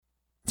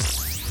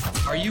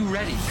Are you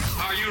ready?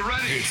 Are you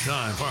ready? It's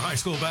time for high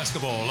school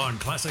basketball on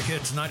Classic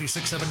Hits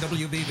 96.7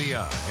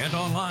 WBVI and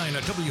online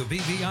at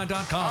WBVI.com.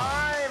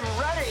 I'm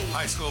ready.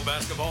 High school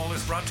basketball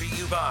is brought to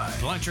you by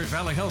Blanchard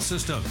Valley Health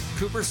System,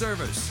 Cooper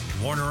Service,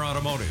 Warner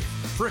Automotive,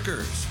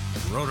 Frickers,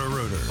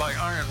 Roto-Rooter, by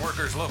Iron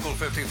Workers Local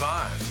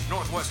 55,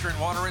 Northwestern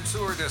Water and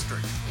Sewer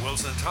District,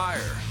 Wilson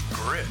Tire,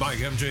 Grit, by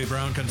MJ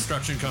Brown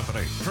Construction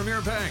Company,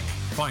 Premier Bank,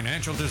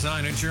 Financial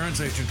Design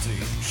Insurance Agency,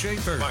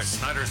 Schaefer's, by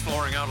Snyder's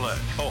Flooring Outlet,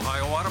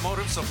 Ohio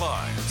Automotive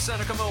Supply,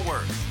 Seneca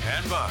Millwork,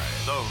 and by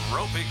the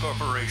Ropey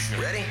Corporation.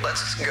 Ready?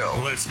 Let's go.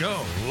 Let's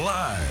go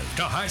live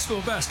to high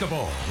school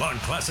basketball on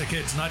Classic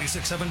Hits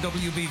 96.7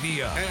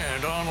 WBVI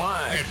and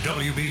online at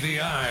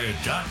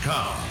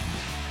WBVI.com.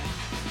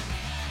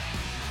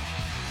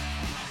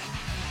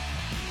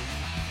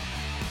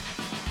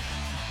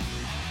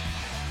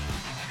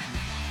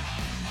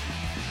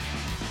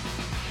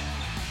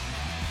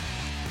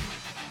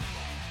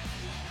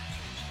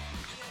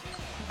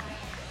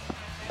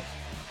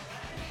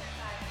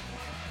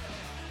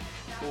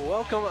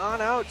 Welcome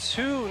on out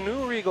to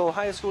New Regal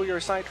High School, your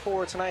site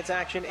for tonight's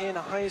action in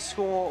high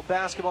school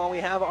basketball. We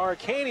have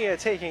Arcadia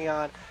taking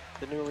on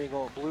the New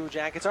Regal Blue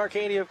Jackets.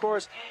 Arcadia, of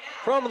course,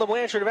 from the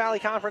Blanchard Valley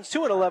Conference,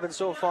 2-11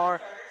 so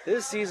far.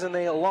 This season,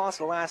 they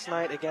lost last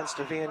night against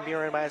Van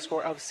Buren by a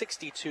score of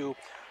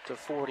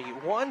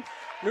 62-41.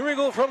 New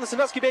Regal from the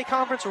Sandusky Bay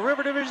Conference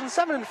River Division,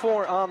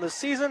 7-4 on the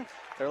season.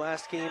 Their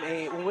last game,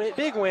 a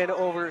big win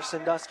over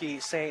Sandusky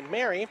St.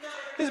 Mary.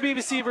 This is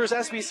BBC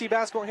versus SBC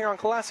basketball here on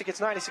Classic.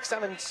 It's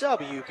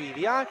 96.7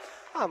 WBVI.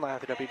 Online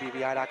at the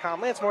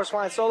WBVI.com. Lance Morris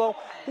flying solo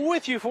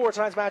with you for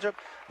tonight's matchup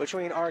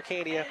between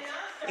Arcadia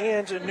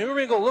and New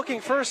Regal. Looking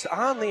first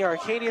on the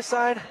Arcadia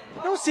side.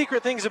 No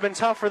secret things have been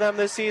tough for them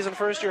this season.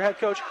 First-year head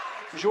coach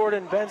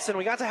Jordan Benson.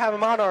 We got to have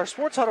him on our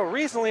sports huddle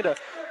recently to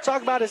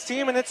talk about his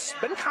team, and it's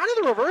been kind of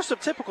the reverse of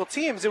typical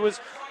teams. It was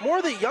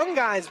more the young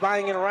guys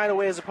buying in right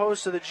away as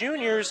opposed to the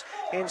juniors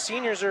and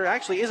seniors. There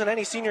actually isn't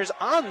any seniors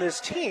on this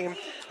team,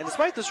 and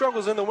despite the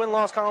struggles in the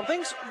win-loss column,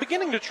 things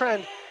beginning to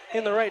trend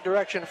in the right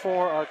direction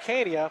for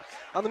Arcadia.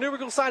 On the New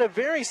Regal side, a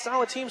very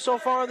solid team so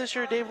far this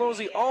year. Dave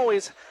Losey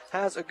always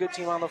has a good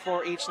team on the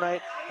floor each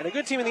night, and a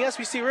good team in the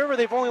SBC River.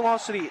 They've only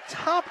lost to the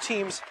top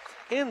teams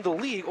in the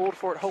league, Old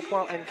Fort,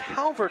 Hopewell, and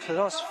Calvert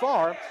thus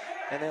far,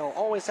 and they'll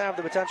always have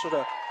the potential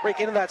to break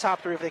into that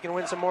top three if they can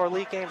win some more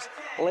league games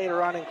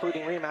later on,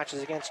 including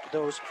rematches against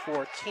those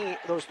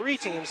three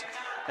teams,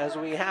 as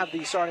we have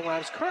the starting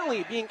lineups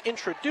currently being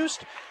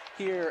introduced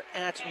here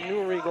at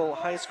New Regal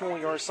High School,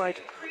 your site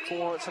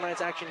for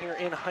tonight's action here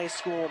in high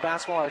school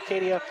basketball.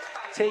 Arcadia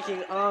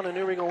taking on a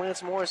New Regal.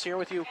 Lance Morris here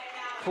with you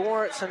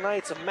for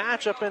tonight's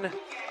matchup, and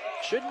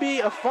should be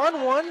a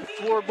fun one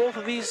for both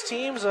of these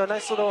teams. A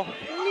nice little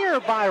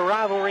nearby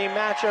rivalry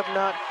matchup,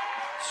 not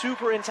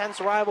super intense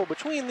rival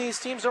between these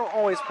teams. Don't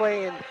always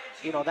play in,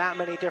 that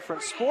many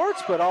different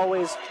sports, but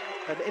always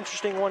an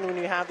interesting one when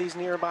you have these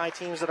nearby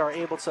teams that are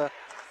able to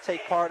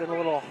take part in a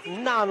little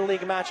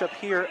non-league matchup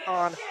here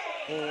on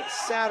a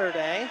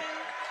Saturday.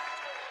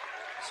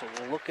 So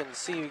we'll look and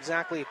see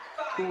exactly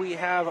who we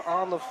have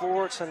on the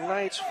floor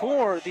tonight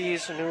for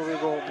these New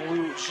Regal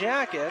Blue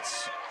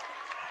Jackets.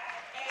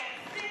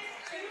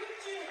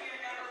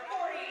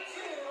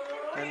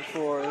 And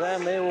for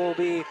them, they will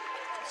be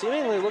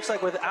seemingly, looks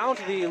like, without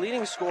the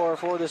leading scorer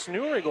for this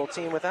New Regal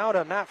team, without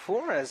a Matt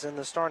Flores in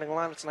the starting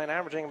lineup tonight,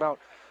 averaging about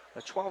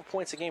 12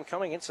 points a game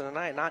coming into the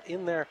night, not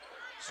in their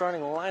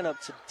starting lineup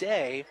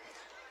today.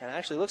 And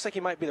actually looks like he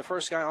might be the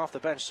first guy off the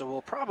bench, so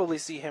we'll probably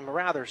see him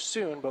rather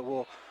soon, but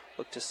we'll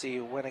look to see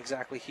when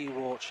exactly he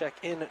will check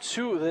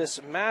into this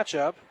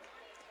matchup.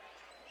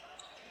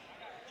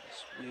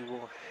 So we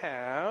will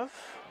have,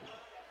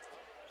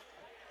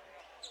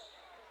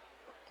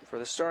 for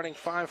the starting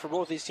five for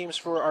both these teams,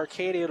 for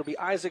Arcadia, it'll be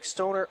Isaac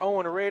Stoner,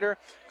 Owen Rader,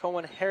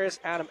 Cohen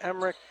Harris, Adam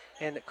Emmerich,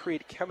 and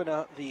Creed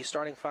Kemena, the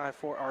starting five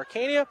for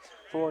Arcadia.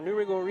 For New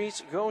Regal,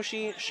 Reese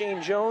Goshi,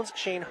 Shane Jones,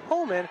 Shane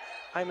Homan,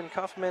 Hyman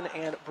Kaufman,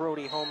 and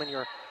Brody Homan,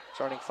 your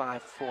starting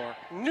five for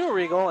New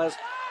Regal. As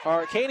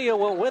Arcadia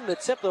will win the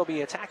tip, they'll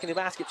be attacking the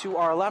basket to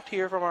our left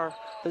here from our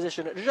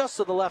position just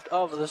to the left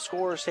of the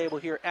scorer's table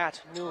here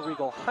at New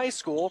Regal High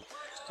School.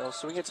 They'll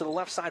swing it to the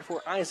left side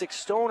for Isaac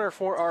Stoner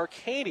for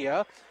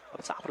Arcadia.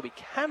 Up top, it'll be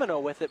Kemena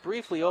with it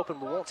briefly open,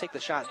 but won't take the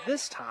shot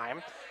this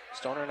time.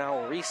 Stoner now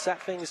will reset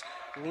things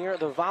near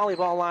the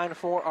volleyball line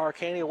for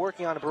Arcadia,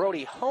 working on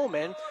Brody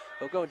Homan.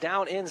 He'll go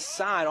down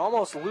inside,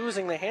 almost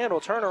losing the handle.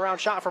 Turnaround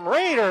shot from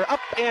Rader, up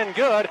and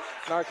good.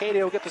 And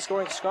Arcadia will get the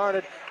scoring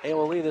started. They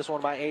will lead this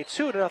one by a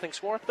 2-0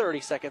 score, 30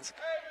 seconds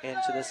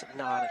into this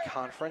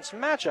non-conference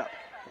matchup.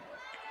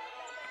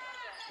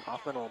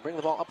 Hoffman will bring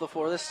the ball up the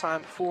floor this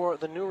time for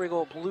the New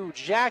Regal Blue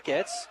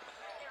Jackets.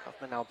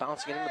 Hoffman now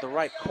bouncing it into the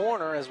right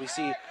corner as we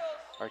see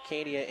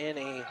Arcadia in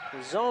a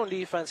zone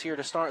defense here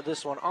to start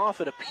this one off,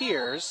 it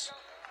appears.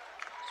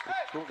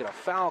 We'll get a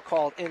foul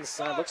called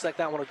inside. Looks like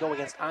that one will go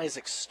against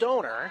Isaac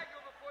Stoner.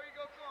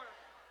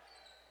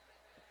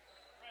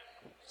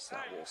 So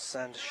that will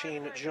send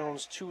Shane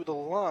Jones to the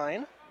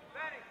line.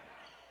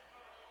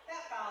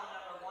 That foul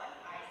number 1,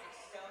 Isaac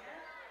Stoner,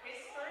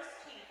 his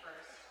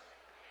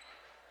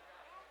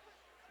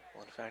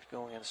In fact,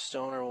 going in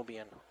Stoner will be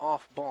an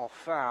off-ball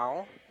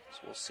foul. So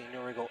we'll see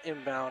New Reigel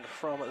inbound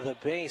from the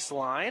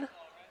baseline.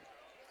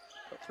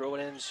 They'll throw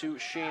it into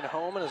Shane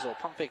Holman as they'll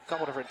pump fake a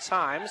couple different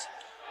times.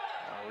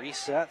 Now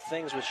reset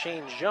things with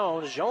Shane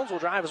Jones. Jones will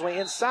drive his way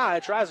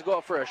inside, tries to go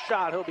up for a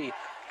shot. He'll be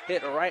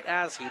hit right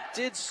as he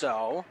did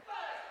so.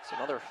 It's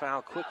another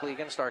foul quickly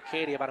against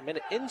Arcadia about a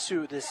minute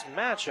into this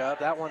matchup.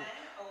 That one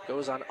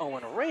goes on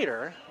Owen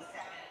Rader.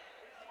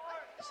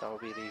 So that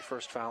will be the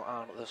first foul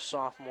on the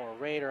sophomore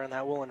Raider, and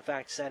that will in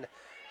fact send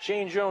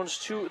Shane Jones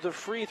to the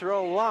free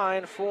throw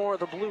line for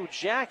the Blue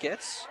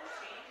Jackets.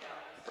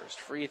 First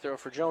free throw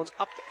for Jones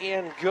up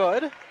and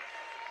good.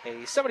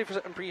 A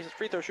 70%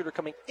 free throw shooter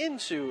coming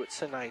into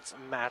tonight's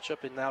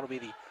matchup, and that'll be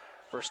the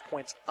first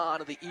points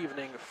on the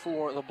evening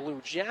for the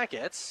Blue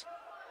Jackets.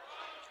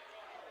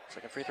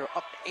 Second free throw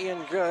up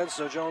and good,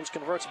 so Jones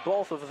converts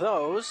both of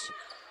those.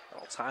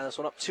 I'll tie this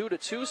one up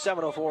 2-2,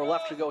 7:04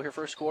 left to go here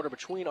first quarter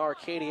between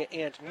Arcadia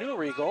and New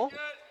Reigel.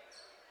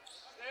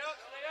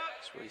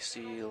 So we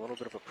see a little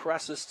bit of a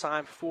press this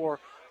time for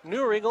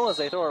New Reigel as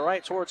they throw it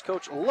right towards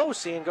Coach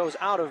Losi and goes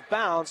out of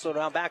bounds. So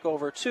now back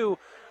over to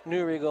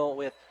New Reigel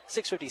with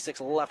 6:56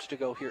 left to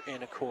go here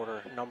in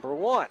quarter number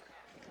one.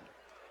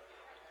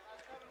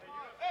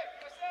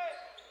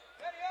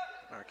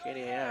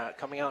 Arcadia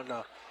coming out in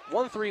a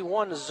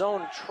 1-3-1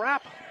 zone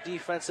trap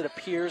defense, it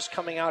appears,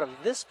 coming out of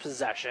this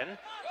possession.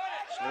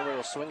 So New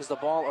Reigel swings the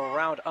ball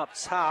around up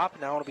top.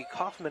 Now it'll be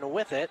Kaufman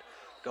with it.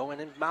 Going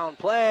inbound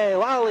play.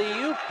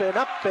 Alley-oop and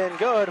up and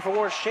good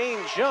for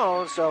Shane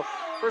Jones. So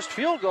first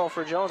field goal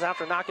for Jones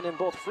after knocking in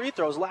both free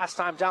throws last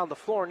time down the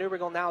floor. New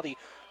Reigel now the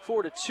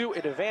 4-2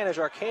 advantage.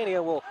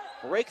 Arcadia will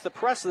break the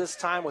press this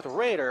time with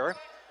Rader.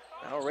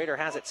 Now Rader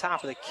has it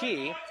top of the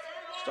key.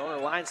 Stoner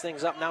lines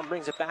things up now,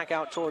 brings it back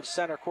out towards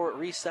center court,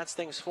 resets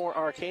things for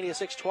Arcadia.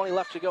 6:20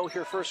 left to go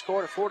here first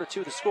quarter,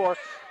 4-2 the score.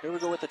 Here we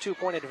go with the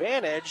 2-point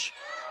advantage,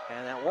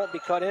 and that won't be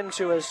cut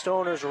into as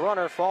Stoner's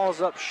runner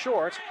falls up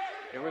short.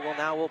 Here we go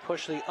now, we'll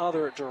push the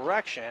other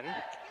direction.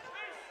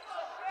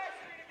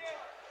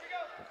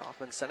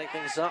 Kaufman setting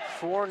things up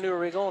for New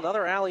Reigel.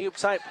 Another alley-oop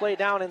type play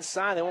down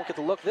inside. They won't get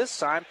the look this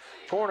time.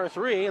 Corner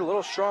three, a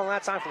little strong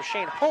that time from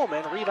Shane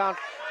Holman. Rebound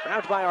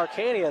grabbed by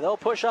Arcadia. They'll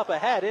push up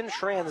ahead in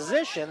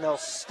transition. They'll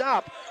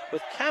stop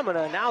with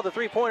Kamina. Now the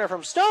three-pointer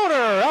from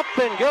Stoner. Up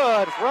and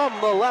good from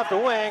the left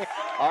wing.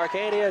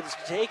 Arcadia is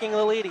taking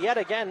the lead yet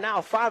again. Now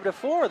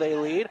 5-4 they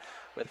lead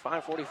with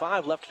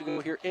 5:45 left to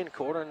go here in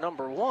quarter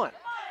number one.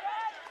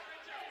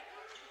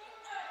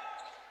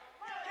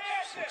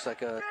 Looks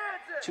like a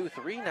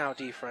 2-3 now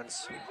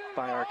defense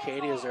by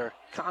Arcadia as they're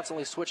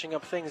constantly switching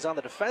up things on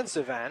the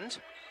defensive end.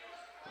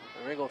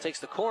 Reigel takes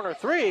the corner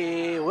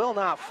three, will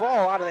not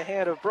fall out of the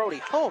hand of Brody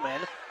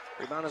Holman.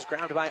 Rebound is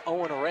grabbed by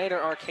Owen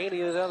Rader.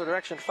 Arcadia the other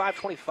direction,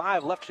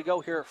 5:25 left to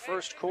go here,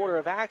 first quarter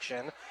of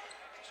action.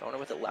 Stoner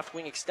with it left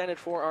wing extended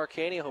for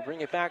Arcadia. He'll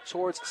bring it back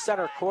towards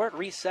center court,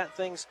 reset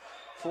things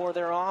for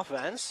their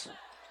offense.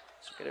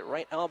 So get it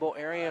right elbow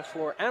area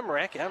for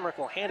Emmerich. Emmerich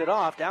will hand it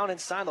off. Down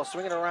inside, they'll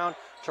swing it around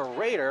to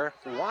Rader.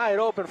 Wide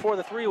open for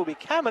the three will be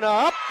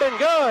Kamina. Up and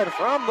good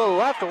from the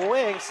left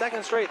wing.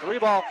 Second straight three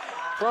ball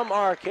from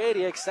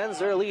Arcadia. Extends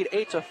their lead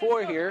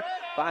 8-4 here.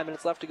 5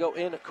 minutes left to go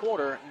in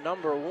quarter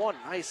number one.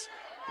 Nice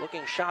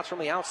looking shots from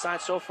the outside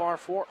so far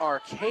for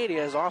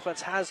Arcadia's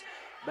offense has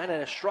been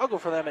a struggle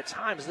for them at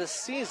times this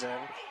season.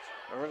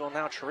 Reigel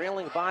now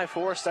trailing by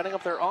 4, setting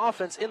up their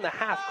offense in the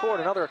half court.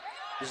 Another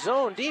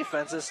zone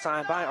defense this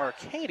time by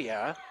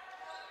Arcadia.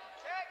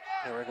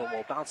 Reigel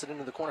will bounce it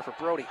into the corner for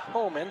Brody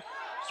Holman.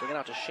 Swinging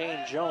out to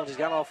Shane Jones. He's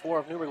got all 4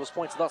 of New Reigle's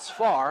points thus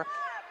far.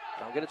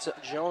 Now get it to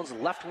Jones,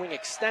 left wing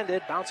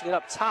extended, bouncing it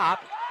up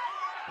top.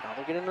 Now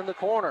they'll get into the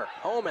corner.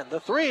 Holman,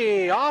 the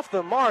three, off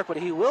the mark, but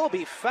he will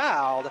be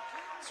fouled.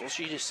 So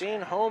she's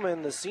seen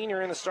Holman, the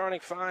senior in the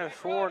starting 5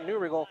 for New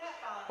Reigel,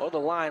 on the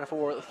line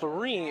for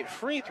 3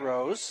 free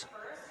throws.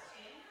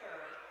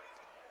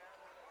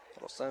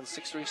 We'll send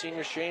 6'3"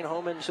 senior Shane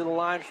Holman to the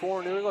line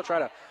for New Reigel. Try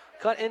to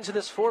cut into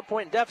this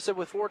 4-point deficit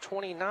with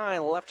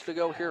 4:29 left to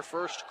go here,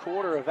 first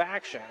quarter of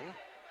action.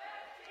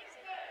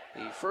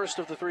 The first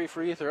of the 3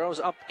 free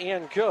throws up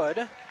and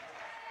good.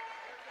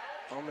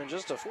 Holman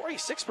just a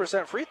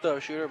 46% free throw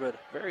shooter, but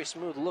very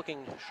smooth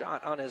looking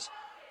shot on his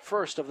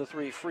first of the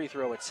 3 free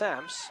throw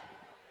attempts.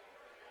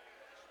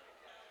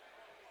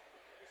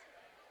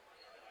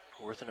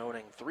 Worth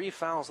noting, 3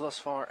 fouls thus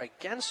far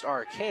against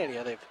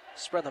Arcadia. They've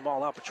spread them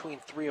all out between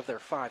 3 of their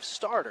 5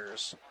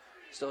 starters.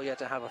 Still yet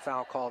to have a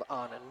foul called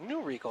on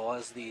New Reigel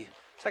as the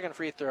second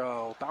free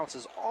throw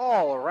bounces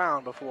all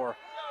around before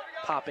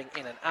popping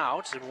in and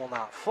out and will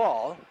not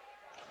fall.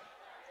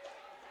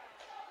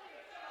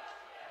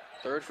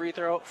 Third free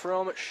throw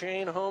from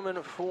Shane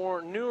Holman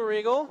for New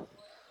Reigel.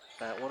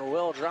 That one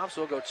will drop,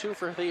 so we'll go 2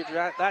 for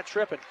that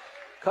trip and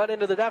cut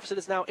into the deficit.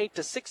 It's now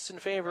 8-6 in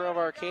favor of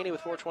Arcadia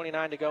with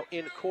 4:29 to go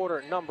in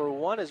quarter number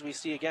one. As we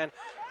see again,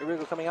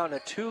 Reigel coming out in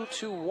a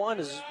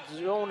 2-2-1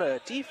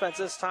 zone defense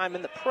this time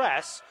in the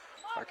press.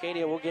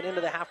 Arcadia will get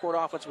into the half-court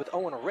offense with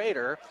Owen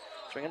Rader.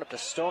 Bringing it up to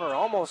Stoner,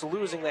 almost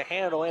losing the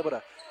handle, able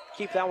to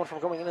keep that one from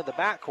going into the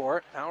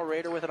backcourt. Now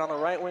Rader with it on the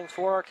right wing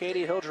for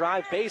Arcadia. He'll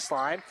drive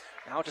baseline.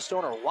 Now to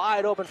Stoner,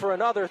 wide open for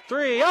another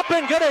three. Up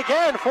and good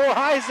again for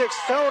Isaac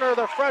Stoner,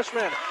 the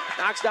freshman.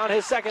 Knocks down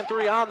his second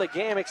three on the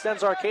game,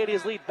 extends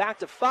Arcadia's lead back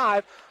to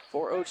 5.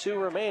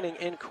 4:02 remaining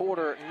in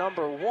quarter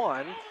number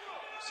 1.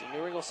 See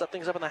New Regal set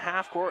things up in the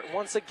half court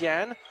once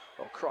again.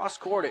 Cross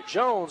court at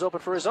Jones,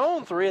 open for his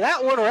own three.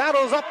 That one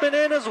rattles up and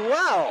in as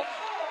well.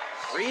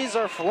 Threes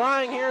are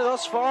flying here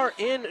thus far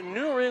in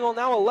New Regal.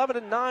 Now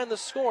 11-9 the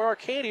score.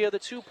 Arcadia the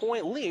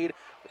 2-point lead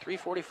with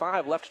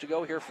 3:45 left to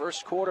go here,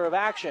 first quarter of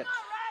action.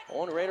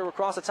 Owen Rader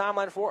across the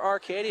timeline for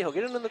Arcadia. He'll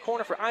get into the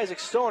corner for Isaac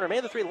Stoner.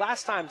 Made the three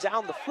last time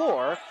down the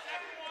floor.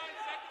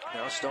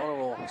 Now Stoner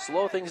will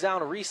slow things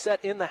down,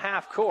 reset in the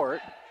half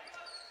court.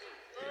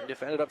 Being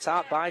defended up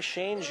top by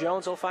Shane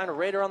Jones. He'll find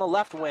Rader on the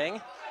left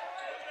wing.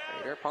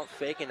 Rader pump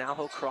fake, and now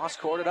he'll cross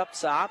court it up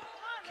top.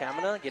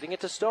 Kamina getting it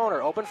to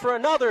Stoner. Open for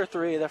another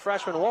three. The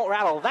freshman won't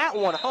rattle that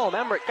one home.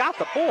 Emmerich got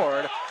the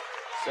board.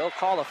 Still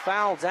call a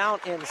foul down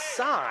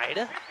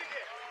inside.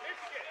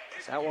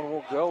 That one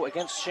will go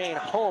against Shane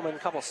Holman. A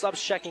couple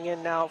subs checking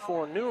in now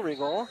for New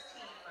Regal.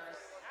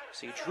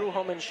 See Drew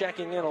Holman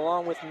checking in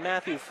along with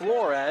Matthew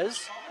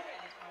Flores.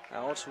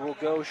 Out will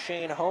go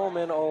Shane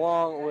Holman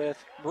along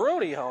with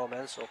Brody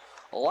Holman. So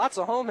lots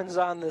of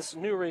Holmans on this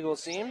New Regal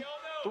team.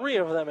 3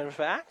 of them, in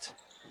fact.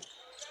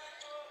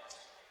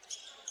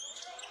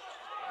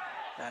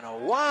 And a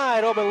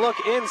wide open look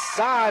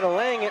inside,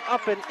 laying it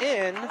up and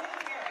in.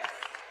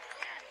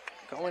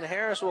 Cohen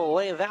Harris will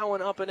lay that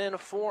one up and in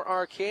for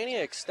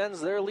Arcadia. Extends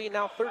their lead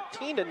now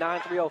 13-9,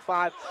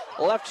 3:05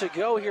 left to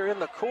go here in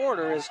the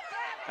quarter. Is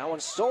that one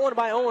stolen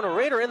by Owen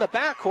Rader in the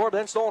backcourt, but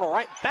then stolen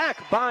right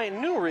back by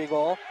New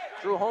Regal.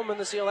 Drew Holman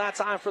the seal that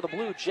time for the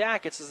Blue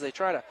Jackets as they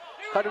try to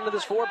cut into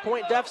this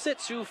 4-point deficit.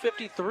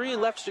 2:53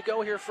 left to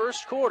go here,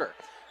 first quarter.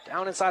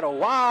 Down inside a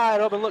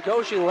wide open look.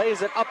 Goshi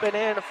lays it up and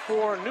in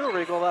for New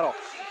Regal. That'll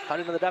cut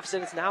into the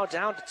deficit. It's now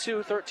down to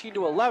 2,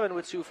 13-11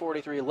 with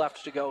 2:43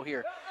 left to go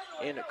here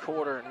in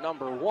quarter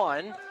number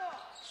 1.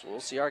 So we'll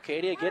see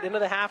Arcadia get into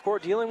the half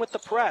court, dealing with the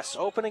press.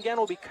 Open again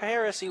will be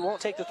Harris. He won't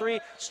take the three.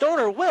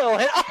 Stoner will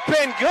hit up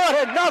and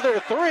good. Another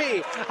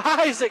three.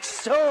 Isaac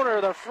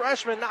Stoner, the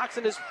freshman, knocks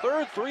in his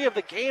third three of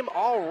the game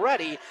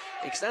already.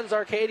 Extends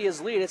Arcadia's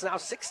lead. It's now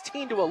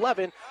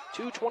 16-11.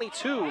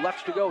 2:22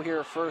 left to go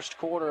here, first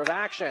quarter of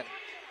action.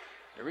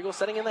 Here we go,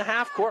 setting in the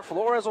half court.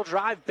 Flores will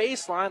drive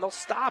baseline. They'll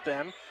stop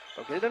him.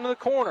 They'll get it into the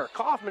corner.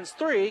 Kaufman's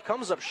three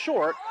comes up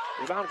short.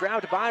 Rebound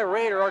grabbed by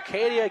Rader.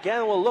 Arcadia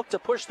again will look to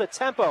push the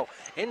tempo.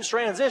 In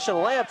transition,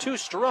 layup too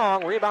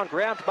strong. Rebound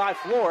grabbed by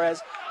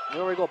Flores.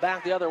 New Regal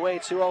back the other way.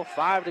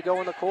 2:05 to go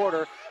in the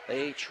quarter.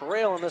 They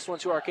trail in this one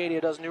to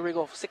Arcadia. Does New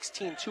Regal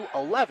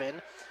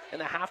 16-11. In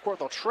the half court,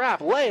 they'll trap.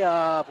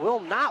 Layup will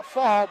not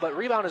fall, but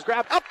rebound is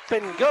grabbed up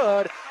and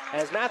good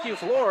as Matthew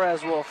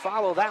Flores will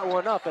follow that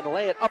one up and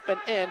lay it up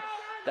and in.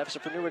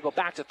 Deficit for New Regal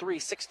back to 3,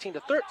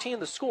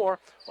 16-13 the score.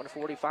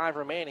 1:45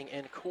 remaining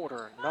in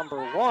quarter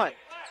number 1.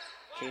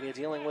 Arcadia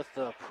dealing with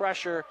the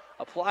pressure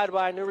applied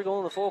by New Regal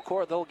in the full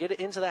court. They'll get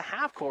it into the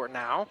half court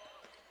now.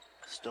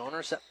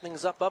 Stoner set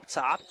things up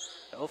top.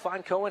 They'll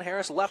find Cohen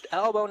Harris, left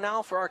elbow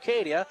now for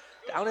Arcadia.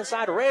 Down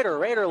inside Rader.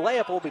 Rader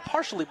layup will be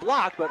partially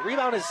blocked, but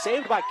rebound is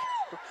saved by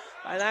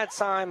that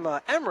time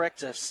Emmerich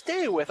to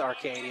stay with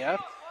Arcadia.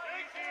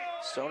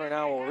 Stoner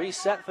now will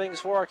reset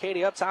things for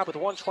Arcadia up top with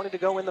 1:20 to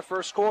go in the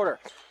first quarter.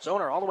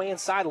 Stoner all the way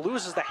inside,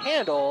 loses the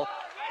handle,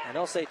 and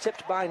they'll say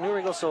tipped by New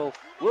Regal, so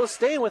we'll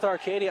stay with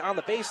Arcadia on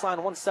the baseline.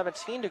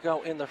 1:17 to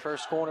go in the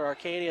first quarter.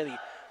 Arcadia the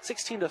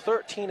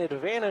 16-13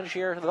 advantage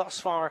here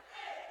thus far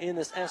in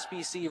this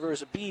SBC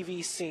versus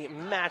BVC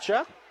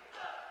matchup.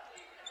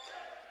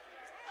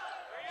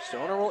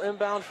 Stoner will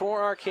inbound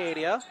for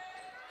Arcadia,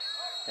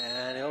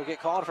 and he'll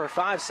get called for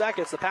 5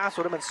 seconds. The pass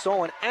would have been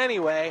stolen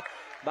anyway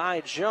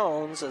by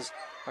Jones as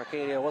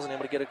Arcadia wasn't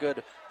able to get a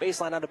good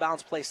baseline out of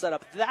bounds play set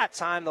up that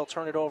time. They'll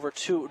turn it over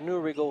to New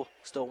Regal.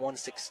 Still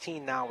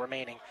 1:16 now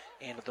remaining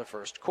in the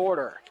first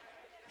quarter.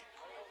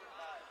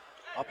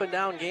 Up and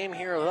down game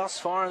here thus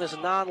far in this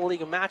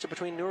non-league matchup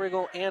between New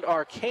Regal and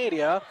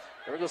Arcadia.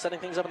 New Regal setting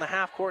things up in the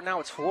half court.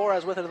 Now it's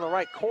Flores with it in the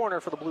right corner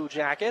for the Blue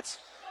Jackets.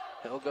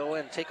 He'll go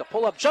in, take a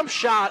pull-up jump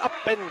shot, up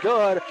and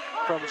good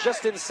from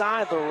just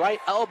inside the right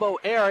elbow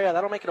area.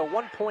 That'll make it a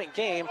 1-point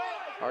game.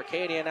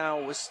 Arcadia now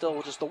was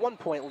still just a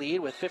 1-point lead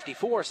with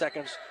 54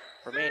 seconds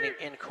remaining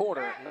in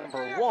quarter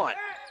number 1.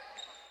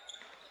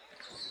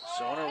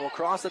 Stoner will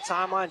cross the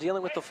timeline,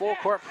 dealing with the full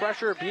court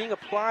pressure being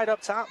applied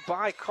up top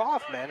by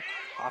Kaufman.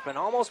 Kaufman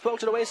almost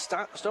poked it away.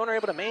 Stoner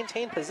able to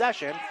maintain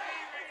possession.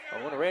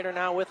 Owen Rader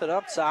now with it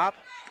up top.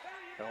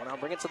 They'll now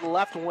bring it to the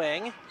left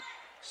wing.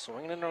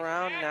 Swinging it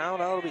around now.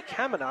 That'll be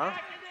Kamina.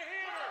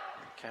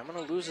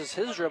 Kamina loses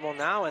his dribble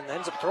now and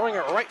ends up throwing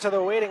it right to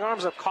the waiting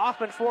arms of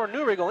Kaufman for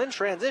New Regal. In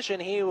transition,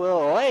 he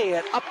will lay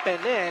it up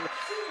and in.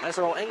 Nice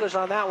little English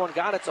on that one.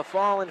 Got it to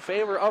fall in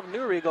favor of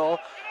New Regal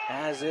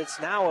as it's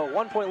now a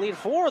 1-point lead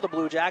for the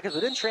Blue Jackets.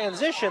 But in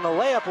transition, the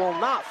layup will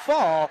not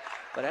fall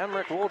but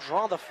Emmerich will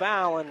draw the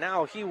foul, and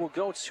now he will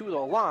go to the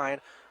line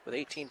with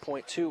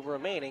 18.2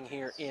 remaining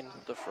here in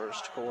the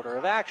first quarter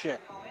of action.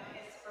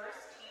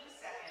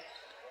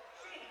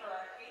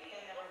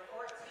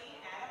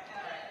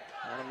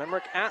 Adam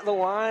Emmerich at the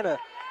line, a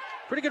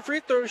pretty good free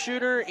throw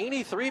shooter,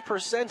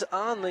 83%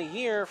 on the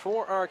year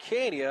for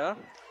Arcadia.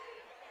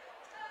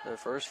 The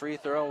first free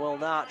throw will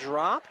not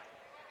drop.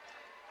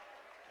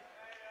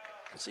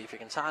 Let's see if he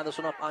can tie this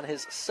one up on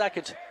his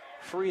second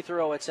free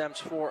throw attempt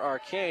for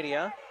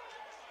Arcadia.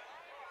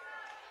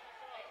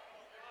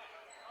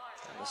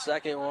 And the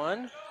second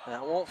one,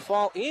 that won't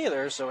fall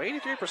either, so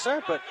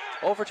 83%, but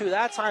over to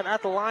that time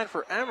at the line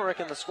for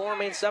Emmerich, and the score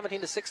remains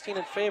 17-16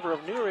 in favor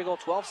of New Regal.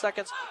 12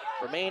 seconds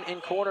remain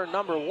in quarter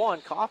number one.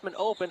 Kaufman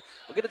open.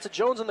 We'll get it to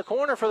Jones in the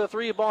corner for the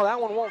three ball.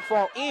 That one won't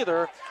fall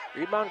either.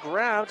 Rebound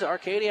grabbed.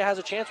 Arcadia has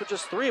a chance with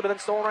just three, but then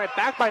stolen right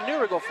back by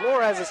New Regal.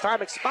 Flores, as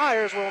time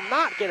expires, will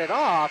not get it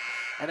off,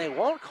 and they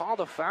won't call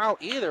the foul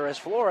either as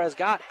Flores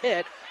got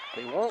hit.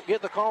 They won't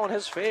get the call in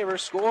his favor.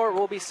 Score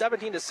will be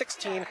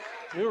 17-16.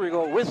 New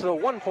Regal with the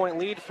 1 point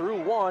lead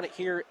through one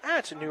here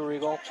at New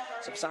Regal.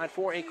 Subside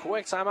for a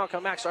quick timeout.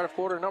 Come back, start of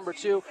quarter number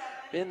two.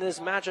 In this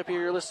matchup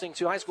here, you're listening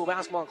to high school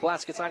basketball on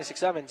Classic. It's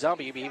 96.7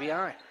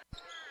 WBBI.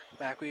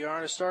 Back we are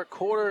to start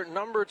quarter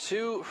number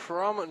two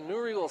from New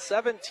Regal.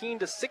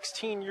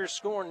 17-16 your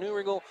score. New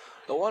Regal,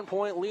 the 1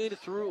 point lead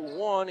through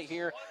one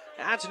here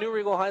at New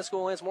Regal High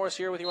School. Lance Morris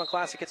here with you on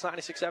Classic. It's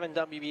 96.7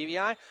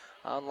 WBBI.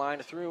 Online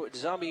through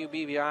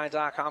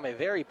WBBI.com. A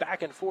very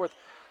back and forth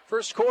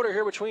first quarter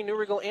here between New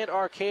Regal and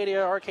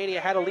Arcadia. Arcadia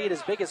had a lead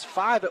as big as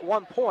 5 at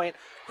one point.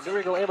 New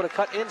Regal able to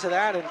cut into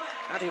that, and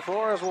Matthew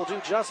Flores will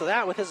do just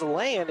that with his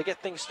lay-in to get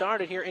things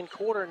started here in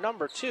quarter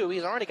number two.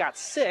 He's already got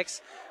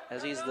 6,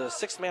 as he's the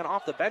 6th man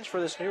off the bench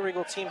for this New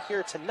Regal team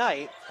here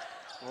tonight.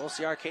 We'll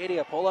see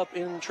Arcadia pull up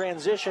in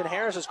transition.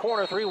 Harris's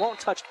corner three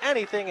won't touch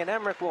anything, and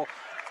Emmerich will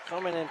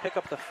come in and pick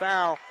up the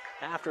foul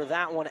after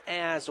that one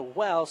as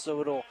well.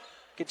 So it'll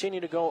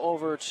continue to go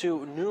over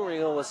to New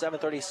Regal with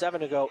 7:37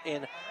 to go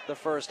in the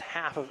first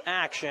half of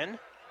action.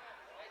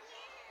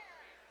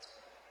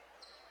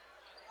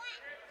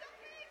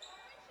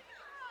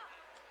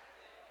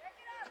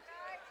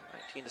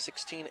 To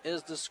 16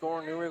 is the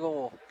score. New Regal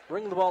will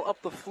bring the ball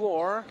up the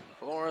floor.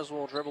 Flores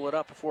will dribble it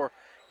up before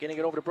getting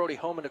it over to Brody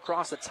Homan to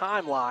cross the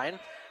timeline.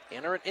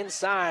 Enter it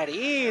inside.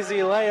 Easy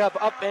layup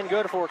up and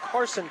good for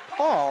Carson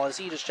Paul as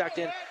he just checked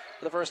in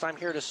for the first time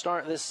here to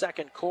start this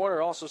second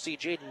quarter. Also see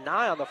Jaden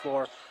Nye on the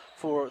floor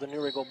for the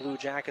New Regal Blue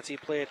Jackets. He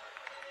played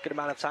a good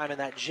amount of time in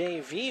that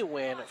JV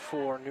win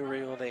for New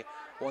Regal. They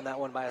won that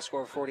one by a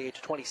score of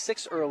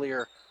 48-26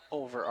 earlier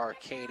over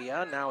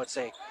Arcadia. Now it's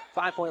a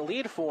 5-point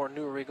lead for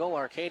New Regal.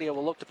 Arcadia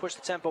will look to push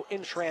the tempo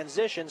in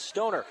transition.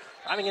 Stoner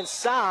driving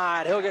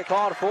inside. He'll get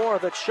called for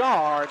the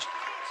charge.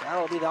 So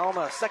that'll be the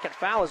Alma second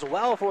foul as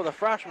well for the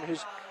freshman,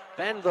 who's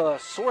been the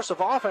source of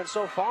offense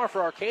so far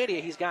for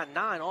Arcadia. He's got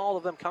 9, all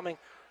of them coming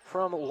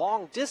from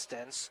long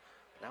distance.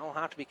 Now we'll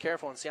have to be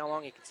careful and see how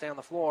long he can stay on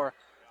the floor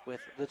with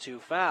the 2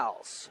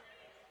 fouls.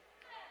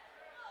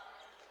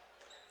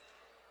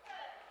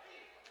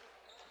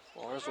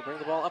 Flores will bring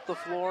the ball up the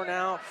floor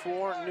now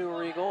for New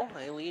Regal.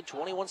 They lead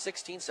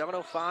 21-16,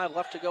 7:05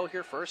 left to go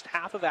here, first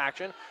half of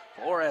action.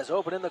 Flores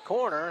open in the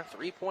corner,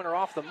 three-pointer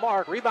off the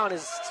mark. Rebound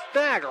is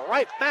snagged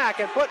right back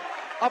and put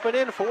up and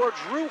in for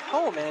Drew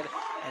Homan.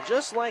 And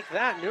just like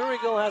that, New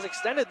Regal has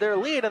extended their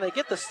lead, and they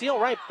get the steal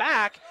right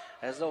back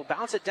as they'll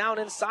bounce it down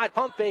inside,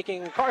 pump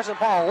faking. Carson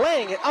Paul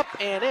laying it up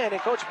and in,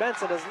 and Coach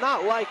Benson does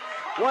not like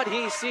what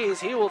he sees.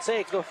 He will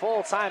take the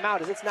full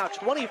timeout as it's now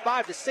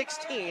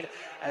 25-16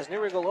 as New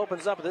Regal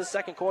opens up this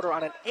second quarter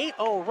on an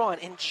 8-0 run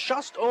in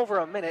just over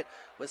a minute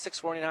with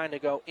 6:49 to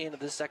go into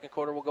this second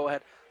quarter. We'll go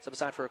ahead, step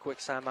aside for a quick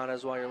timeout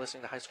as well. You're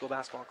listening to High School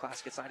Basketball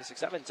Classic. It's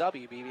 96.7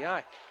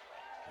 WBBI.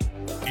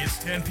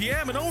 It's 10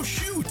 p.m. and oh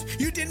shoot,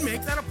 you didn't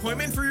make that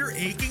appointment for your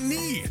aching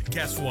knee.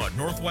 Guess what?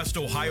 Northwest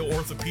Ohio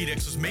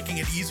Orthopedics is making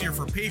it easier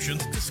for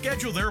patients to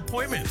schedule their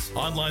appointments.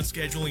 Online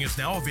scheduling is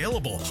now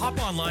available. Hop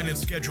online and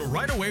schedule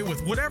right away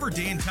with whatever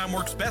day and time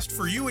works best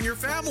for you and your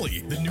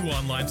family. The new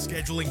online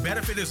scheduling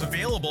benefit is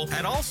available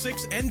at all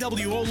 6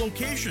 NWO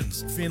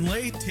locations: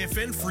 Finlay,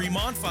 Tiffin,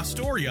 Fremont,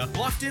 Fostoria,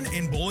 Bluffton,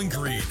 and Bowling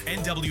Green.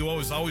 NWO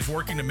is always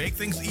working to make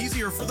things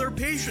easier for their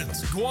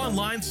patients. Go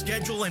online,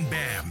 schedule, and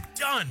bam,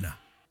 done.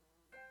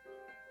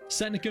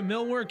 Seneca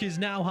Millwork is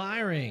now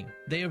hiring.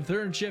 They have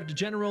third shift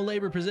general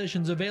labor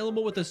positions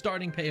available with a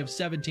starting pay of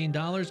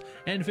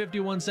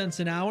 $17.51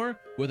 an hour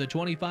with a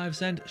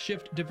 25-cent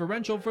shift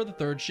differential for the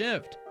third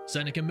shift.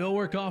 Seneca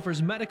Millwork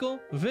offers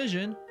medical,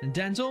 vision,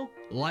 dental,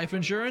 life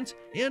insurance,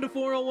 and a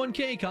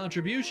 401k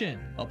contribution.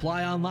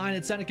 Apply online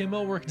at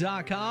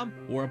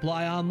SenecaMillwork.com or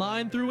apply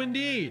online through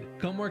Indeed.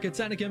 Come work at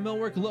Seneca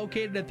Millwork,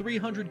 located at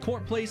 300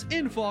 Court Place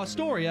in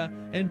Fostoria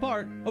and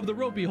part of the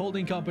Ropey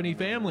Holding Company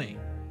family.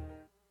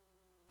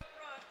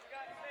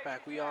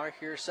 Back we are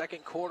here,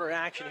 second quarter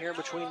action here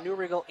between New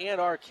Reigel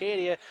and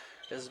Arcadia.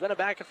 This has been a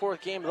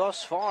back-and-forth game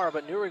thus far,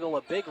 but New Reigel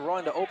a big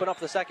run to open up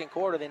the second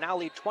quarter. They now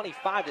lead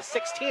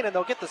 25-16, and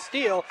they'll get the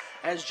steal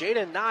as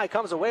Jaden Nye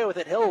comes away with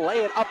it. He'll lay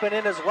it up and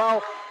in as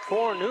well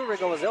for New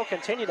Reigel as they'll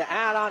continue to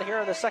add on here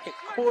in the second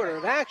quarter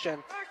of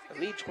action. They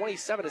lead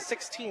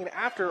 27-16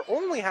 after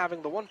only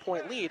having the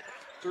 1-point lead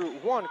through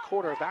one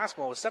quarter of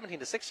basketball. It was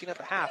 17-16 at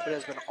the half. It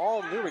has been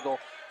all New Reigel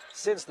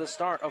since the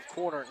start of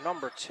quarter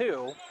number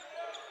 2.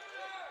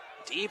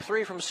 Deep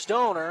three from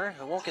Stoner.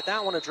 He won't get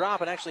that one to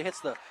drop. It actually hits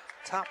the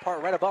top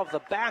part right above the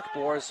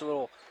backboard, so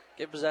it'll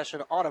give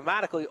possession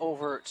automatically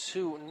over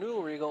to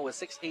New Reigel with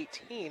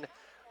 6:18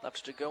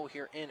 left to go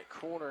here in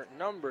quarter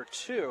number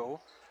 2.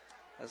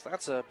 As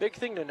that's a big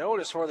thing to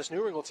notice for this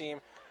New Reigel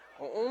team.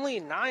 Only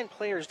 9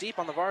 players deep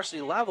on the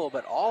varsity level,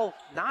 but all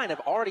 9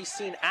 have already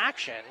seen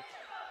action.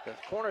 The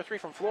corner three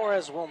from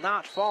Flores will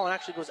not fall and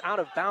actually goes out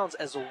of bounds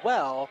as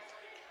well.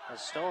 As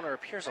Stoner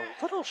appears a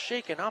little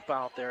shaken up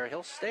out there.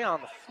 He'll stay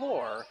on the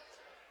floor.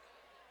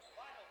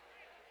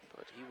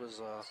 But he was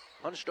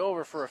hunched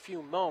over for a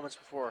few moments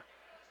before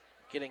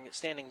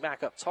standing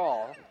back up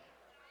tall.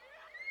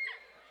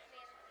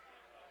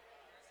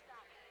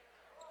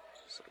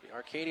 So the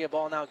Arcadia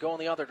ball now going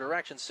the other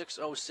direction.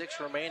 6:06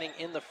 remaining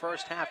in the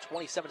first half.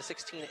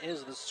 27-16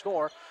 is the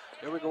score.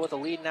 Here we go with the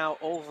lead now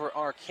over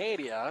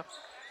Arcadia.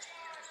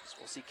 So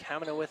we'll see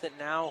Kamina with it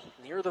now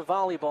near the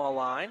volleyball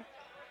line.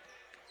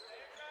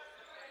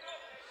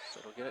 So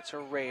it'll get it to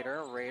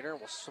Raider. Raider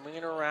will swing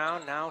it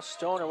around. Now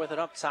Stoner with it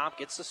up top.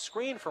 Gets the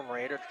screen from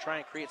Raider to try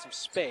and create some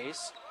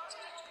space.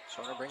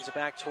 Stoner brings it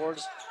back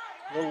towards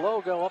the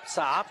logo up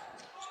top.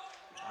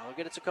 Now we'll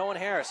get it to Cohen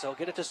Harris. He'll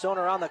get it to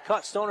Stoner on the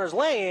cut. Stoner's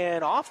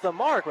lay-in off the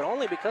mark, but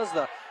only because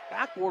the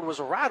backboard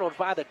was rattled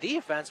by the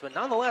defense. But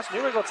nonetheless,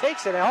 New Reigel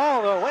takes it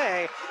all the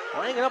way.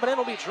 Laying it up, and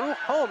it'll be Drew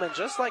Holman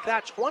just like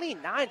that,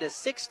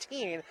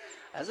 29-16,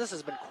 as this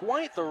has been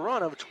quite the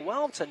run of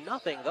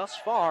 12-0 thus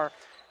far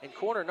in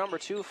quarter number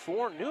 2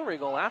 for New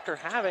Reigel after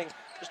having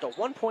just a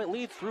 1-point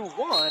lead through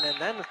one and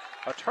then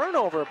a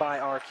turnover by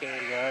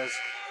Arcadia as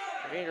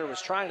Raider was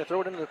trying to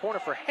throw it into the corner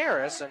for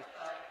Harris, and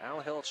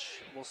now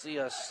we'll see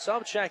a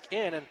sub check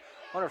in, and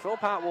Hunter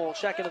Philpott will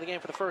check into the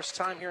game for the first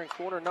time here in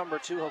quarter number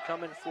 2. He'll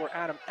come in for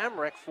Adam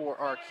Emmerich for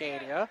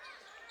Arcadia.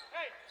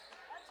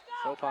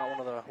 Philpott, one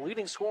of the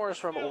leading scorers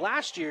from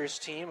last year's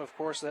team, of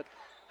course, that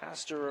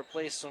has to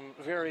replace some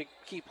very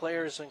key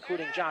players,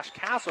 including Josh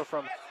Castle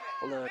from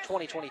the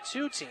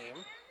 2022 team.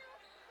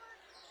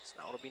 So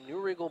now it'll be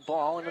New Reigel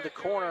ball into the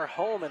corner.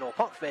 Holman will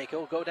pump fake.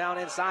 He'll go down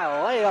inside.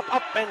 Layup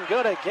up and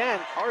good again.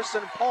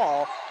 Carson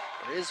Paul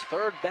for his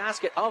third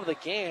basket of the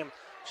game.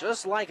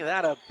 Just like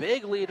that, a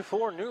big lead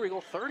for New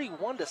Reigel,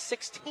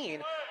 31-16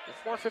 with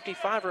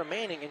 4:55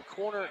 remaining in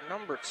quarter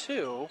number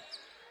 2.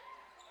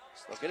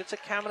 So they'll get it to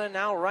Kamina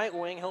now, right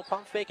wing. He'll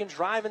pump fake and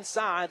drive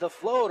inside. The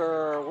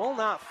floater will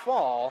not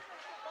fall.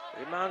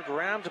 Rebound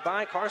grabbed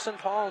by Carson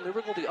Paul. New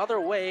Reigel the other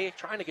way,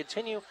 trying to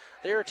continue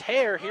their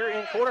tear here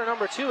in quarter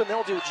number 2, and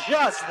they'll do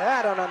just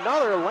that on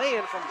another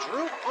lay-in from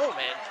Drew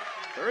Holman.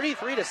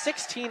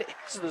 33-16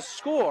 is the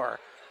score.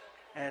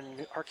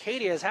 And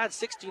Arcadia has had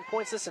 16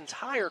 points this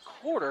entire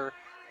quarter.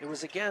 It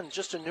was, again,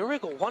 just a New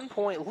Reigel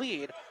 1-point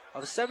lead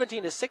of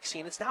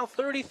 17-16. It's now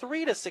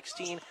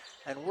 33-16,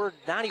 and we're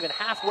not even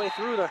halfway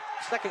through the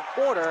second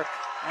quarter.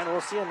 And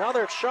we'll see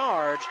another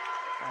charge,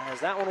 as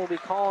that one will be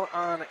called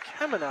on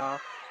Kamina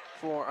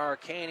for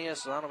Arcadia,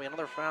 so that'll be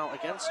another foul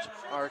against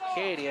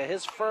Arcadia.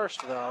 His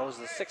first, though, is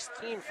the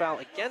 16th foul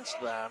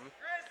against them.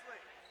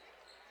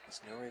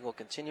 It's New Reigel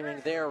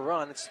continuing their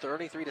run. It's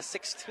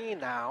 33-16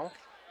 now.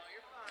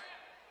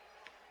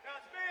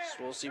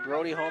 So we'll see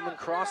Brody Holman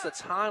cross the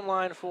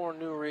timeline for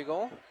New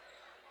Reigel.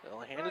 They'll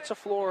hand it to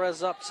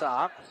Flores up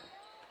top.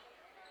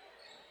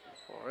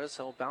 Flores,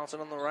 he'll bounce it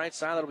on the right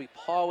side. That'll be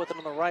Paul with it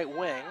on the right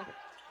wing.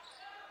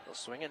 He'll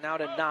swing it now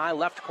to Nye,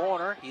 left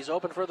corner. He's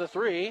open for the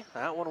three.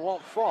 That one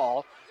won't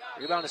fall.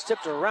 Rebound is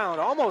tipped around,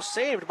 almost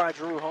saved by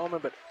Drew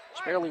Holman, but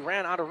just barely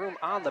ran out of room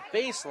on the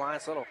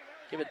baseline, so it'll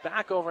give it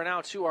back over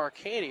now to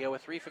Arcadia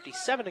with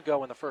 3:57 to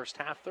go in the first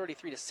half.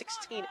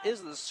 33-16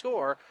 is the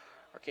score.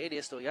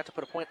 Arcadia still yet to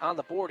put a point on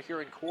the board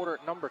here in quarter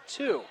number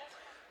 2.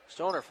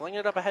 Stoner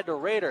flinging it up ahead to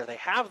Raider. They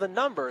have the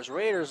numbers.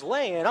 Raiders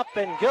laying up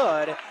and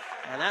good,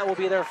 and that will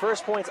be their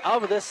first points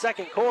of this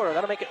second quarter.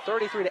 That'll make it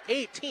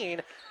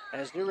 33-18,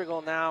 as New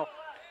Reigel now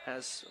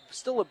has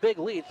still a big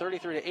lead,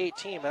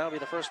 33-18, but that'll be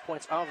the first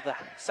points of the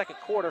second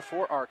quarter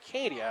for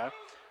Arcadia.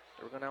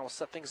 New Reigel now will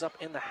set things up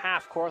in the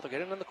half court. They'll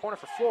get it in the corner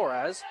for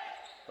Flores.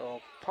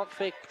 They'll pump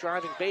fake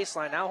driving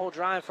baseline. Now he'll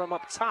drive from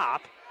up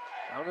top.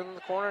 Down in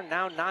the corner,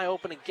 now Nye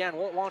open again.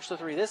 Won't launch the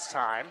three this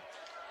time.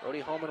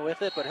 Brody Holman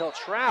with it, but he'll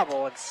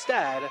travel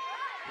instead.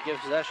 He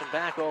gives possession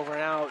back over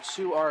now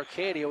to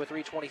Arcadia with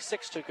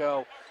 3:26 to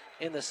go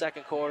in the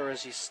second quarter,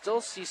 as you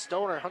still see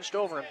Stoner hunched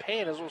over in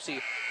pain, as we'll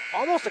see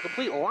almost a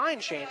complete line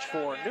change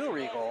for New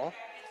Reigel.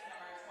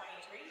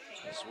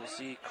 So we'll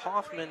see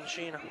Kaufman,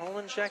 Shane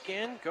Holman check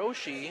in.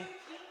 Goshi.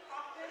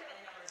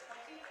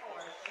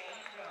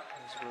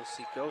 As we'll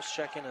see Ghost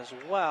check in as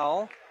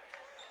well.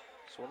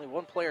 So only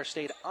one player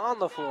stayed on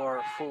the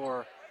floor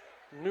for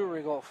New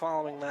Regal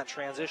following that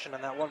transition,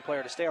 and that one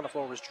player to stay on the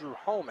floor was Drew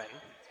Homan.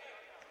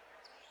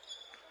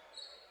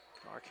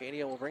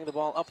 Arcadia will bring the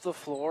ball up the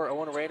floor.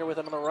 Owen Rader with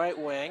him on the right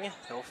wing.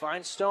 He'll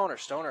find Stoner.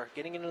 Stoner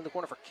getting into the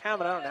corner for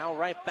Kavanaugh. Now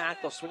right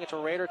back. They'll swing it to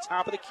Rader,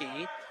 top of the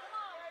key.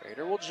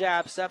 Rader will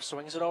jab step,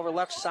 swings it over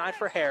left side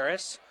for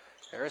Harris.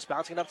 Harris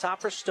bouncing up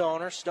top for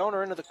Stoner.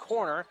 Stoner into the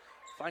corner.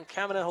 Find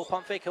Kavanaugh. He'll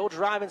pump fake. He'll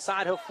drive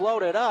inside. He'll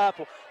float it up.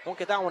 Won't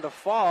get that one to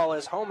fall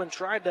as Homan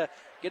tried to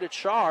get a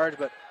charge,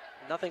 but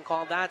nothing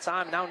called that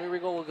time. Now New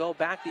Regal will go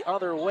back the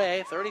other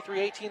way.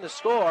 33-18 the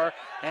score.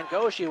 And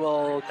Goshi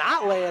will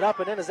not lay it up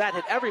and in as that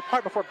hit every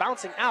part before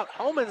bouncing out.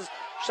 Homan's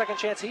second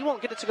chance. He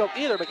won't get it to go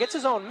either, but gets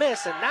his own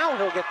miss, and now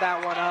he'll get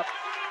that one up.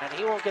 And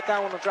he won't get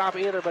that one to drop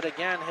either, but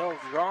again, he'll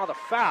draw the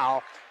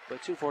foul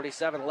with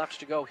 2:47 left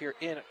to go here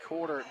in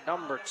quarter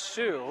number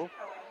 2.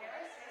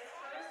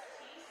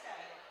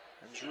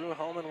 And Drew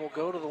Homan will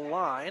go to the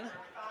line.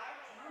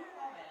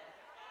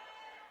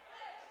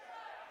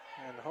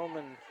 And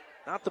Homan,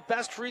 not the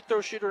best free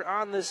throw shooter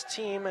on this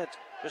team at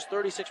just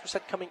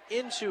 36% coming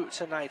into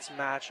tonight's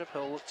matchup.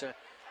 He'll look to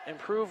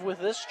improve with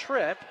this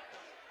trip.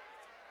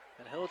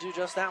 And he'll do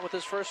just that with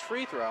his first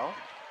free throw.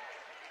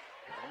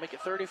 That'll make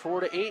it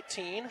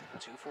 34-18.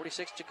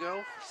 2:46 to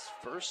go.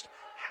 First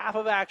half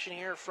of action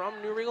here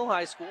from New Regal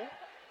High School.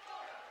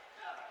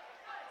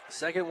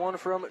 Second one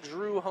from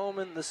Drew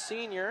Homan, the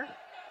senior.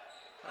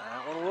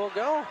 That one will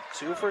go.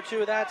 2 for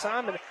 2 that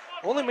time. And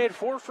only made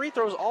 4 free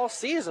throws all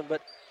season,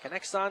 but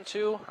connects on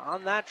 2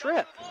 on that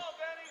trip.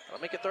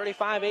 That'll make it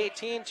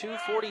 35-18.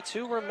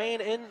 2:42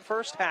 remain in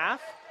first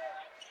half.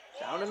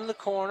 Down in the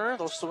corner.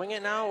 They'll swing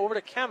it now over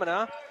to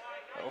Kemena.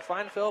 He'll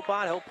find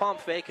Philpott. He'll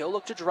pump fake. He'll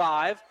look to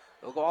drive.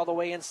 He'll go all the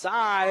way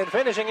inside. And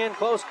finishing in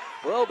close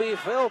will be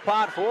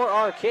Philpott for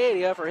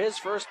Arcadia for his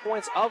first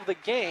points of the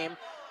game.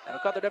 That'll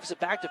cut the deficit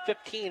back to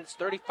 15. It's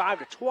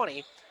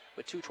 35-20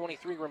 with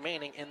 2:23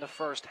 remaining in the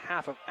first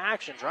half of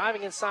action.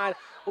 Driving inside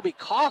will be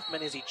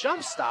Kaufman as he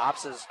jump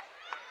stops as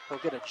he'll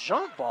get a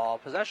jump ball.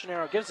 Possession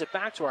arrow gives it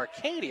back to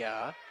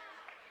Arcadia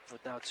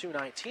with now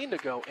 2:19 to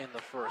go in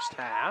the first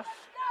half.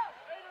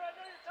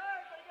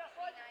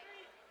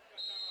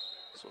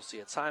 So we'll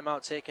see a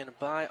timeout taken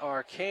by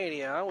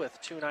Arcadia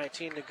with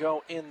 2:19 to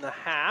go in the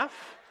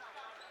half.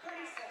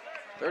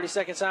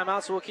 30-second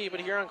timeout, so we'll keep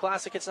it here on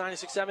Classic Hits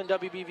 96.7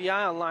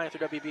 WBVI, online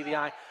through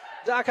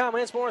WBVI.com.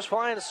 Lance Morris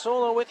flying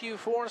solo with you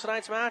for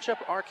tonight's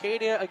matchup,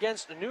 Arcadia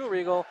against New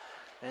Regal.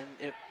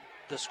 And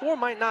the score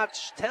might not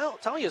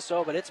tell you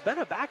so, but it's been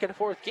a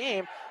back-and-forth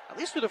game. At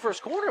least through the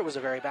first quarter, it was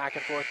a very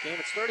back-and-forth game.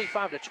 It's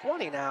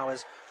 35-20 now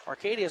as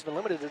Arcadia has been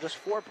limited to just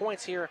 4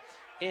 points here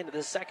in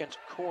the second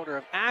quarter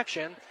of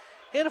action.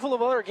 Handful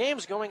of other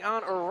games going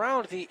on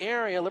around the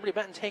area. Liberty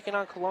Benton taking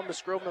on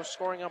Columbus Grove. No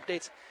scoring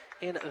updates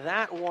in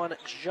that one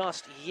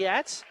just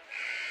yet.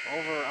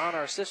 Over on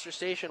our sister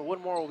station,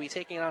 Woodmore will be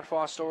taking on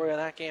Fostoria.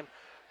 That game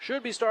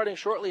should be starting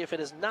shortly if it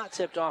is not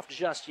tipped off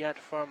just yet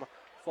from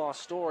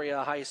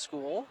Fostoria High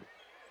School.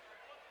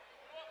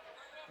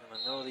 And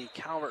I know the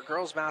Calvert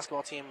girls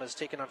basketball team is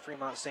taking on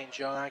Fremont St.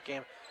 Joe. That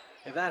game,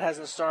 if that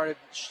hasn't started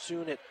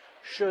soon, it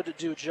should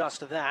do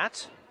just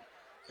that.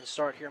 And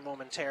start here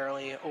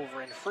momentarily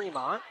over in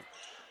Fremont.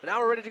 But now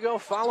we're ready to go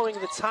following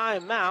the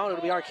timeout.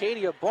 It'll be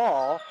Arcadia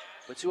ball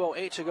with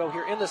 2:08 to go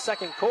here in the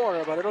second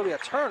quarter, but it'll be a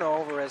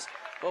turnover as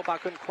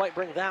Philpott couldn't quite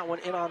bring that one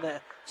in on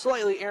the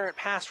slightly errant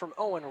pass from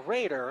Owen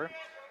Rader.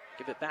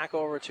 Give it back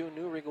over to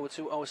New Regal with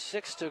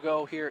 2:06 to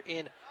go here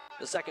in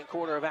the second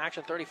quarter of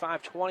action.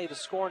 35-20 the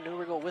score. New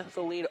Regal with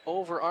the lead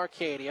over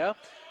Arcadia.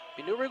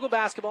 In New Regal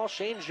basketball,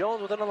 Shane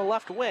Jones with it on the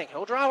left wing.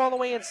 He'll drive all the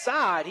way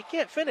inside. He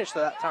can't finish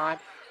that time.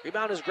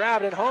 Rebound is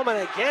grabbed, and Homan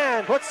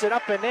again puts it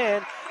up and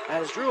in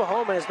as Drew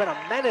Homan has been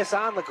a menace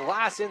on the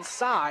glass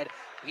inside.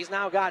 He's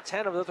now got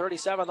 10 of the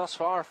 37 thus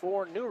far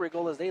for New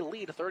Regal as they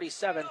lead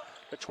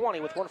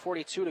 37-20 with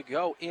 1:42 to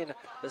go in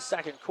the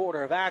second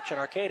quarter of action.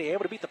 Arcadia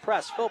able to beat the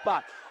press.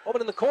 Philpott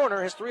open in the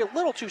corner. His three a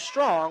little too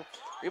strong.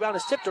 Rebound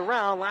is tipped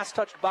around. Last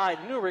touched by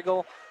New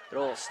Regal.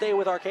 It'll stay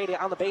with Arcadia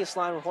on the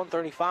baseline with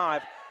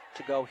 1:35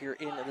 to go here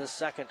in the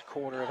second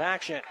quarter of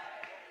action.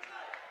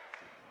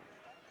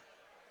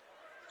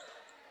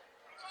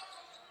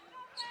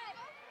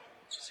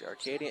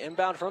 Arcadia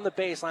inbound from the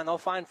baseline. They'll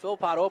find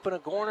Philpott open a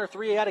corner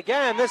three yet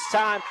again. This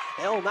time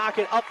they'll knock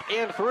it up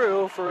and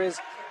through for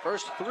his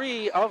first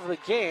 3 of the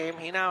game.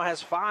 He now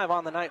has 5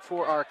 on the night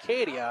for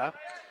Arcadia.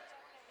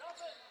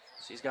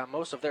 So he's got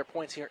most of their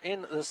points here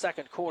in the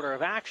second quarter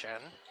of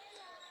action.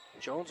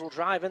 Jones will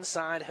drive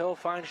inside. He'll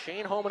find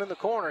Shane Homan in the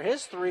corner.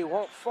 His 3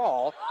 won't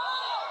fall.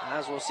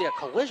 As we'll see a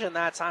collision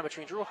that time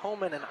between Drew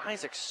Homan and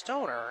Isaac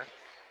Stoner.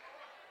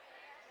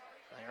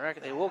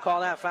 They will call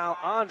that foul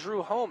on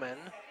Drew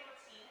Homan.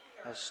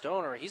 As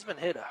Stoner, he's been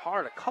hit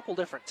hard a couple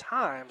different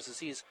times as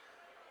he's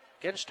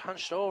against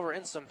hunched over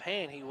in some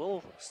pain. He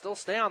will still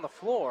stay on the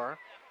floor.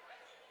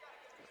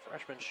 The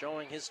freshman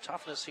showing his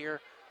toughness here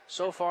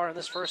so far in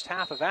this first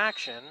half of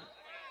action.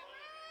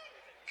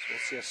 We'll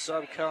see a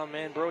sub come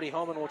in. Brody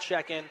Holman will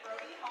check in.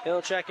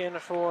 He'll check in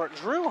for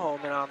Drew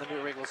Holman on the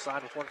New Regal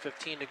side with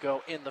 1:15 to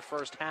go in the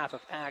first half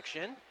of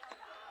action.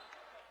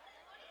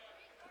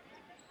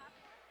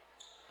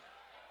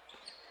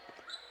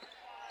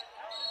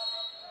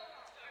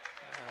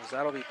 As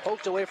that'll be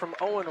poked away from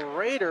Owen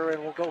Rader,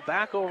 and we'll go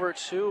back over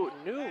to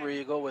New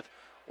Regal with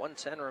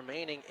 1:10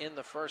 remaining in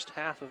the first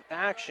half of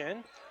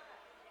action.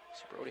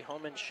 So Brody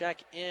Holman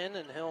check in,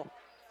 and he'll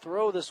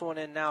throw this one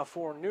in now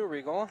for New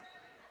Regal.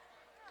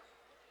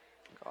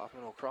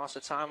 Kaufman will cross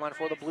the timeline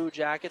for the Blue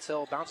Jackets.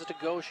 He'll bounce it to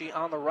Goshi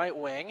on the right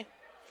wing.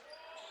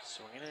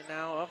 Swinging it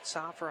now up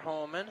top for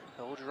Holman.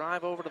 He'll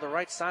drive over to the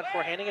right side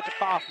before handing it to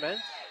Kaufman.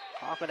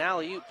 Kaufman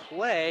alley-oop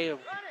play.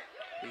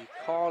 He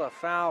called a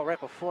foul right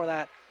before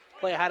that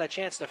play had a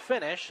chance to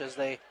finish as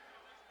they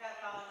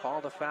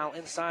called a foul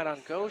inside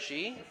on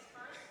Goshi.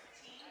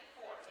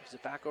 Gives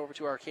it back over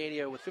to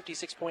Arcadia with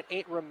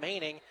 56.8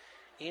 remaining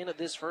in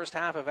this first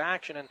half of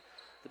action. And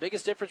the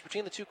biggest difference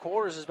between the two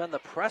quarters has been the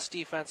press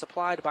defense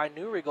applied by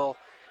New Regal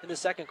in the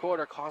second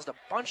quarter. Caused a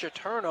bunch of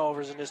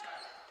turnovers and just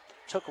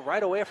took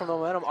right away from the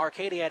momentum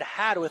Arcadia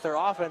had with their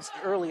offense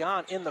early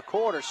on in the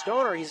quarter.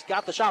 Stoner, he's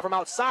got the shot from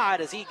outside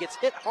as he gets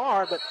hit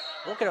hard, but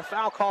won't get a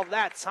foul called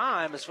that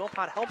time as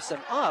Philpott helps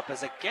him up.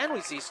 As again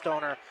we see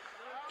Stoner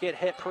get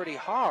hit pretty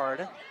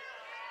hard.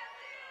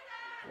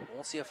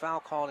 Won't see a foul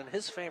called in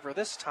his favor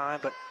this time,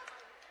 but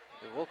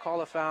we will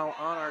call a foul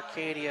on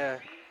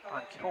Arcadia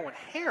on Cohen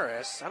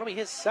Harris. That'll be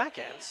his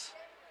second.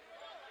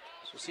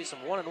 So we'll see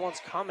some one-and-ones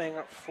coming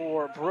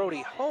for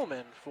Brody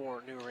Holman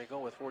for New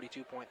Regal with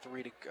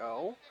 42.3 to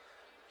go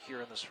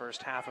here in this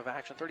first half of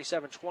action.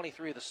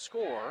 37-23 the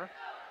score.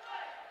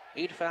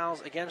 8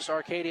 fouls against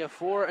Arcadia,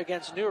 4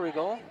 against New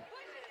Regal.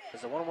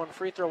 As the 1-1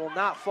 free throw will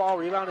not fall.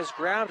 Rebound is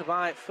grabbed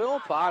by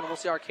Philpott, and we'll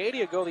see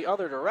Arcadia go the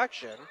other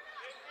direction.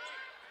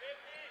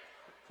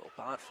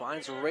 Philpott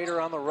finds Rader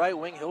on the right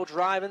wing. He'll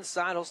drive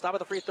inside. He'll stop at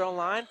the free throw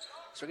line.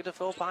 So we get to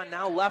Philpott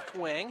now left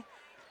wing.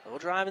 He'll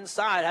drive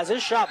inside. Has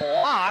his shot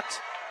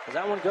blocked as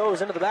that one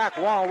goes into the back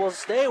wall. We'll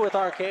stay with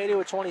Arcadia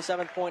with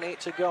 27.8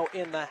 to go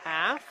in the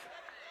half.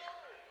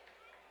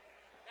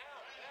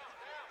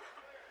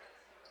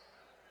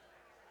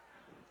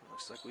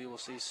 Looks like we will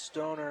see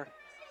Stoner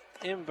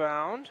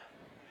inbound.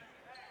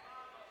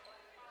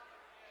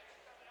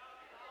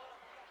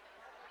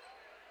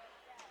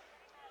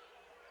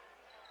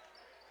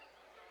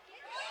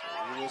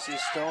 We'll see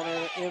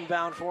Stoner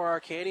inbound for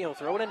Arcadia. He'll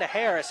throw it into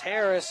Harris.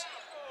 Harris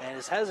and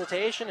his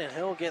hesitation, and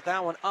he'll get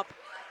that one up,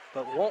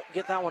 but won't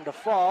get that one to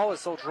fall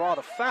as he'll draw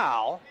the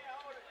foul.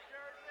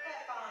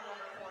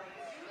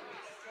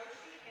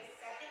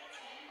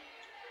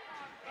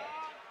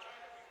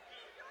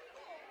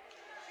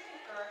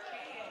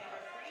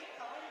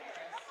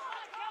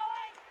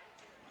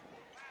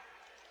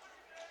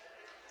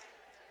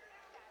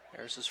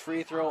 Harris's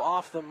free throw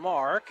off the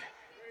mark.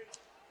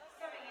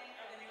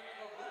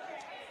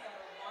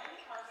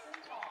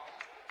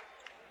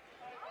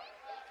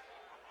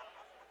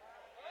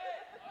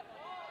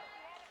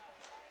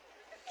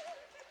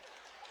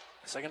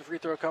 Second free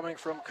throw coming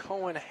from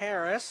Cohen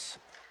Harris.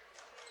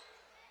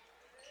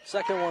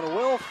 Second one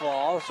will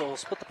fall, so we'll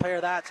split the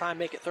pair that time,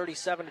 make it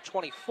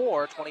 37-24,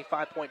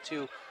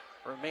 25.2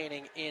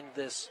 remaining in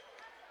this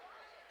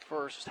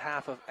first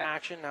half of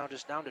action. Now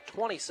just down to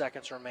 20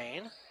 seconds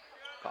remain.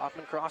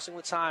 Kaufman crossing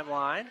the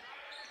timeline.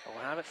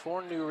 We'll have it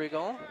for New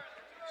Regal.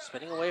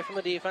 Spinning away from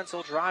the defense,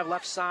 he'll drive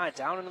left side,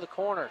 down into the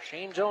corner.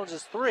 Shane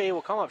Jones' three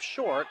will come up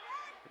short.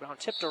 Rebound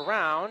tipped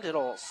around.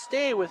 It'll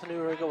stay with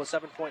New Regal with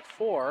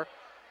 7.4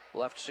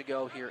 left to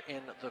go here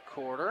in the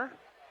quarter.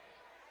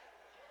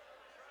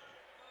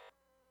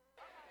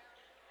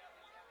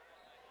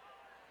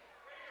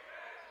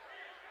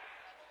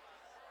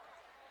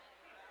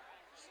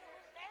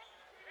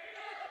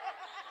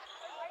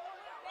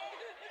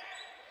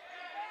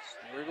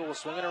 Regal will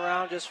swing it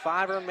around, just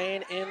 5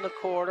 remain in the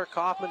quarter.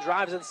 Kaufman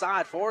drives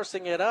inside,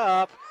 forcing it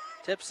up,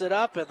 tips it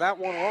up, and that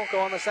one won't go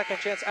on the second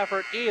chance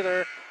effort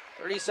either.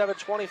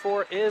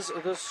 37-24 is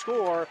the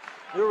score.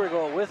 New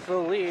Regal with the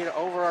lead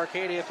over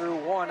Arcadia through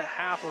one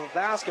half of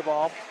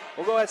basketball.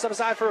 We'll go ahead and step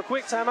aside for a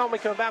quick timeout. When we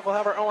come back, we'll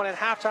have our own at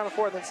halftime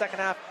before, and then second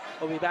half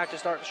we'll be back to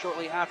start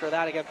shortly after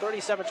that. Again,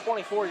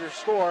 37-24 your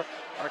score.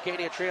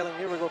 Arcadia trailing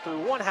New Regal through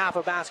one half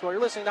of basketball.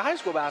 You're listening to high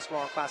school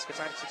basketball on Classic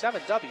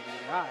 96.7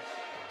 WBBI.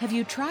 Have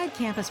you tried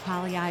Campus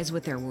Poly Eyes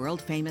with their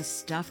world-famous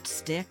stuffed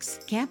sticks?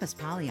 Campus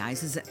Poly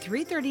Eyes is at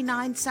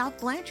 339 South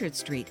Blanchard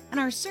Street and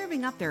are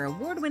serving up their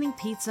award-winning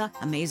pizza,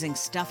 amazing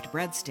stuffed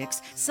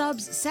breadsticks,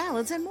 subs,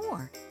 salads, and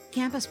more.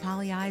 Campus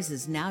Poly Eyes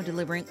is now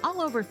delivering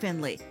all over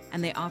Findlay,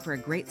 and they offer a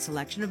great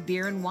selection of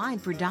beer and wine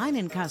for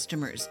dine-in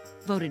customers.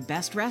 Voted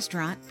best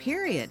restaurant,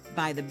 period,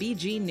 by the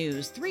BG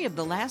News 3 of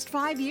the last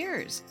 5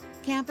 years.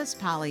 Campus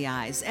Poly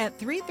Eyes at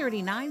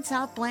 339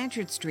 South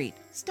Blanchard Street.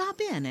 Stop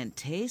in and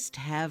taste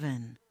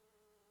heaven.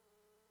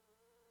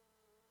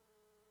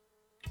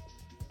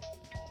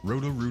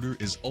 Roto-Rooter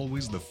is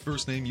always the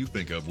first name you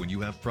think of when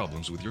you have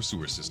problems with your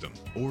sewer system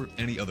or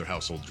any other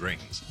household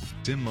drains.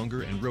 Tim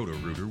Munger and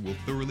Roto-Rooter will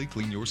thoroughly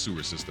clean your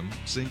sewer system,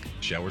 sink,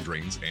 shower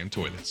drains, and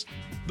toilets.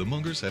 The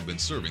Mungers have been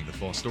serving the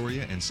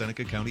Fostoria and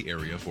Seneca County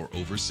area for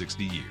over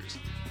 60 years.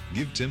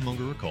 Give Tim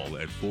Munger a call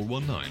at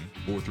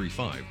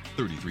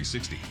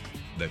 419-435-3360.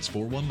 That's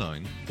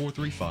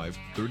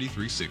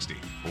 419-435-3360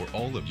 for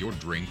all of your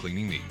drain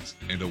cleaning needs.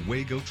 And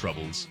away go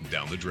troubles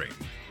down the drain.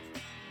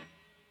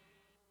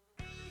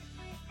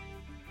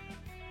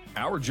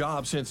 Our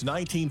job since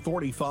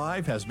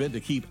 1945 has been to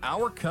keep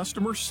our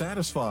customers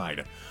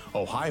satisfied.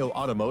 Ohio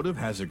Automotive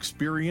has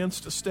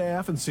experienced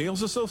staff and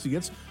sales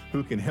associates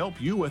who can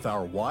help you with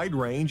our wide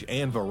range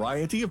and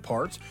variety of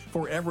parts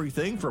for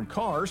everything from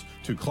cars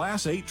to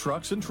Class 8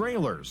 trucks and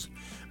trailers.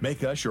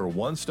 Make us your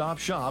one-stop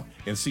shop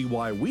and see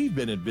why we've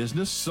been in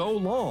business so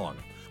long.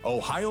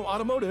 Ohio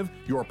Automotive,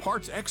 your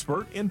parts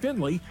expert in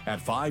Findlay at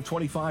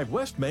 525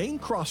 West Main,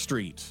 Cross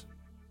Street.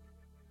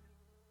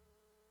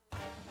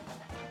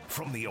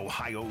 From the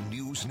Ohio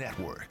News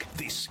Network,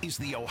 this is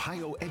the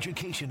Ohio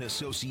Education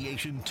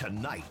Association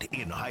Tonight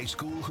in High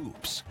School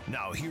Hoops.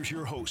 Now here's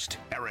your host,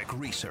 Eric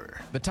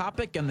Reeser. The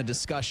topic and the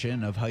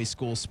discussion of high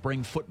school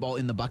spring football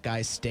in the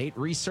Buckeye State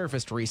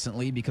resurfaced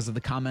recently because of the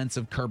comments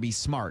of Kirby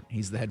Smart.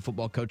 He's the head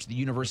football coach at the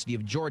University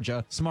of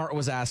Georgia. Smart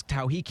was asked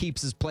how he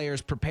keeps his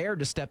players prepared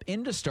to step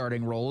into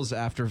starting roles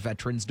after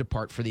veterans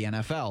depart for the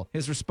NFL.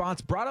 His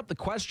response brought up the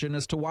question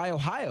as to why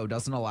Ohio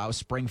doesn't allow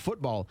spring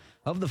football.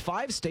 Of the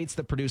 5 states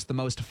that produce the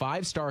most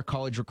 5-star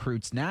college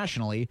recruits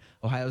nationally,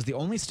 Ohio is the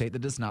only state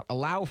that does not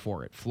allow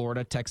for it.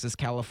 Florida, Texas,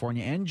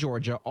 California, and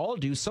Georgia all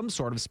do some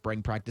sort of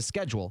spring practice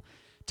schedule.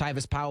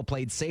 Tyvis Powell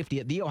played safety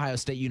at The Ohio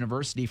State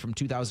University from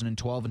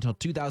 2012 until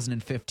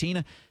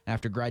 2015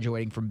 after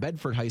graduating from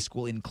Bedford High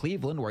School in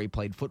Cleveland, where he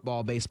played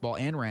football, baseball,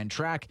 and ran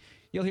track.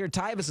 You'll hear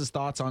Tyvis's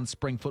thoughts on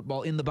spring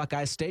football in the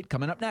Buckeye State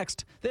coming up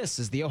next. This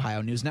is the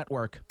Ohio News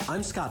Network.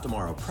 I'm Scott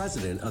Demaro,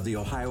 president of the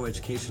Ohio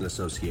Education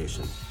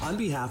Association. On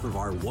behalf of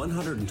our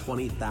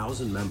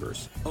 120,000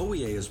 members,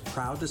 OEA is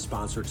proud to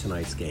sponsor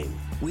tonight's game.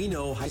 We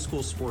know high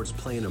school sports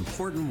play an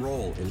important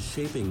role in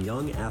shaping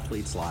young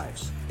athletes'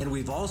 lives, and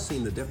we've all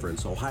seen the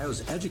difference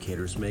Ohio's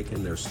educators make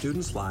in their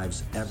students'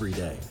 lives every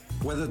day.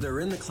 Whether they're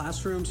in the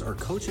classrooms or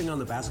coaching on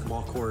the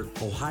basketball court,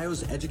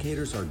 Ohio's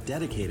educators are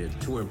dedicated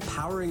to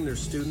empowering their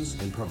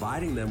students and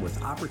providing them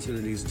with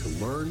opportunities to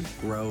learn,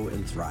 grow,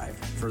 and thrive.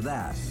 For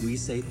that, we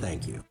say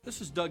thank you.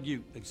 This is Doug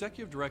Ute,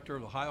 Executive Director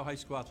of the Ohio High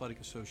School Athletic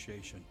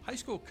Association. High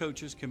school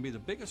coaches can be the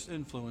biggest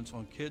influence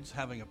on kids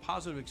having a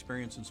positive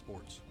experience in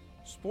sports.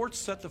 Sports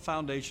set the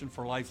foundation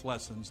for life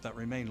lessons that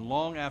remain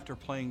long after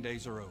playing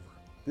days are over.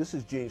 This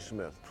is Gene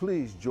Smith.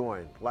 Please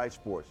join Light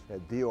Sports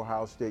at The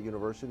Ohio State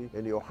University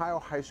and the Ohio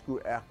High School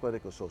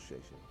Athletic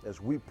Association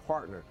as we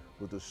partner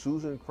with the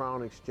Susan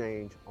Crown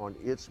Exchange on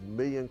its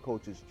Million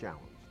Coaches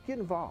Challenge. Get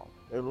involved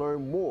and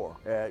learn more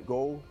at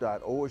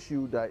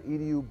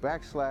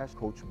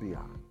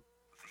go.osu.edu/CoachBeyond.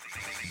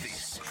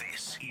 This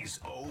is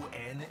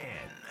ONN.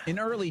 In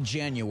early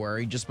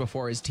January, just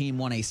before his team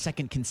won a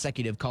second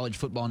consecutive college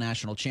football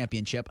national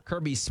championship,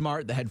 Kirby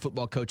Smart, the head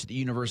football coach at the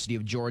University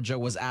of Georgia,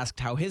 was asked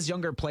how his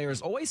younger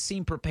players always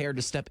seem prepared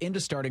to step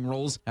into starting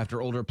roles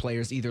after older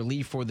players either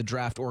leave for the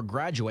draft or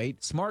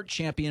graduate. Smart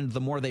championed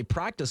the more they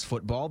practice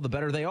football, the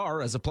better they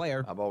are as a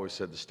player. I've always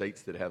said the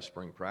states that have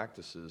spring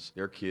practices,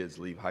 their kids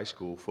leave high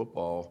school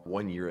football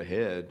 1 year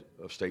ahead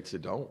of states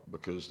that don't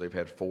because they've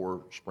had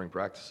 4 spring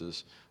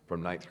practices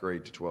from 9th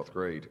grade to 12th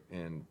grade,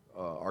 and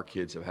our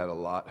kids have had a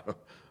lot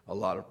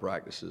of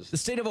practices. The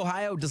state of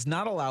Ohio does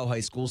not allow high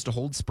schools to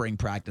hold spring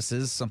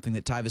practices, something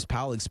that Tyvis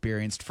Powell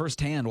experienced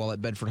firsthand while at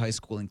Bedford High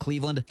School in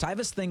Cleveland.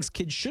 Tyvis thinks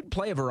kids should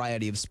play a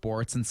variety of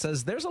sports and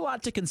says there's a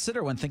lot to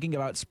consider when thinking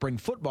about spring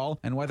football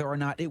and whether or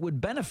not it would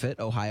benefit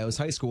Ohio's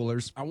high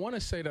schoolers. I want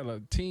to say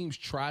that teams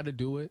try to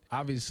do it.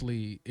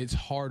 Obviously, it's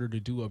harder to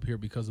do up here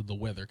because of the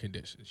weather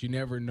conditions. You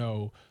never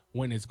know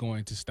when it's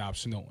going to stop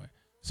snowing.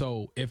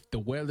 So if the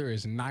weather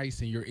is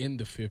nice and you're in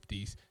the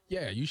 50s,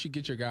 yeah, you should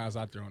get your guys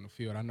out there on the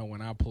field. I know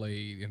when I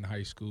played in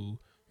high school,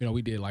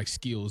 we did like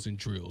skills and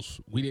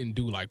drills. We didn't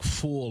do like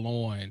full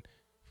on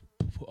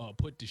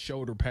put the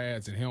shoulder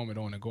pads and helmet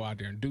on and go out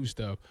there and do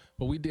stuff.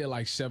 But we did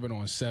like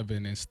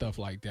 7-on-7 and stuff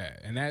like that.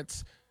 And I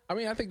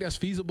think that's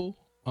feasible.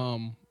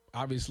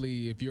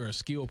 Obviously, if you're a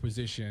skill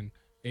position,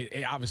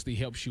 it obviously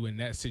helps you in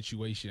that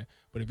situation.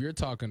 But if you're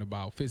talking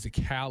about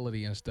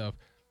physicality and stuff,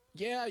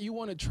 yeah, you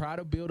want to try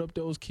to build up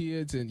those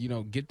kids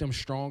and, get them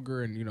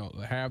stronger and,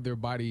 have their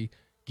body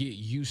get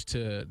used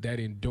to that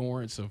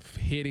endurance of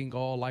hitting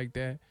all like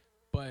that.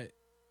 But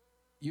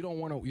you don't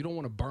want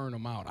to burn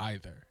them out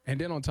either. And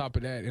then on top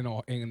of that,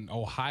 in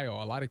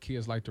Ohio, a lot of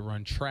kids like to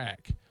run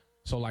track.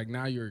 So, like,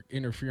 now you're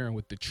interfering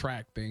with the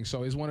track thing.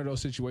 So it's one of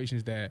those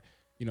situations that,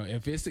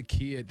 if it's a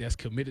kid that's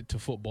committed to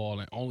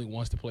football and only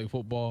wants to play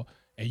football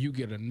and you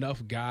get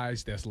enough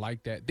guys that's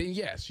like that, then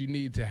yes, you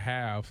need to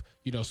have,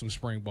 some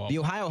spring ball. The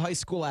Ohio High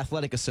School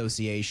Athletic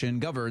Association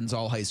governs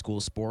all high school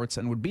sports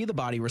and would be the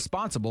body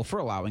responsible for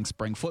allowing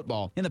spring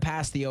football. In the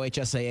past, the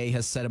OHSAA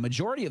has said a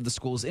majority of the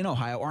schools in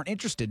Ohio aren't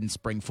interested in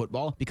spring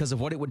football because of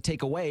what it would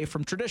take away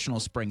from traditional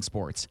spring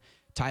sports.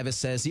 Tyvis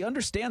says he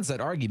understands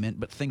that argument,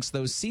 but thinks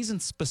those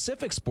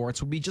season-specific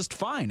sports would be just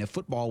fine if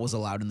football was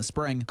allowed in the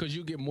spring. Because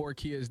you get more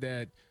kids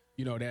that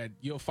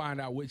you'll find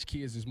out which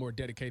kids is more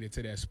dedicated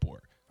to that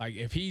sport. Like,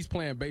 if he's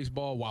playing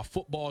baseball while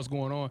football is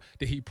going on,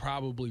 then he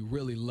probably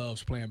really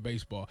loves playing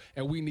baseball.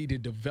 And we need to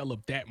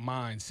develop that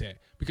mindset,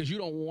 because you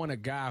don't want a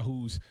guy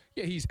who's,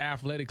 he's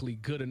athletically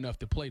good enough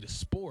to play the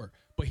sport,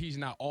 but he's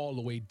not all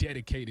the way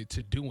dedicated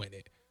to doing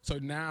it. So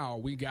now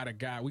we got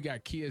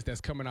kids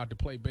that's coming out to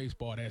play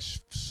baseball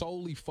that's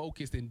solely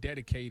focused and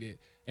dedicated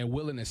and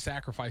willing to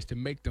sacrifice to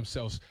make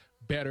themselves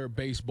better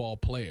baseball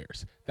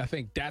players. I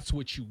think that's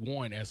what you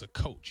want as a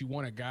coach. You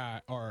want a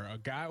guy or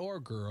a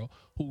girl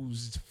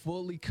who's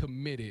fully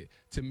committed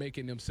to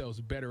making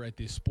themselves better at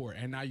this sport.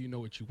 And now you know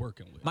what you're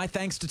working with. My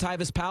thanks to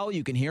Tyvis Powell.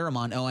 You can hear him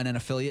on ONN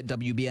affiliate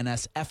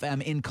WBNS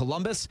FM in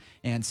Columbus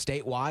and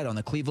statewide on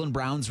the Cleveland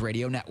Browns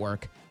radio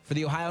network. For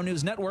the Ohio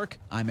News Network,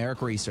 I'm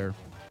Eric Reeser.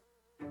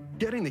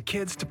 Getting the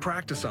kids to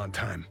practice on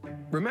time.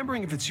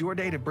 Remembering if it's your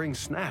day to bring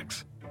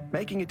snacks.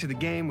 Making it to the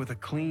game with a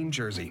clean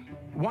jersey.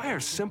 Why are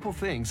simple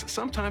things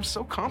sometimes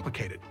so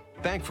complicated?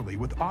 Thankfully,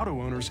 with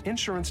Auto Owners,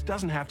 insurance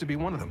doesn't have to be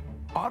one of them.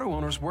 Auto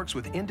Owners works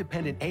with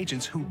independent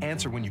agents who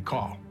answer when you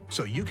call,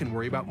 so you can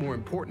worry about more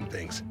important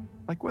things,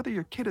 like whether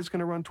your kid is going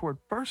to run toward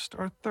first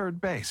or third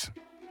base.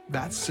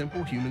 That's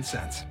simple human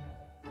sense.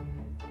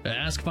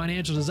 Ask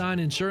Financial Design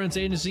Insurance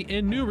Agency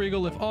in New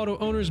Regal if Auto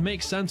Owners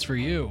make sense for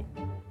you.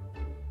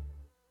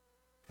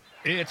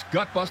 It's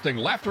gut-busting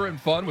laughter and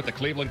fun with the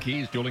Cleveland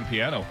Keys Dueling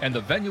Piano and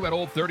the venue at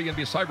Old 30 in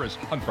Bucyrus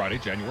on Friday,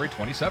 January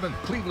 27th.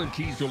 Cleveland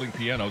Keys Dueling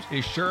Pianos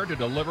is sure to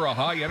deliver a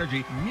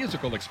high-energy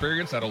musical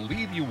experience that'll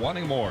leave you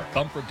wanting more.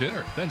 Come for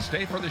dinner, then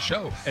stay for the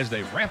show as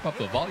they ramp up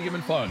the volume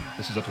and fun.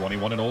 This is a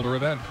 21 and older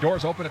event.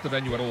 Doors open at the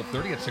venue at Old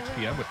 30 at 6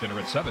 p.m. with dinner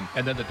at 7,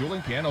 and then the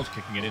Dueling Pianos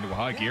kicking it into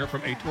high gear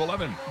from 8 to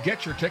 11.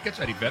 Get your tickets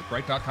at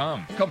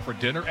eventbrite.com. Come for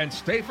dinner and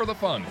stay for the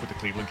fun with the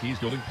Cleveland Keys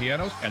Dueling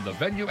Pianos and the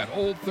venue at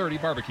Old 30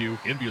 Barbecue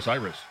in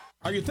Bucyrus.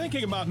 Are you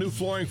thinking about new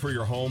flooring for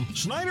your home?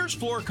 Snyder's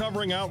Floor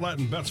Covering Outlet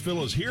in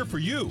Bettsville is here for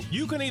you.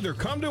 You can either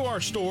come to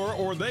our store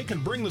or they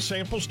can bring the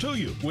samples to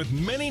you. With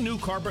many new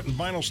carpet and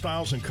vinyl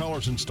styles and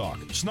colors in stock,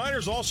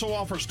 Snyder's also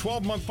offers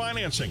 12-month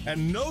financing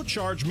and no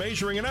charge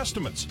measuring and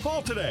estimates.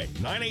 Call today,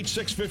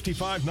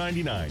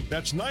 986-5599.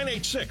 That's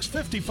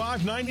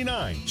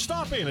 986-5599.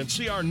 Stop in and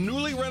see our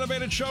newly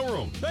renovated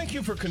showroom. Thank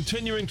you for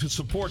continuing to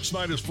support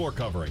Snyder's Floor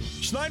Covering.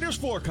 Snyder's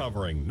Floor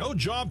Covering. No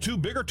job too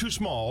big or too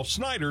small.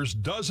 Snyder's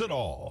does it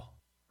all.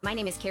 My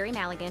name is Carrie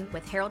Maligan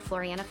with Harold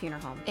Floriana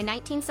Funeral Home. In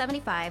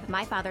 1975,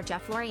 my father,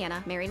 Jeff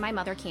Floriana, married my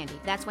mother, Candy.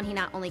 That's when he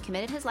not only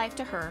committed his life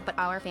to her, but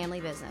our family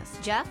business.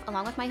 Jeff,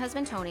 along with my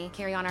husband, Tony,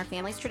 carry on our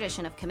family's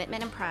tradition of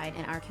commitment and pride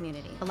in our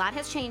community. A lot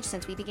has changed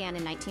since we began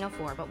in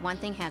 1904, but one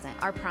thing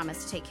hasn't: our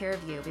promise to take care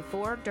of you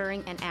before,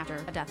 during, and after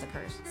a death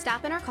occurs.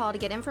 Stop in or call to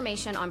get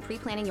information on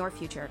pre-planning your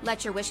future.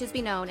 Let your wishes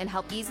be known and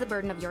help ease the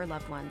burden of your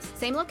loved ones.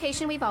 Same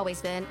location we've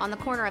always been, on the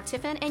corner of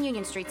Tiffin and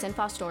Union Streets in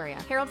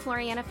Fostoria. Harold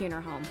Floriana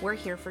Funeral Home. We're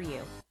here for you.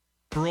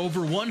 For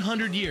over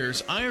 100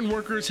 years, iron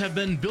workers have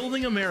been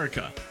building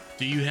America.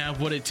 Do you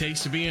have what it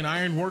takes to be an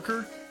iron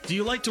worker? Do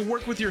you like to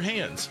work with your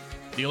hands?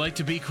 Do you like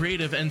to be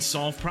creative and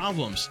solve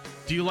problems?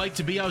 Do you like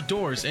to be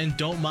outdoors and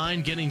don't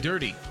mind getting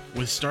dirty?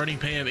 With starting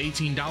pay of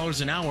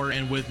 $18 an hour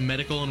and with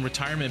medical and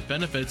retirement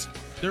benefits,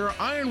 there are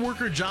iron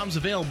worker jobs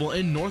available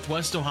in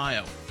Northwest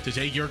Ohio. To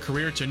take your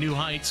career to new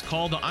heights,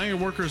 call the Iron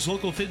Workers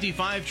Local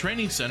 55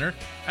 Training Center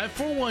at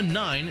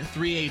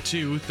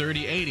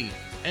 419-382-3080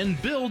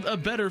 and build a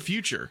better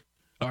future.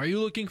 Are you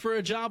looking for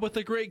a job with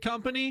a great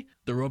company?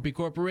 The Ropey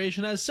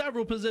Corporation has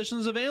several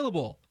positions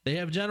available. They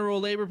have general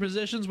labor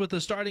positions with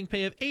a starting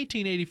pay of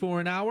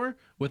 $18.84 an hour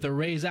with a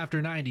raise after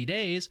 90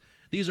 days.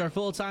 These are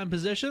full-time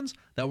positions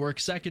that work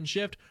second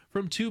shift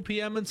from 2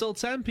 p.m. until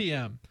 10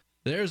 p.m.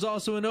 There's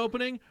also an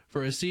opening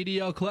for a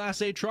CDL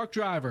Class A truck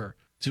driver.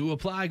 To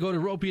apply, go to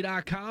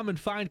ropey.com and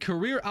find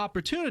career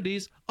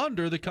opportunities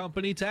under the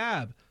company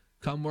tab.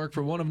 Come work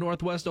for one of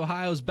Northwest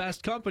Ohio's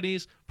best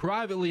companies,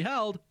 privately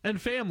held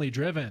and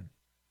family-driven.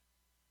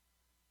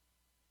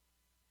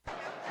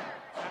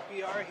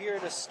 We are here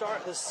to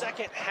start the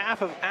second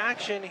half of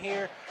action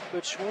here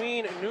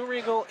between New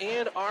Regal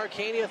and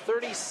Arcadia.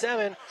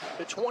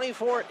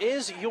 37-24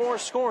 is your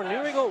score.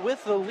 New Regal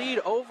with the lead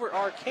over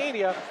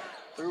Arcadia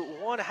through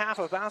one half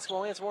of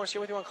basketball. Lance Morris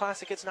here with you on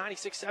Classic Hits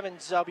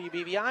 96.7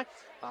 WBBI,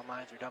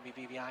 online through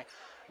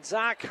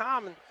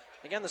WBBI.com. And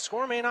again, the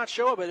score may not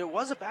show it, but it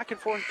was a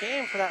back-and-forth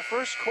game for that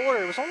first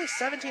quarter. It was only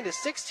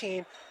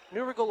 17-16.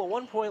 New Regal a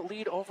 1-point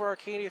lead over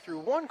Arcadia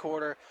through one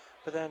quarter.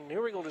 But then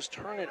New Regal just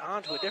turned it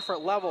on to a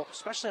different level,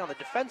 especially on the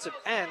defensive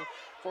end,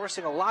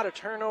 forcing a lot of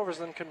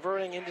turnovers and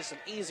converting into some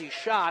easy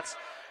shots.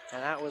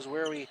 And that was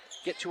where we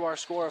get to our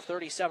score of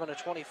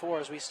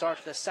 37-24 as we start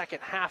the second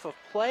half of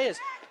play, as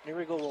New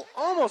Regal will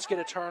almost get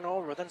a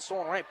turnover, but then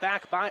stolen right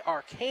back by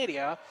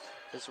Arcadia.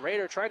 This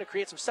Raider tried to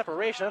create some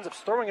separation, ends up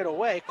throwing it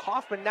away.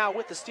 Kaufman now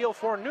with the steal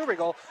for New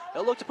Regal.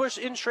 They'll look to push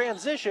in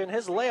transition.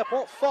 His layup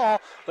won't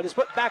fall, but is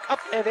put back up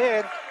and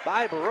in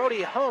by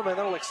Brody Homan.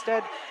 That'll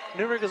extend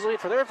New Regal's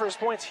lead for their first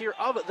points here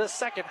of the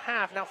second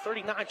half. Now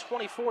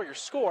 39-24 your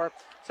score.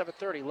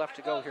 7:30 left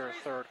to go here in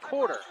third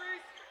quarter.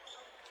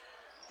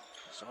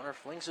 Stoner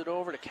flings it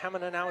over to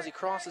Kemena now as he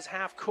crosses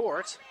half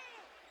court.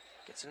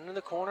 Gets it into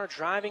the corner,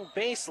 driving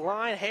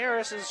baseline.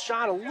 Harris's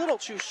shot a little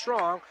too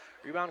strong.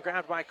 Rebound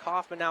grabbed by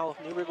Kaufman. Now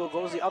New Regal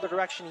goes the other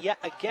direction yet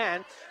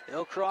again.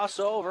 They'll cross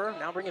over.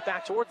 Now bring it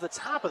back towards the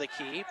top of the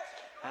key.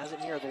 Has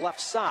it near the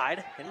left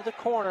side. Into the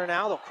corner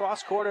now. They'll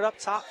cross-court it up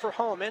top for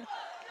Homan.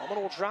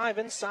 Homan will drive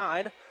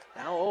inside.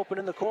 Now open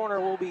in the corner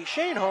will be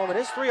Shane Homan.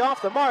 His three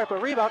off the mark,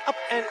 but rebound up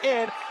and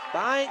in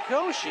by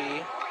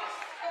Goshi.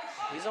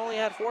 He's only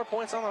had 4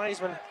 points on the night. He's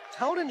been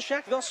held in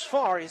check thus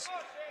far. He's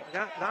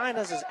got 9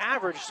 as his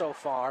average so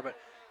far, but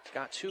he's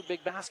got 2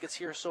 big baskets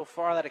here so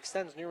far. That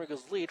extends New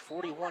Regal's lead,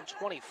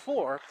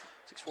 41-24.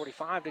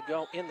 6:45 to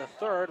go in the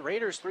third.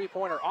 Raiders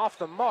three-pointer off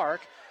the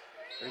mark.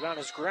 Rebound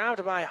is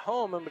grabbed by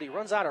Homan, but he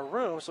runs out of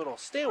room, so it'll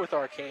stay with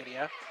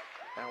Arcadia.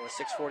 Now with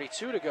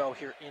 6:42 to go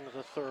here in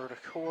the third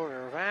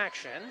quarter of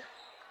action.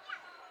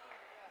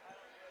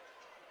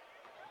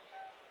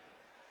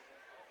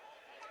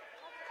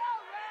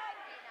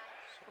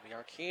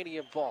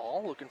 Arcadia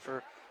ball, looking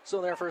for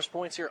still their first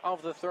points here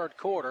of the third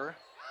quarter.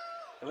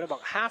 They went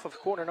about half of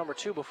quarter number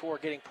 2 before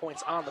getting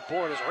points on the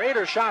board. His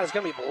Raiders shot is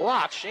going to be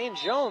blocked. Shane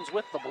Jones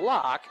with the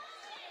block.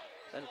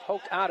 Then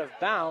poked out of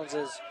bounds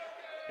as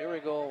New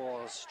Regal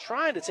was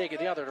trying to take it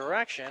the other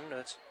direction.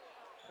 It's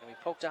going to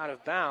be poked out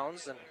of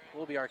bounds and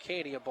will be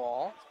Arcadia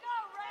ball.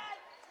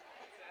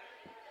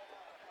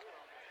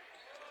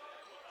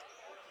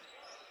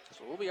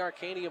 So it will be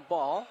Arcadia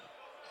ball.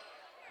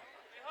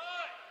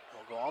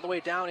 Go all the way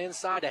down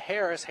inside to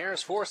Harris.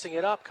 Harris forcing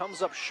it up,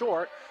 comes up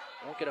short.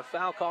 Won't get a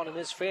foul called in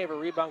his favor.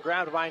 Rebound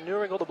grabbed by New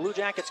Regal. The Blue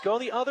Jackets go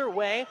the other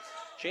way.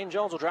 Shane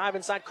Jones will drive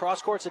inside,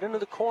 cross-courts it into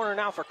the corner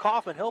now for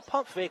Kaufman. He'll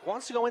pump fake,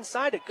 wants to go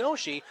inside to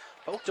Goshi.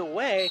 Poked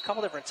away a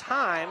couple different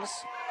times.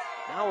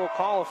 Now we'll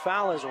call a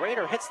foul as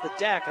Raider hits the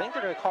deck. I think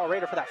they're going to call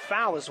Raider for that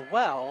foul as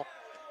well.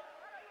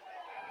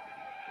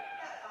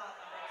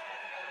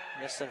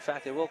 Yes, in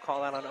fact, they will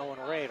call that on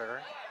Owen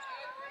Raider.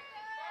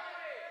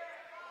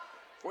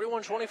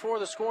 41-24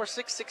 the score,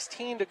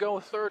 6:16 to go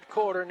third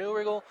quarter. New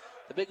Regal,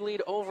 the big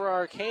lead over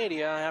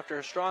Arcadia after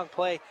a strong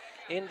play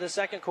in the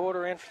second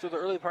quarter and through the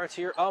early parts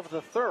here of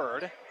the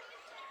third.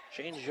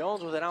 Shane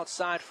Jones with it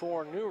outside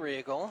for New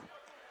Regal.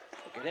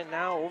 We'll get in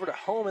now over to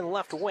Homan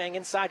left wing.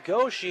 Inside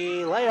Goshi,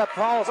 layup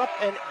falls up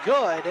and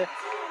good.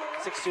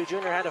 6'2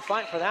 junior had to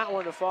fight for that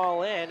one to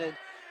fall in, and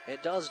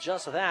it does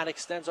just that.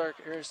 Extends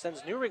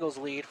New Regal's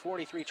lead,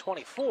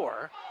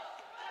 43-24.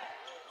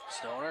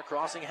 Stoner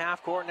crossing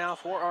half court now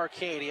for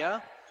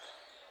Arcadia.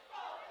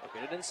 They'll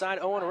get it inside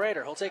Owen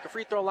Raider. He'll take a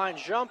free throw line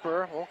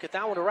jumper. Won't get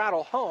that one to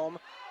rattle home.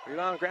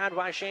 Rebound grabbed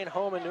by Shane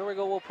Homan. New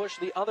Regal will push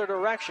the other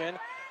direction.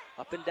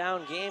 Up and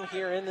down game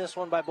here in this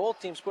one by both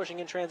teams pushing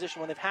in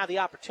transition when they've had the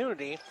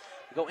opportunity.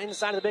 We go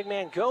inside of the big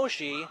man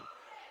Goshi.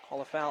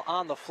 Call a foul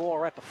on the floor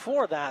right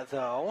before that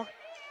though.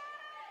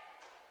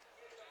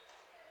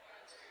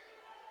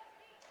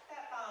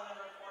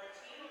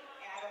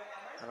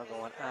 That'll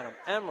go on Adam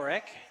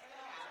Emmerich.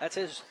 That's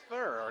his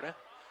third.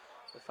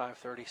 With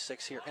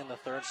 5:36 here in the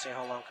third. See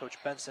how long Coach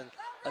Benson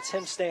lets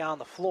him stay on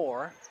the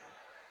floor.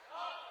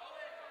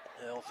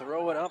 He'll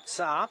throw it up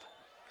top.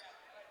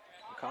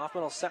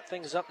 Kaufman will set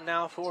things up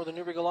now for the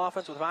New Regal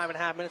offense with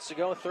 5.5 minutes to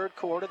go. Third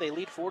quarter, they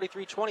lead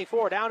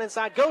 43-24. Down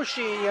inside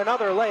Goshi,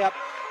 another layup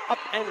up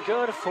and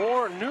good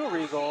for New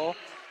Regal.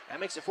 That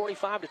makes it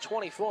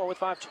 45-24 with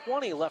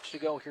 5:20 left to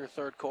go here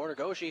third quarter.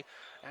 Goshi,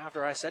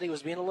 after I said he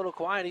was being a little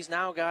quiet, he's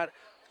now got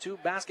 2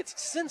 baskets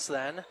since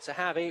then to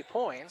have 8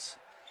 points.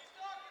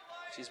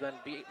 He's been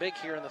big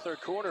here in the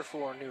third quarter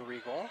for New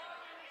Regal.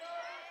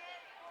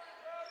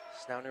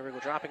 So now New Regal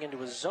dropping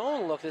into a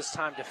zone look this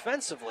time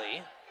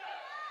defensively.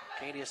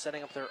 Arcadia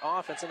setting up their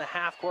offense in the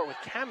half court with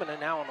Kemena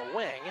now on the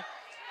wing.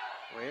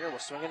 Raider will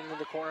swing it into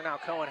the corner now.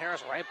 Cohen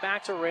Harris right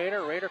back to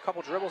Raider. Raider,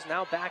 couple dribbles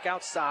now back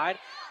outside.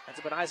 Ends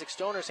up in Isaac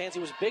Stoner's hands. He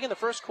was big in the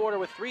first quarter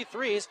with 3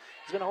 threes.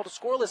 He's going to hold it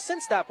scoreless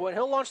since that point.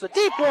 He'll launch the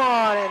deep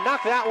one and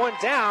knock that one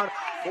down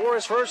for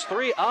his first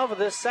 3 of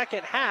the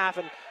second half.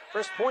 And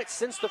first point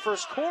since the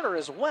first quarter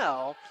as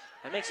well.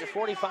 That makes it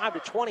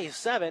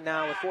 45-27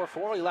 now with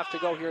 4:40 left to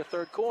go here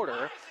third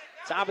quarter.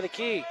 Top of the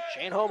key.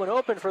 Shane Homan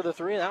open for the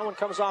 3. That one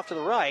comes off to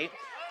the right.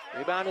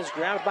 Rebound is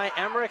grabbed by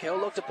Emmerich. He'll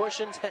look to push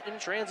in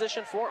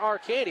transition for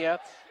Arcadia.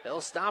 They'll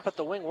stop at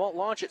the wing, won't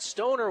launch it.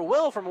 Stoner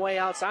will from way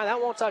outside.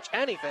 That won't touch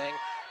anything.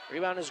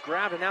 Rebound is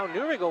grabbed, and now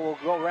New Regal will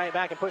go right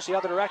back and push the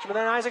other direction, but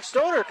then Isaac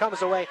Stoner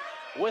comes away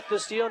with the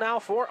steal now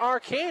for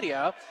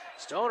Arcadia.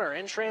 Stoner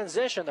in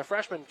transition. The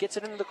freshman gets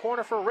it into the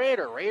corner for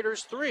Raider.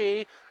 Raiders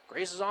 3.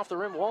 Graces off the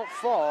rim, won't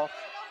fall.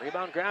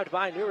 Rebound grabbed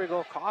by New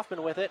Regal.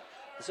 Kaufman with it.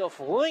 So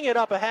fling it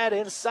up ahead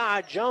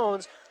inside.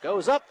 Jones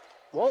goes up,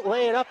 won't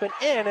lay it up and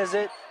in as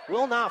it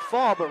will not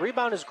fall, but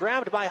rebound is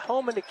grabbed by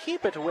Holman to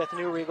keep it with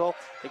New Regal.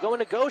 They go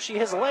into Goshi,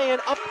 his lay-in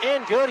up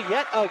and good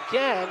yet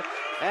again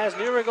as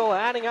New Regal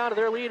adding on to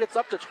their lead. It's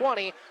up to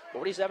 20.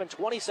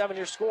 47-27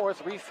 your score,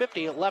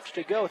 3:50 left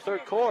to go,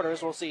 third quarter.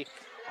 As we'll see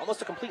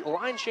almost a complete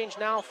line change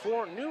now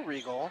for New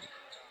Regal.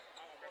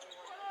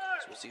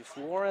 So we'll see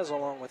Flores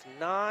along with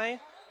Nye.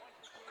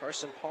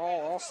 Carson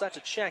Paul all set to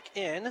check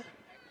in.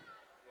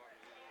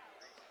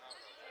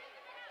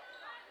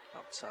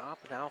 Up top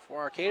now for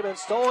Arcadia, been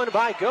stolen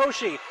by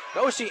Goshi.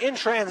 Goshi in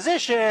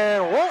transition,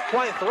 won't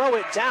quite throw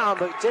it down,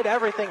 but did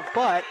everything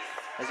but,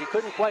 as he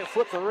couldn't quite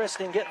flip the wrist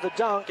and get the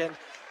dunk. And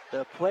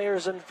the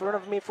players in front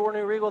of me for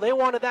New Regal, they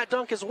wanted that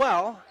dunk as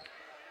well.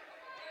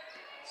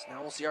 So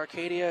now we'll see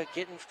Arcadia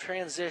get in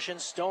transition.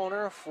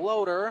 Stoner,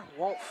 floater,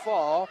 won't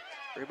fall.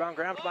 Rebound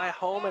grabbed by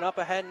Holman. Up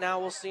ahead now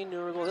we'll see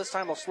New Regal. This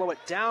time we'll slow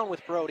it down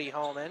with Brody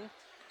Holman.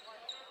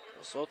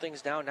 He'll slow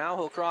things down now.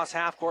 He'll cross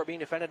half court, being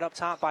defended up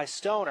top by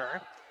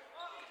Stoner.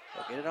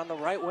 They'll get it on the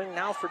right wing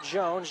now for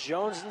Jones.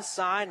 Jones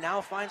inside,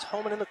 now finds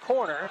Holman in the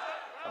corner.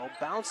 They'll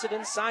bounce it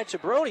inside to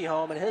Brody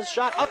Holman. His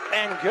shot up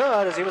and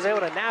good as he was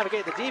able to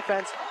navigate the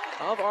defense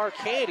of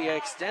Arcadia,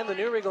 extend the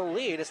New Regal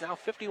lead. It's now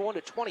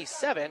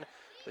 51-27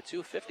 with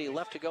 2:50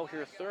 left to go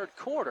here, third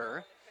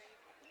quarter.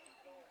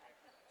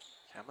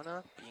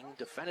 Kamina being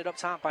defended up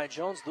top by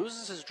Jones,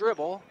 loses his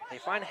dribble. They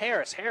find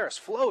Harris. Harris,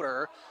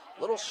 floater,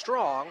 a little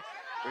strong.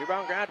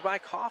 Rebound grabbed by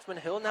Kaufman.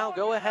 He'll now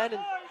go ahead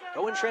and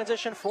go in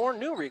transition for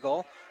New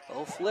Regal.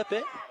 They'll flip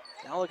it.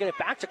 Now they'll get it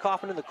back to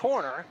Kaufman in the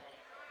corner.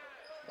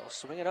 They'll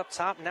swing it up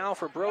top now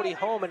for Brody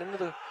Holman. Into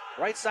the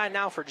right side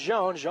now for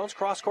Jones. Jones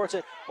cross-courts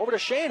it over to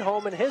Shane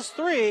Holman. His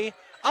three,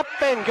 up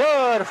and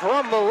good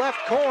from the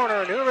left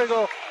corner. New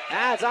Regal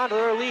adds on to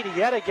their lead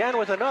yet again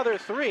with another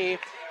three.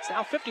 It's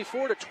now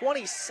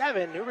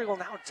 54-27. New Regal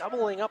now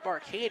doubling up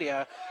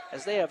Arcadia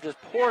as they have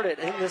just poured it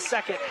in the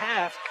second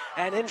half.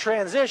 And in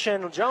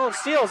transition, Jones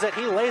steals it.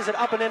 He lays it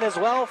up and in as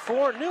well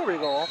for New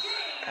Regal.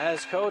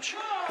 As Coach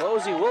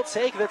Losey will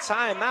take the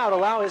timeout,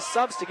 allow his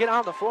subs to get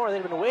on the floor.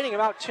 They've been waiting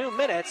about 2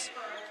 minutes.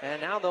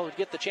 And now they'll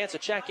get the chance to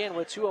check in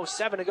with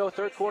 2:07 to go,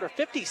 third quarter.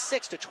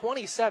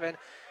 56-27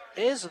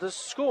 is the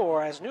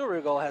score, as New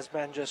Regal has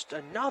been just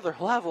another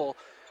level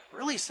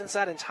really since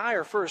that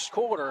entire first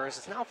quarter. As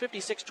it's now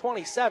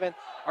 56-27.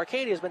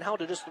 Arcadia has been held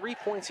to just 3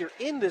 points here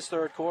in this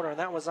third quarter, and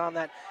that was on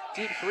that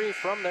deep three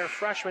from their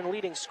freshman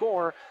leading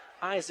scorer,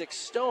 Isaac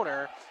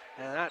Stoner.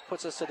 And that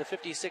puts us to the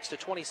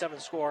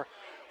 56-27 score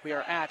we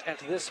are at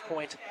this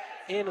point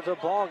in the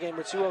ball game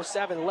with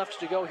 2:07 left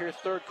to go here,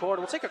 third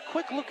quarter. We'll take a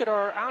quick look at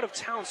our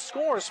out-of-town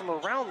scores from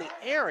around the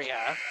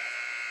area.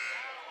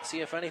 See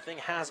if anything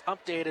has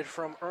updated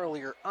from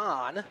earlier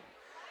on.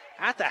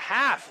 At the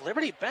half,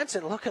 Liberty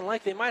Benson looking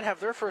like they might have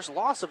their first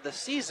loss of the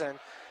season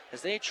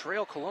as they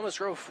trail Columbus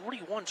Grove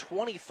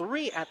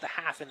 41-23 at the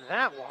half in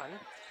that one.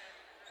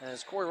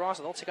 As Corey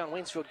Rawson, they'll take on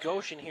Waynesfield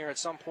Goshen here at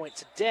some point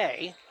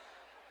today,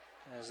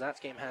 as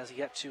that game has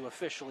yet to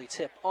officially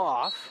tip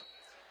off.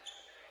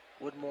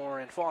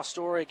 Woodmore and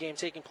Fostoria game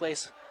taking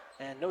place,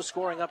 and no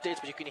scoring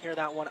updates, but you can hear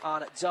that one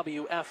on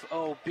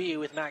WFOB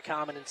with Matt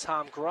Common and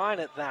Tom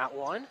Grine at that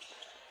one.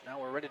 Now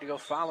we're ready to go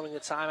following the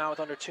timeout with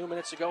under 2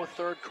 minutes to go,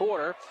 third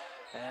quarter.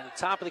 And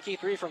top of the key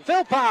three from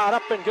Philpott,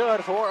 up and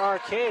good for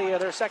Arcadia.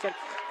 Their second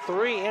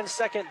three and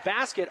second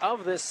basket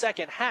of this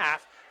second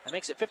half. That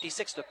makes it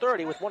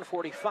 56-30 with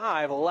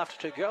 1:45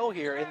 left to go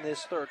here in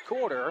this third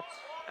quarter.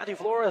 Matthew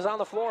Flores on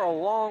the floor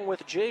along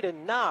with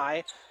Jaden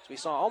Nye. So we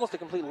saw almost a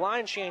complete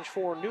line change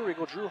for New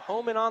Regal. Drew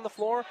Homan on the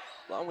floor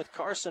along with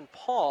Carson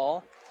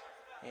Paul.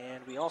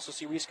 And we also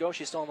see Reese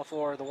Goshi still on the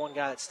floor, the one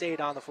guy that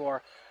stayed on the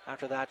floor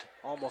after that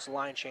almost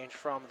line change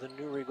from the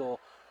New Regal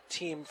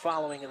team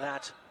following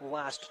that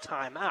last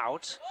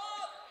timeout.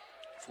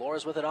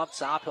 Flores with it up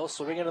top. He'll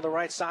swing it to the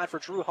right side for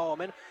Drew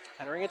Homan.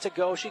 Entering it to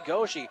Goshi.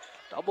 Goshi,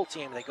 double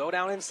team. They go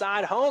down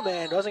inside.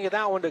 Homan doesn't get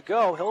that one to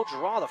go. He'll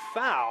draw the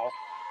foul.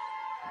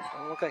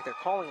 Doesn't look like they're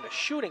calling it a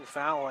shooting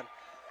foul. And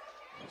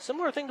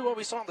similar thing to what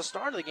we saw at the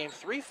start of the game.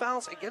 3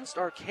 fouls against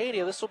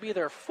Arcadia. This will be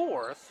their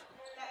fourth.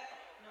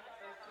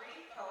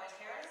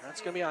 That's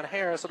going to be on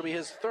Harris. It'll be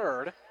his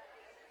third.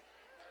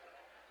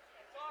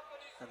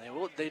 And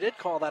they did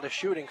call that a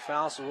shooting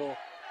foul, so we'll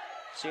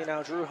see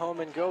now Drew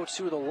Homan go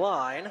to the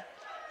line.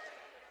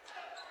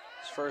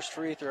 His first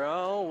free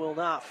throw will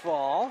not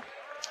fall.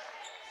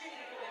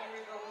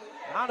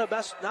 Not the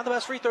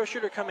best free throw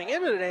shooter coming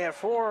into today at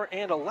 4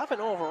 and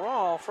 11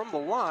 overall from the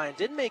line.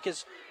 Did make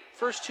his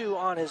first two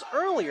on his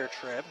earlier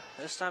trip.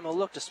 This time he'll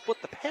look to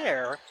split the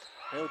pair.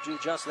 He'll do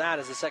just that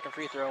as the second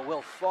free throw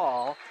will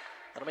fall.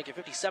 That'll make it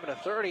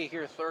 57-30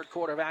 here, third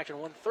quarter of action.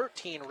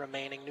 1:13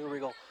 remaining. New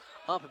Regal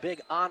up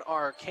big on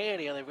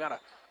Arcadia. They've got a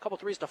couple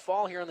threes to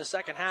fall here in the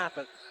second half,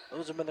 but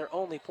those have been their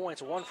only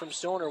points. One from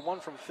Stoner, one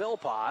from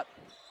Philpott.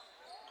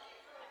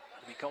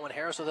 It'll be Cohen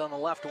Harris with it on the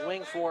left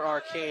wing for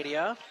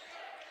Arcadia.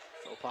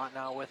 Philpott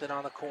now with it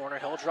on the corner.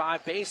 He'll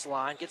drive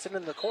baseline, gets it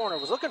in the corner.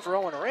 Was looking for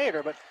Owen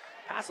Rader, but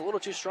pass a little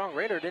too strong.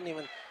 Rader didn't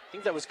even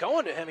think that was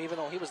going to him, even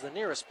though he was the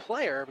nearest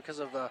player because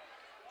of the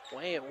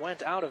way it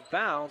went out of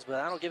bounds. But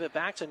that'll give it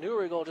back to New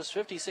Regal. Just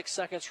 56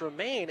 seconds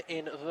remain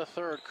in the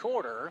third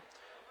quarter,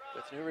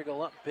 with New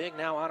Regal up big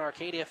now on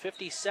Arcadia,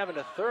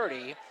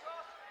 57-30.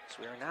 So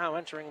we are now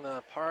entering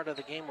the part of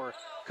the game where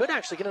could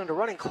actually get into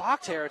running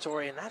clock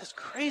territory, and that is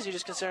crazy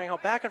just considering how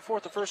back and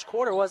forth the first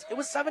quarter was. It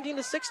was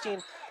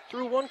 17-16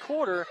 through one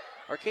quarter.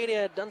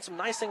 Arcadia had done some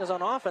nice things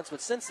on offense,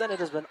 but since then it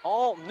has been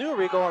all New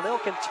Regal, and they'll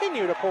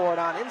continue to pour it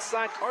on.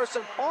 Inside,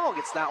 Carson Paul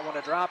gets that one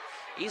to drop.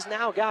 He's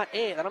now got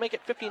 8. That'll make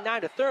it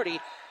 59-30.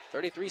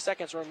 33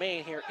 seconds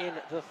remain here in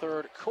the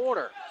third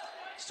quarter.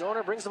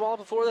 Stoner brings the ball up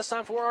the floor this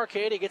time for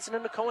Arcadia. Gets it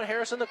into Cohen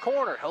Harris in the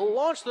corner. He'll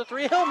launch the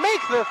three. He'll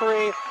make the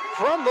three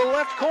from the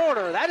left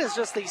corner. That is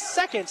just the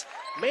second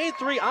made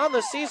three on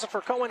the season for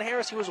Cohen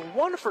Harris. He was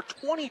 1 for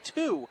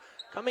 22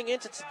 coming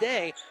into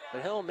today,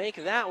 but he'll make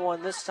that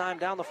one this time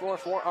down the floor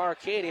for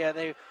Arcadia.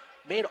 They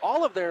made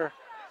all of their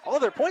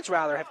points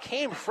have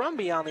came from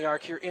beyond the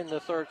arc here in the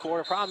third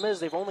quarter. Problem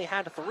is they've only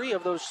had 3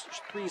 of those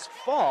threes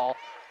fall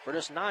for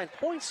just 9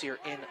 points here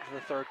in the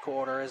third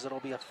quarter, as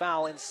it'll be a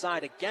foul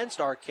inside against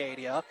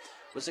Arcadia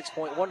with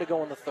 6.1 to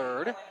go in the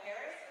third.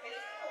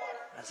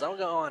 As they'll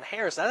go on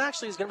Harris, that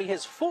actually is going to be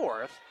his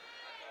 4th.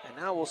 And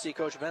now we'll see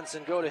Coach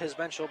Benson go to his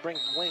bench. He'll bring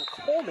Wayne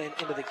Coleman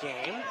into the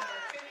game.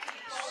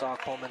 Saw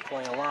Coleman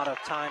play a lot of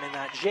time in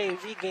that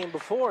JV game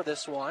before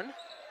this one.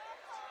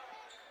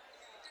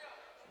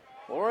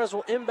 Flores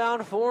will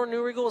inbound for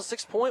New Regal with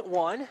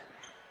 6.1.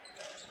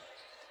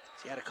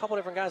 He had a couple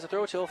different guys to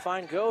throw to. He'll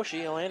find Goshi.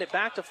 He'll hand it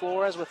back to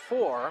Flores with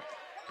 4.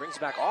 Brings it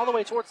back all the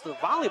way towards the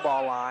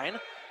volleyball line.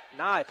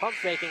 Nye pump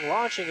faking,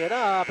 launching it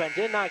up, and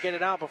did not get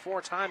it out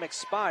before time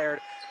expired.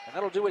 And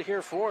that'll do it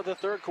here for the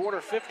third quarter.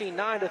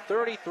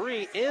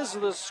 59-33 is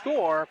the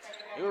score.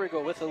 New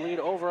Regal with the lead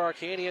over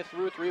Arcadia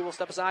through 3. We'll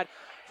step aside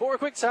for a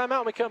quick timeout.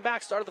 When we come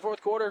back, start of the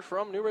fourth quarter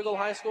from New Regal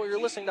High School.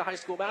 You're listening to High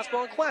School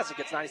Basketball and Classic.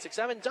 It's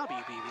 96.7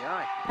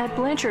 WBVI. At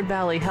Blanchard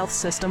Valley Health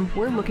System,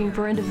 we're looking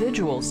for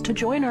individuals to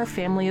join our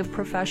family of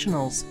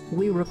professionals.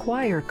 We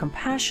require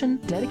compassion,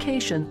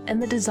 dedication, and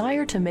the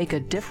desire to make a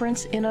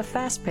difference in a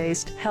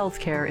fast-paced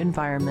healthcare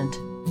environment.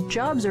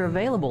 Jobs are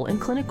available in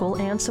clinical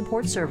and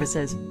support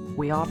services.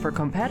 We offer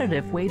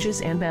competitive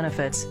wages and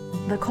benefits.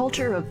 The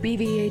culture of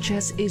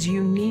BVHS is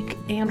unique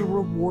and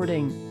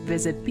rewarding.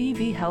 Visit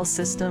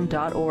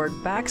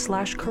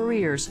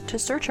bvhealthsystem.org/careers to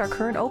search our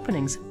current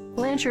openings.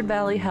 Blanchard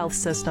Valley Health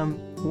System.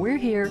 We're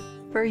here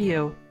for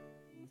you.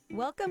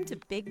 Welcome to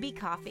Big B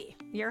Coffee,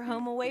 your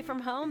home away from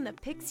home that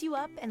picks you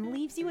up and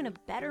leaves you in a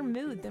better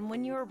mood than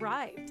when you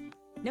arrived.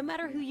 No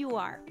matter who you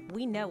are,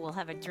 we know we'll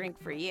have a drink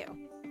for you,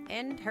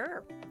 and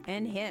her,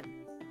 and him.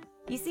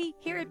 You see,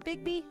 here at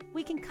Big B,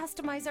 we can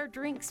customize our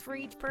drinks for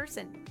each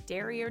person.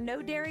 Dairy or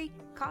no dairy,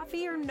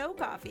 coffee or no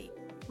coffee.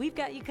 We've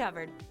got you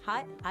covered,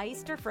 hot,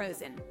 iced, or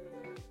frozen.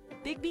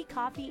 Big B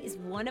Coffee is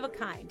one of a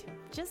kind,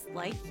 just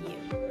like you.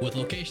 With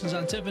locations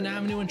on Tiffin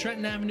Avenue and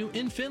Trenton Avenue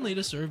in Findlay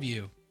to serve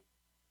you.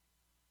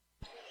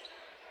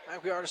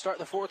 We are to start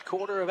the fourth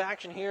quarter of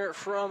action here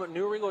from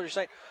New Regal. Your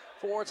site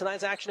for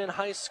tonight's action in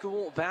high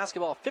school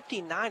basketball.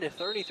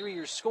 59-33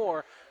 your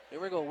score. New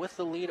Regal with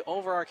the lead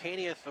over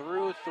Arcadia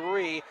through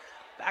 3.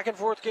 Back and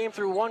forth game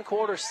through one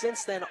quarter.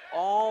 Since then,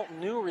 all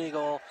New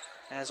Regal,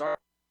 as Arcadia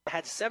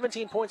had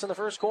 17 points in the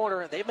first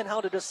quarter. They've been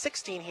held to just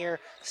 16 here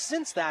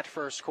since that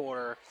first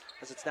quarter,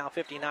 as it's now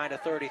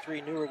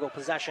 59-33 New Regal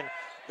possession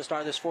to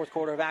start this fourth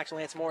quarter of action.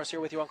 Lance Morris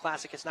here with you on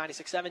Classic. It's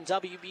 96.7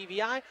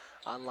 WBVI,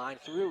 online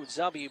through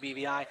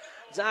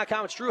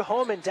WBVI.com. It's Drew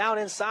Homan down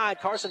inside.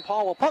 Carson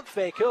Paul will pump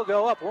fake. He'll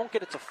go up. Won't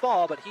get it to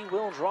fall, but he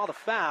will draw the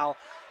foul.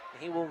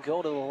 He will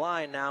go to the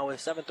line now with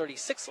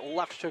 7:36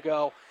 left to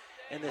go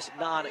in this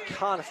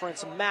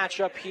non-conference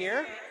matchup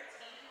here.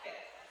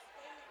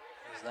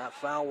 As that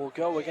foul will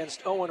go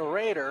against Owen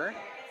Rader.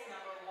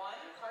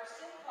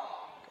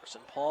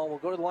 Carson Paul will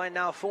go to the line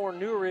now for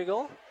New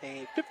Regal,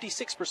 a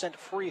 56%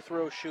 free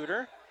throw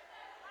shooter.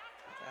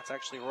 That's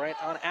actually right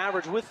on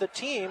average with the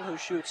team, who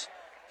shoots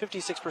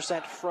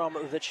 56% from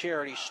the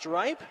charity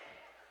stripe.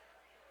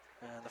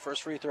 And the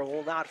first free throw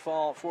will not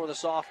fall for the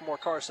sophomore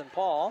Carson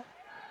Paul.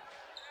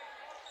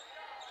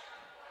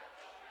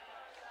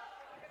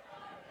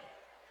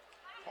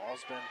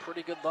 Paul's been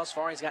pretty good thus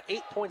far. He's got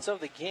 8 points of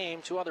the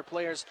game. 2 other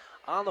players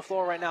on the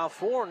floor right now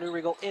for New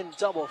Regal in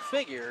double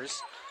figures,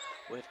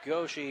 with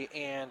Goshi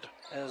and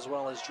as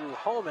well as Drew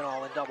Homan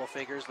all in double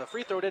figures. The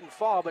free throw didn't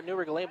fall, but New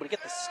Regal able to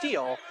get the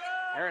steal.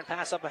 Errant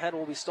pass up ahead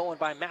will be stolen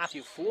by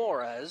Matthew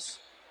Flores.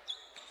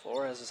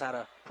 Flores has had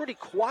a pretty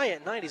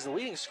quiet night. He's the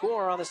leading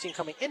scorer on this team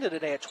coming into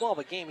today at 12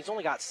 a game. He's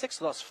only got 6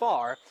 thus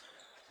far.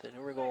 The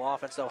New Regal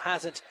offense, though,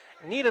 hasn't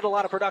needed a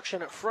lot of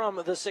production from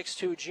the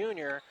 6'2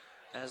 junior,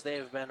 as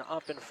they've been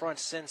up in front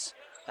since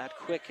that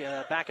quick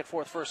back and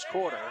forth first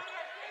quarter.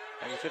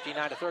 And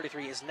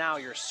 59-33 is now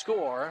your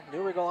score.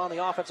 New Regal on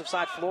the offensive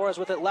side. Flores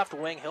with it left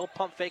wing. He'll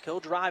pump fake.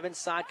 He'll drive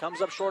inside. Comes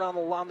up short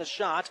on the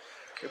shot.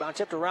 Rebound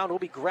tipped around. Will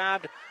be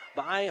grabbed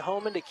by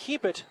Homan to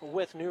keep it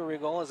with New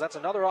Regal, as that's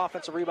another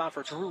offensive rebound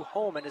for Drew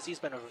Homan, as he's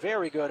been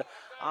very good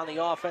on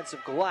the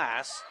offensive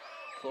glass.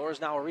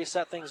 Flores now will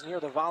reset things near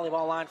the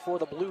volleyball line for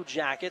the Blue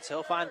Jackets.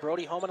 He'll find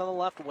Brody Homan on the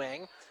left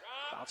wing.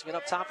 Bouncing it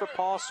up top for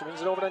Paul.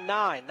 Swings it over to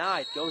Nye.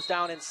 Nye goes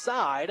down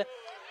inside.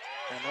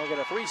 And they'll get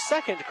a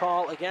 3-second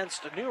call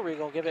against New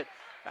Regal. Give it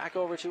back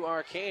over to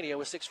Arcadia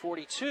with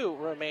 6:42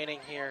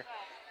 remaining here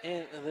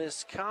in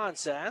this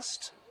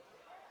contest.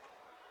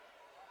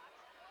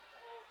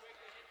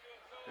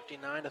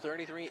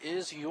 59-33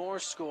 is your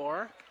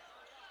score.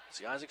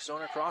 See Isaac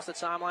Stoner across the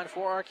timeline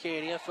for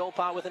Arcadia.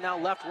 Philpott with it now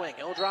left wing.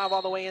 He'll drive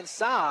all the way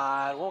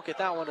inside. Won't get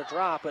that one to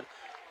drop, but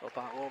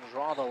Philpott will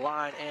draw the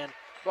line and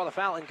draw the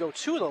foul and go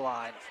to the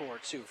line for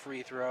 2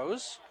 free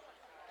throws.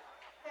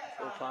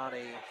 Philpott,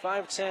 a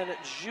 5'10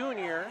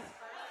 junior.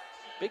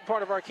 Big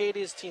part of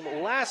Arcadia's team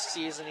last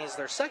season. He's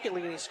their second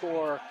leading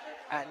scorer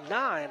at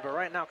 9, but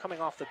right now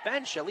coming off the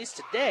bench, at least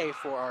today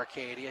for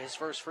Arcadia. His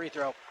first free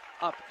throw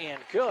up and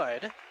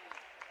good.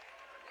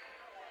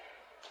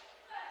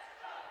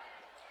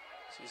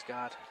 So he's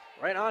got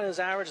right on his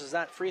average, as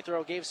that free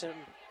throw gives him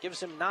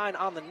 9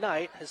 on the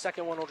night. His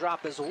second one will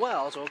drop as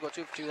well, so we'll go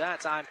 2 for 2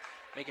 that time,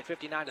 make it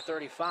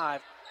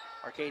 59-35.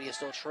 Arcadia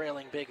still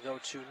trailing big, though,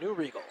 to New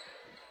Regal.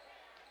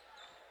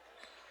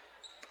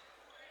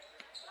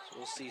 So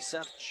we'll see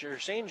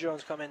Shane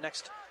Jones come in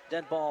next,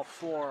 dead ball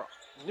for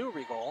New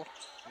Regal.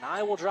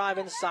 Nye will drive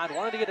inside,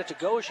 wanted to get it to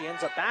Goshi,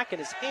 ends up back in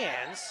his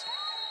hands.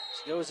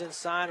 Goes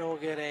inside and we'll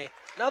get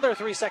another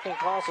 3-second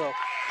call. So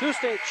 2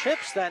 state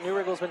chips that New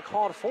Regal's been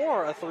called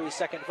for a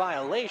 3-second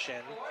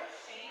violation.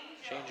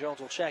 Shane Jones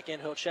will check in.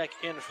 He'll check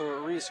in for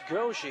Reese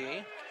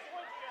Goshi.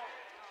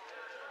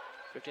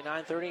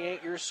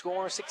 59-38 your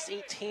score.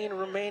 6:18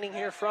 remaining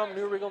here from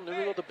New Regal. New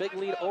Regal the big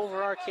lead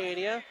over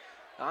Arcadia.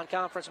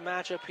 Non-conference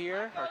matchup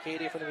here.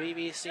 Arcadia from the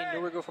BBC, New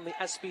Regal from the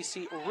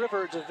SBC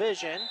River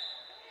Division.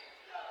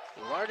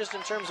 The largest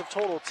in terms of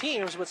total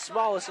teams, but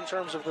smallest in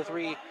terms of the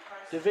 3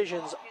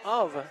 divisions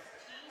of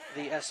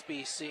the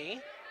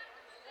SBC.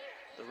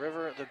 The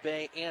River, the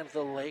Bay, and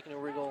the Lake. New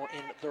Regal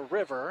in the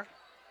River.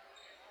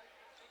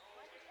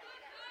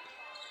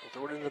 We'll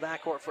throw it into the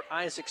backcourt for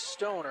Isaac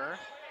Stoner.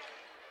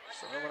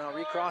 So we'll now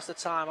recross the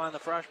timeline. The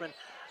freshman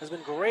has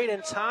been great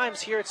in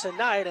times here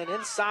tonight, and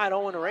inside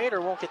Owen Rader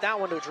won't get that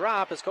one to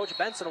drop as Coach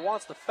Benson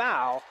wants the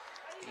foul.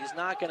 He's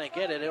not going to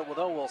get it,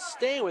 although we'll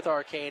stay with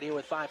Arcadia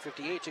with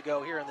 5:58 to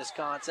go here in this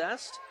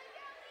contest.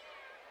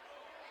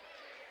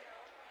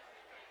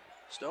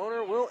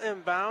 Stoner will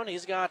inbound.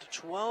 He's got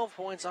 12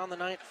 points on the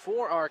night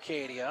for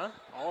Arcadia,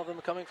 all of them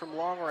coming from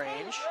long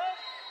range.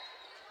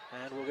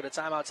 And we'll get a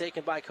timeout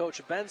taken by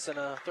Coach Benson,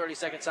 a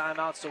 30-second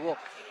timeout. So we'll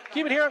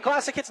keep it here on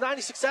Classic Hits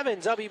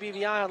 96.7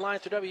 WBVI, online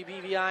through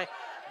WBVI.com.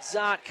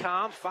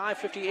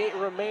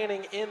 5:58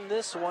 remaining in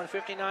this one.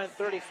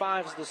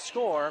 59-35 is the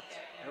score.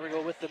 Here we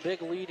go with the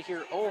big lead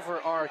here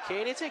over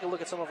Arcadia. Take a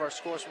look at some of our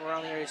scores from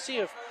around the area. See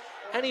if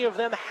any of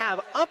them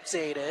have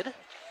updated.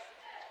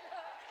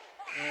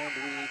 And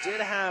we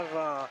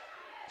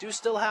do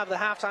still have the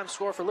halftime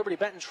score for Liberty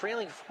Benton,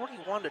 trailing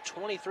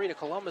 41-23 to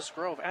Columbus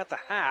Grove at the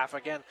half.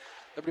 Again,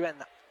 Liberty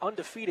Benton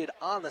undefeated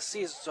on the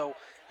season, so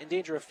in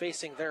danger of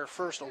facing their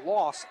first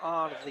loss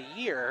on the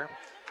year.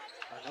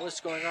 Another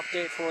scoring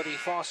update for the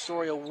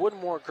Fostoria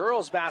Woodmore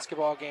girls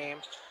basketball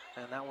game,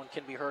 and that one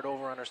can be heard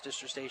over on our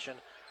sister station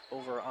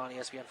over on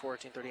ESPN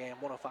 1430 AM,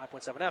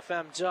 105.7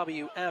 FM,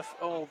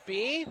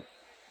 WFOB.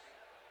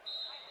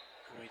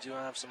 We do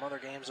have some other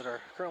games that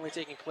are currently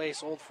taking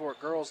place. Old Fort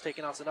girls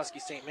taking on Sandusky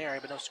St. Mary,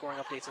 but no scoring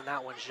updates in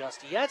that one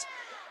just yet.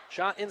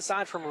 Shot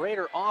inside from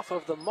Rader off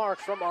of the mark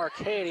from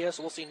Arcadia,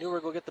 so we'll see New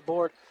Regal get the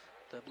board.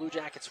 The Blue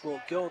Jackets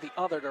will go the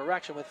other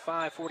direction with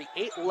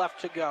 5:48 left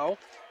to go.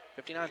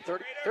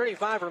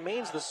 59-35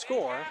 remains the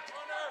score.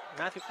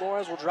 Matthew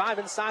Flores will drive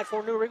inside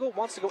for New Regal.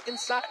 Wants to go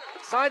inside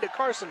to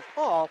Carson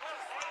Paul.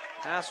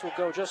 Pass will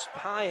go just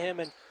by him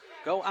and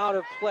go out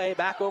of play.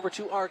 Back over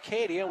to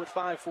Arcadia with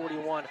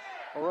 5:41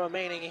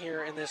 remaining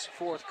here in this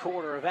fourth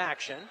quarter of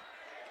action.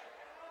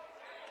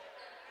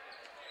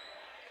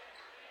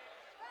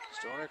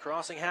 Stoner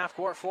crossing half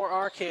court for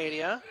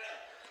Arcadia.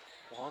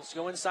 Wants to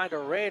go inside to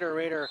Rader.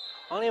 Rader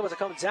unable to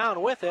come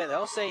down with it.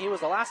 They'll say he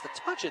was the last to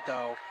touch it,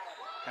 though,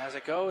 as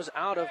it goes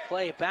out of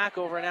play. Back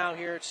over now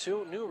here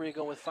to New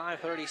Regal with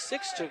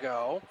 5:36 to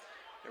go.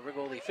 New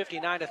Regal the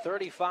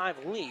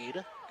 59-35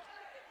 lead.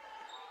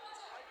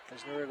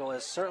 As New Regal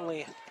has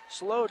certainly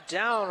slowed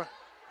down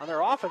on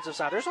their offensive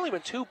side. There's only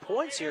been 2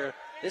 points here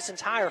this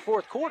entire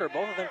fourth quarter.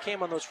 Both of them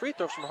came on those free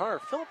throws from Hunter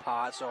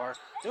Philpott, so our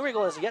New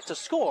Regal has yet to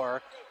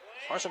score.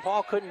 Carson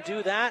Paul couldn't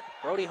do that.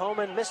 Brody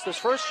Homan missed his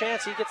first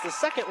chance. He gets the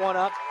second one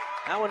up.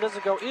 That one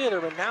doesn't go either,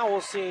 but now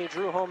we'll see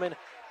Drew Homan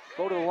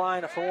go to the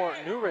line for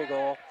New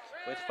Regal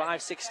with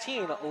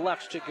 5:16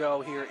 left to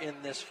go here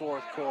in this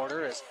fourth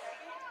quarter, as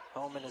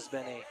Homan has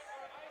been a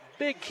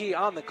big key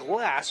on the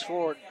glass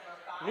for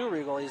New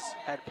Regal. He's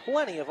had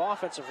plenty of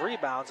offensive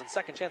rebounds and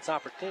second chance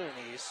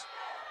opportunities.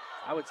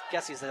 I would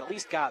guess he's at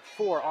least got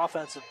 4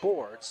 offensive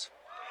boards.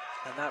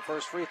 And that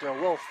first free throw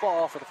will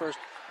fall for the first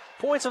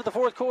points of the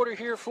fourth quarter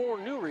here for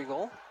New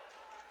Regal.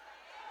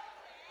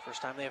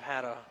 First time they've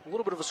had a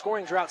little bit of a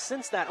scoring drought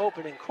since that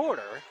opening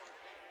quarter.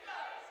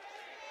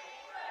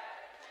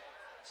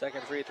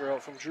 Second free throw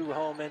from Drew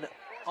Homan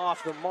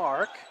off the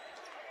mark.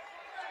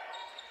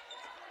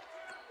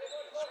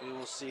 So we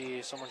will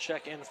see someone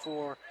check in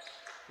for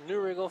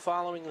New Regal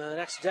following the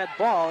next dead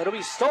ball. It'll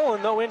be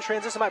stolen, though, in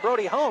transition by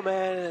Brody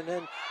Homan. And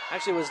then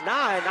actually it was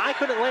Nye. Nye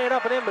couldn't lay it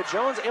up and in, but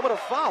Jones able to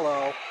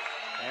follow.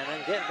 And then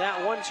get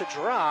that one to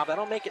drop.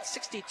 That'll make it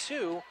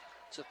 62-35.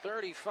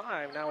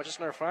 Now with just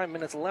another 5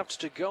 minutes left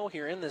to go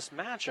here in this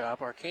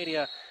matchup.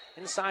 Arcadia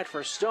inside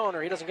for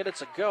Stoner. He doesn't get it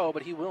to go,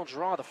 but he will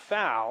draw the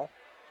foul.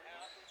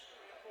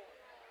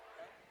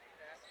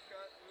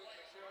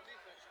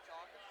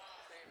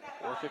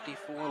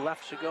 4:54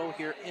 left to go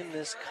here in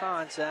this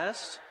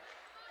contest.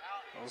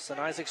 Wilson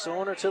Isaac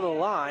Stoner to the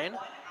line.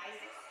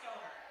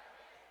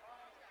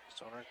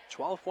 Stoner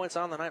 12 points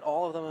on the night.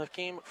 All of them have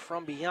came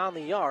from beyond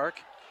the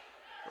arc.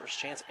 First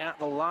chance at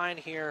the line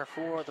here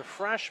for the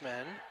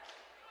freshman.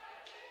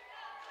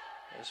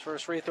 His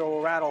first free throw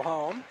will rattle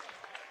home.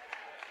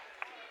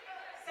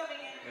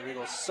 New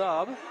Regal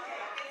sub.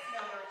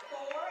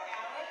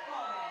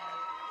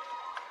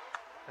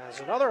 As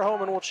another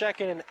Homan will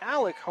check in,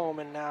 Alec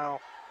Homan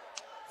now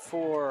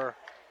for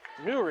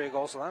New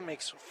Regal, so that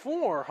makes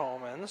 4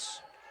 Homans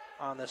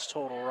on this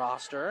total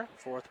roster.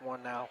 Fourth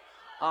one now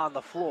on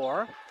the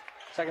floor.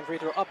 Second free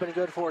throw up and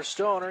good for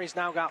Stoner. He's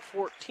now got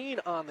 14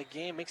 on the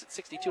game, makes it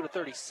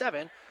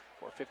 62-37.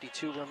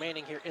 4:52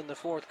 remaining here in the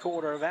fourth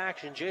quarter of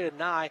action. Jaden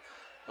Nye,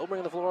 he'll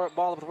bring the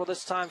ball up the floor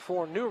this time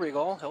for New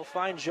Regal. He'll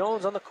find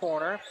Jones on the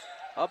corner.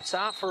 Up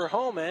top for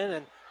Homan,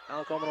 and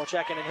Alec Homan will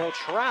check in and he'll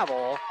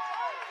travel.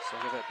 So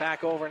give it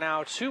back over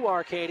now to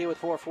Arcadia with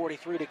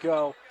 4:43 to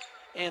go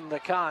in the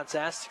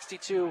contest.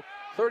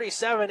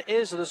 62-37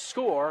 is the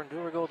score.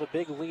 New Regal with a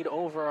big lead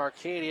over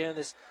Arcadia in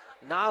this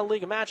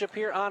non-league matchup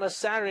here on a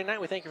Saturday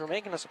night. We thank you for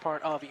making us a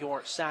part of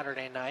your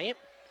Saturday night.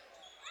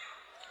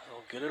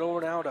 We'll get it over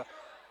now to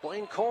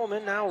Blaine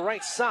Coleman, now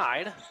right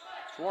side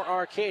for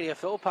Arcadia.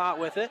 Philpott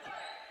with it.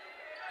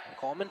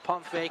 Coleman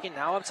pump faking,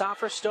 now up top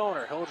for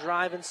Stoner. He'll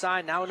drive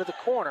inside, now into the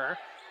corner.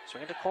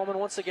 Swing it to Coleman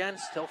once again.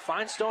 Still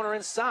finds Stoner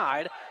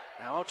inside.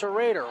 Now out to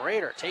Rader.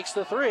 Rader takes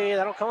the three.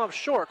 That'll come up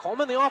short.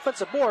 Coleman the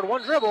offensive board.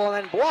 One dribble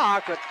and then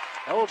blocked. But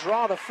he'll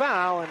draw the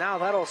foul. And now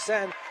that'll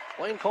send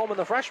Blaine Coleman,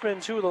 the freshman,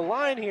 to the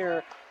line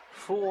here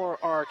for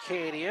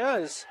Arcadia.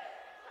 His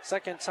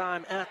second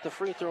time at the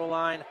free throw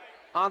line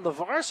on the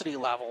varsity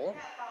level.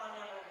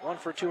 1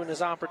 for 2 in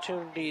his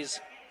opportunities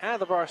at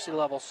the varsity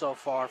level so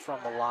far from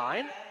the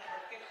line.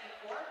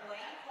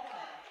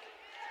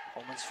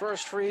 Coleman's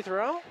first free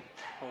throw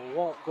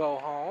won't go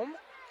home.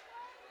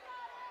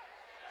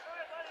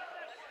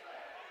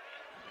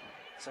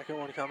 Second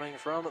one coming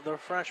from the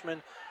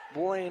freshman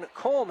Blaine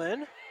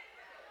Coleman.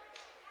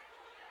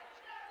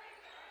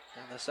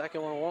 And the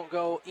second one won't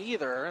go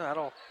either.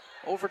 That'll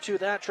over to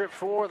that trip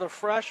for the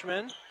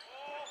freshman.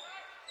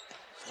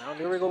 So now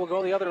New Regal will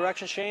go the other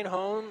direction. Shane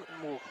Hone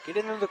will get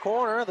into the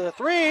corner. The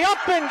three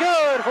up and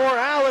good for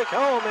Alec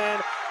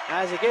Homan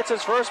as he gets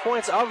his first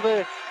points of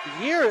the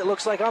year, it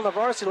looks like, on the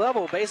varsity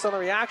level based on the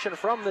reaction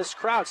from this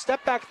crowd.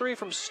 Step back three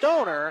from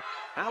Stoner.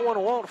 That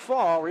one won't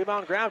fall.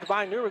 Rebound grabbed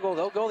by New Regal.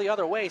 They'll go the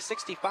other way.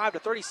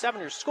 65-37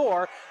 your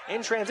score.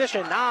 In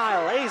transition,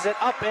 Nye lays it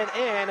up and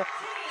in.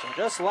 So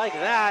just like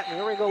that,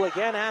 New Regal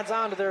again adds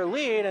on to their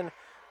lead, and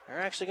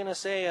they're actually going to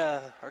say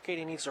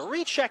Arcadia needs to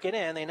recheck it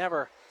in. They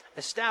never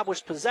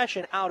established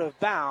possession out of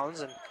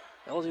bounds, and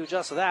they'll do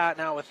just that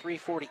now with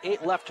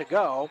 3:48 left to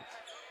go.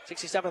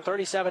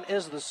 67-37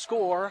 is the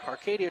score.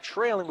 Arcadia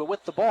trailing, but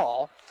with the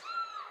ball.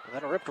 And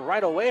then ripped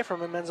right away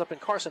from him, ends up in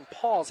Carson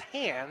Paul's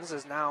hands.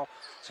 As now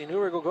see New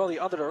Regal go the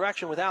other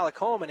direction with Alec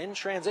Homan. In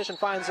transition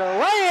finds a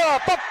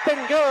layup up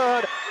and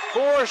good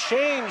for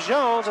Shane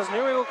Jones. As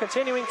New Regal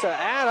continuing to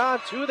add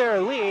on to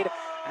their lead.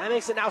 That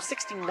makes it now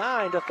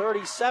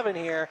 69-37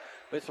 here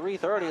with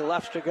 3:30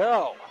 left to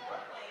go.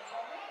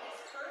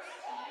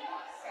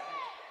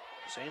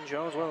 St.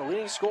 Jones, one of the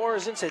leading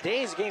scorers in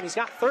today's game. He's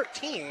got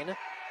 13.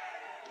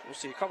 We'll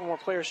see a couple more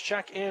players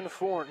check in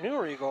for New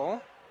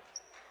Regal.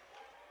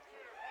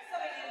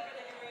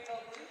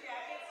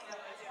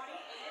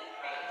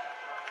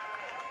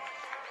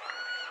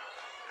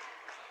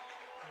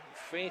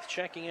 Faith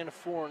checking in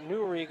for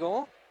New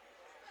Regal.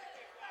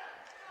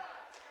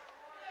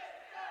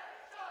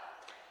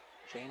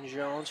 Shane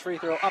Jones, free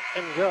throw up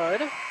and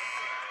good.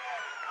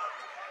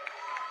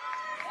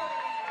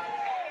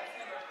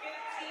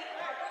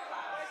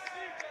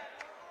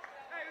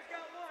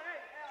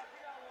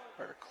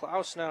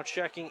 Klaus now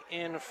checking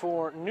in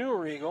for New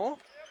Regal.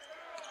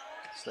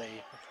 So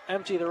they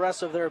empty the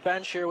rest of their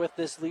bench here with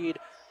this lead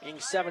being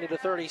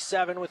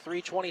 70-37 with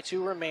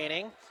 3:22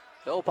 remaining.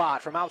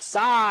 Philpott from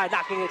outside,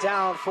 knocking it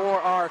down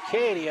for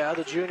Arcadia.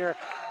 The junior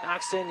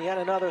knocks in yet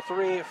another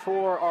three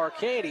for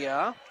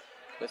Arcadia.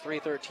 with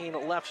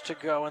 3:13 left to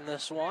go in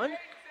this one.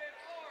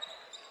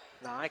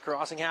 Nye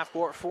crossing half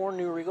court for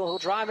New Regal. He'll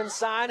drive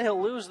inside.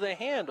 He'll lose the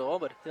handle,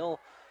 but he'll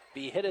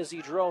be hit as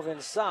he drove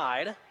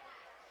inside.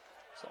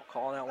 So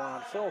calling that one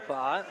on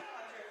Philpott.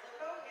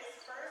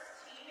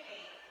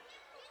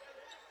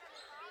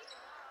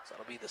 So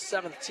that'll be the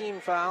 7th team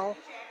foul.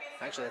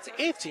 Actually, that's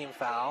the 8th team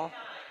foul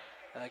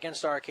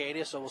against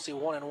Arcadia. So we'll see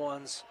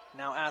 1-and-1s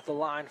now at the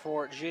line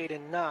for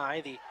Jaden Nye,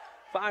 the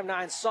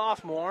 5'9"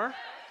 sophomore.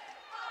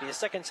 Be his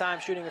second time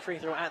shooting a free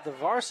throw at the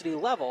varsity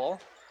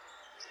level.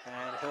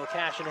 And he'll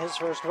cash in his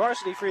first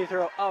varsity free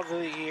throw of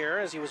the year,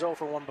 as he was 0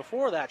 for 1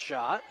 before that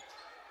shot.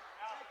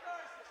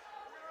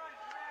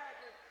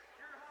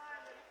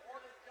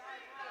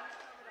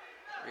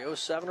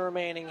 .307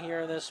 remaining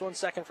here in this one.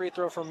 Second free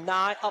throw from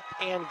Nye, up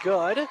and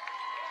good.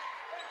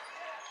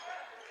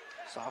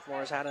 Sophomore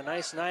has had a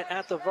nice night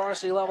at the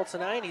varsity level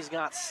tonight. He's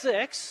got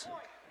 6.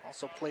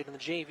 Also played in the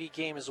JV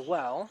game as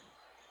well.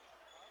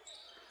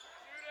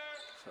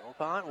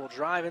 Philpott will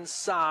drive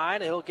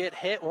inside. He'll get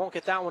hit. Won't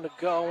get that one to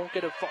go. Won't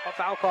get a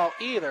foul call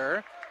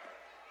either.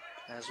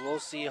 As we'll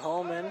see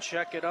Holman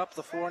check it up.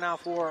 The 4 now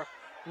for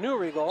New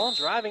Regal.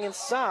 Driving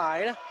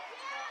inside.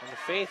 And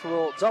Faith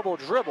will double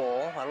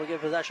dribble. That'll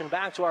give possession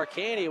back to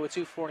Arcadia with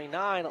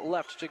 2:49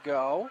 left to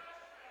go.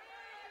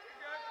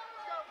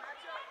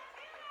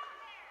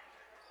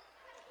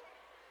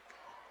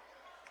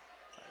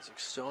 Isaac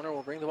Stoner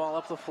will bring the ball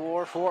up the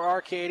floor for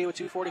Arcadia with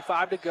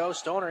 2:45 to go.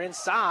 Stoner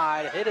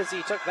inside. Hit as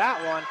he took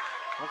that one.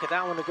 Won't get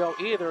that one to go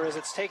either, as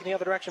it's taken the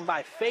other direction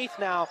by Faith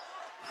now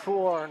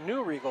for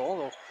New Regal.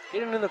 They'll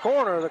get it in the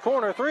corner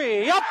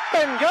 3. Up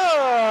and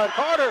good!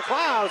 Carter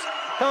Clouds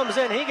comes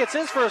in. He gets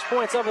his first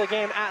points of the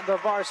game at the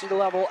varsity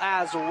level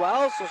as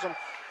well. So some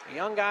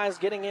young guys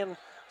getting in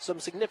some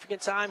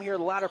significant time here in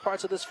the latter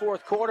parts of this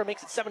fourth quarter.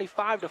 Makes it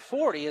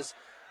 75-40 as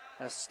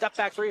a step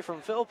back 3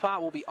 from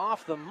Philpott will be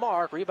off the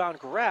mark. Rebound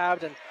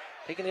grabbed and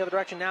taken the other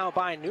direction now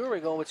by New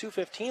Regal with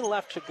 2:15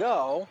 left to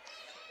go.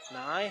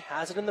 Nye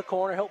has it in the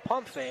corner. He'll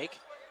pump fake.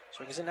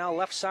 Swings it now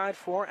left side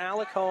for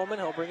Alec Holman.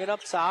 He'll bring it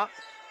up top.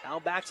 Now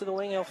back to the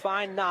wing. He'll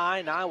find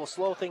Nye. Nye will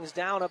slow things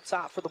down up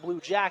top for the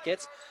Blue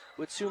Jackets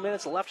with 2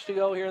 minutes left to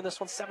go here in this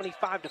one.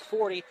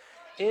 75-40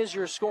 is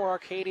your score.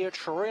 Arcadia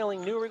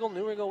trailing New Regal.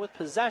 New Regal with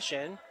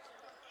possession.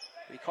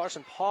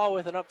 Carson Paul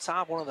with it up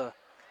top. One of the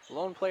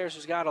lone players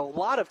who's got a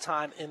lot of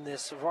time in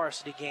this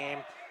varsity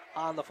game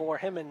on the floor.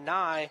 Him and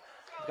Nye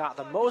got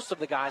the most of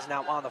the guys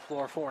now on the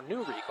floor for New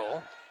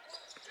Regal.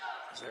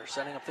 As they're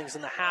setting up things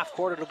in the half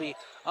court, it'll be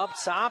up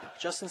top,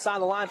 just inside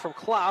the line from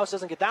Klaus.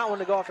 Doesn't get that one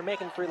to go after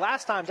making 3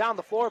 last time down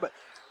the floor, but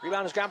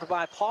rebound is grabbed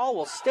by Paul.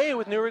 Will stay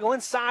with New Regal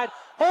inside.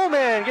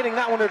 Holman getting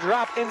that one to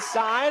drop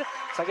inside.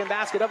 Second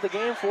basket of the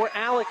game for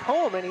Alec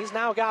Holman. He's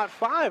now got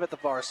 5 at the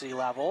varsity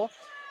level.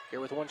 Here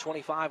with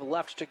 1:25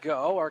 left to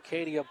go.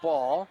 Arcadia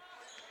ball.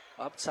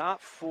 Up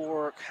top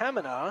for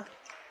Kemena.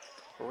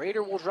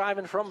 Rader will drive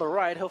in from the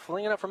right. He'll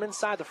fling it up from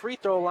inside the free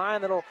throw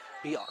line. That'll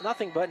be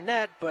nothing but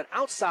net, but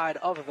outside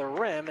of the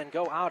rim and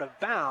go out of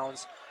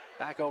bounds.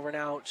 Back over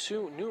now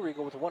to New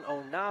Regal with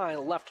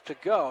 1:09 left to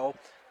go.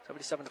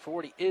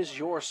 77-40 is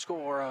your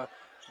score. A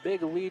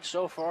big lead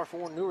so far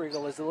for New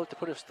Regal as they look to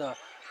put the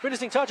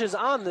finishing touches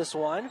on this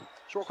one.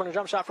 Short corner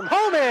jump shot from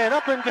Holman.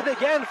 Up and good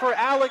again for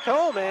Alec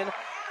Holman.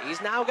 He's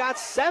now got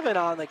 7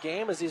 on the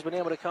game as he's been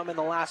able to come in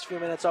the last few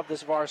minutes of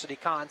this varsity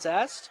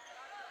contest.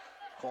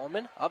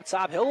 Coleman up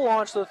top. He'll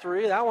launch the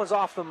 3. That one's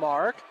off the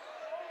mark.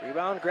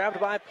 Rebound grabbed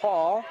by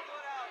Paul.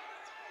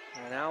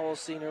 And now we'll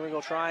see New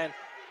Regal try and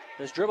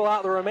just dribble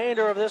out the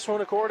remainder of this one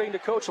according to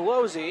Coach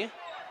Losey.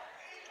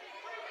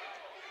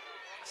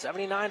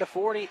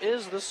 79-40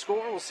 is the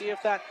score. We'll see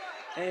if that,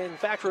 in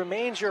fact,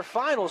 remains your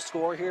final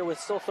score here with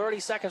still 30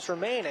 seconds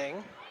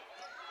remaining.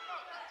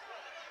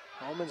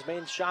 Holman's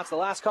main shots the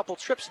last couple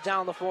trips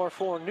down the floor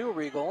for New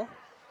Regal.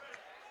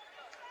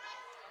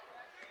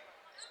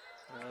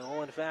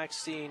 We'll, in fact,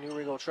 see New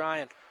Regal try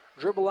and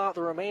dribble out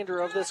the remainder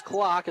of this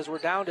clock as we're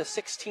down to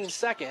 16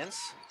 seconds.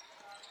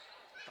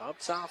 Up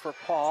top for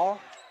Paul.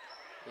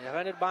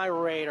 Defended by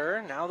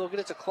Rader. Now they'll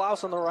get it to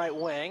Klaus on the right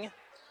wing.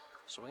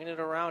 Swinging it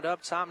around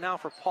up top now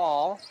for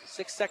Paul.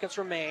 6 seconds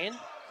remain.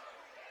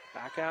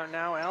 Back out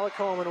now, Alec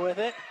Holman with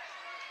it.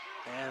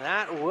 And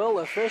that will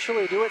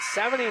officially do it.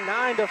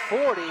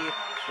 79-40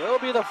 will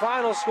be the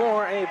final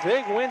score. A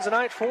big win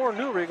tonight for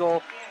New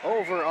Regal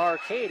over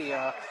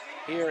Arcadia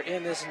here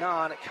in this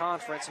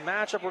non-conference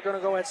matchup. We're going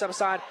to go ahead and step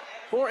aside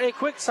for a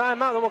quick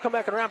timeout. Then we'll come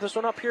back and wrap this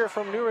one up here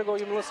from New Regal.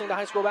 You've been listening to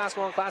High School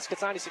Basketball on Classic.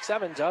 It's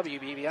 96.7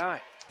 WBBI.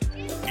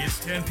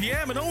 It's 10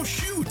 p.m. and oh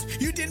shoot,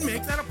 you didn't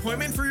make that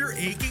appointment for your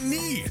aching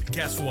knee.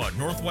 Guess what?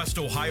 Northwest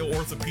Ohio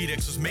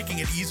Orthopedics is making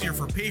it easier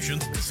for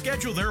patients to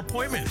schedule their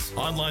appointments.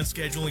 Online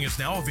scheduling is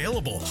now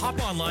available.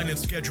 Hop online and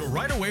schedule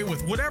right away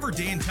with whatever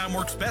day and time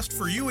works best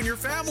for you and your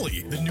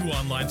family. The new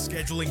online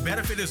scheduling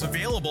benefit is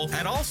available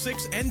at all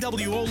 6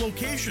 NWO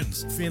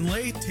locations: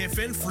 Finlay,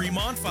 Tiffin,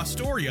 Fremont,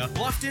 Fostoria,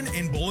 Bluffton,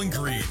 and Bowling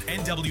Green.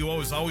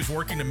 NWO is always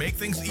working to make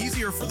things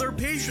easier for their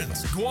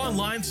patients. Go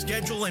online,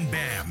 schedule, and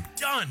bam,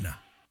 done.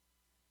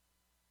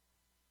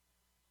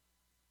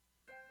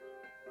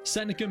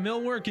 Seneca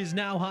Millwork is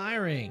now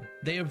hiring.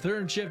 They have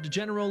third shift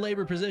general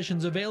labor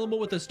positions available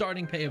with a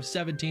starting pay of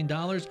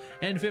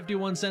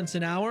 $17.51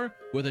 an hour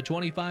with a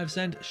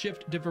 25-cent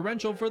shift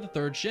differential for the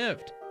third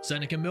shift.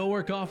 Seneca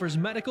Millwork offers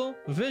medical,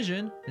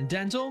 vision,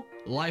 dental,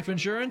 life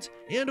insurance,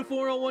 and a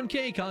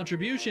 401k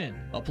contribution.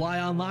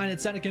 Apply online at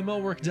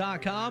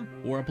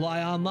SenecaMillwork.com or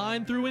apply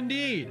online through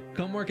Indeed.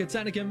 Come work at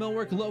Seneca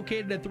Millwork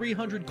located at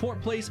 300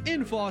 Court Place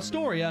in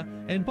Fostoria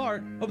and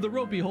part of the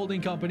Ropey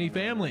Holding Company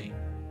family.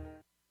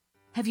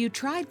 Have you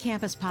tried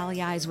Campus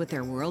Poly Eyes with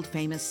their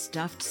world-famous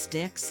stuffed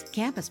sticks?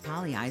 Campus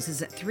Poly Eyes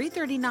is at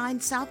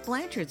 339 South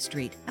Blanchard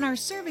Street and are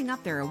serving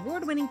up their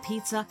award-winning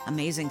pizza,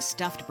 amazing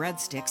stuffed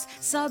breadsticks,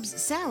 subs,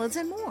 salads,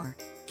 and more.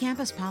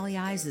 Campus Poly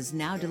Eyes is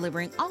now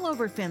delivering all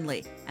over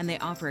Findlay, and they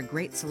offer a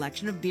great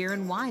selection of beer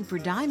and wine for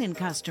dine-in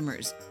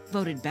customers.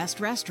 Voted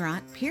best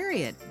restaurant,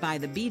 period, by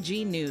the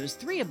BG News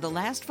 3 of the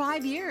last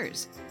 5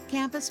 years.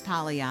 Campus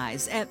Poly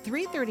Eyes at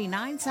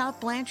 339 South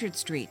Blanchard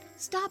Street.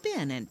 Stop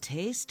in and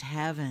taste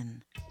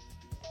heaven.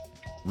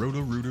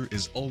 Roto-Rooter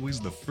is always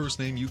the first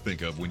name you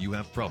think of when you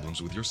have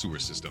problems with your sewer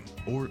system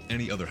or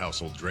any other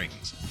household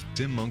drains.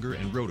 Tim Munger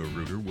and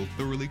Roto-Rooter will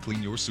thoroughly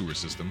clean your sewer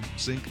system,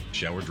 sink,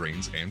 shower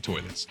drains, and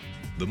toilets.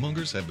 The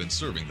Mungers have been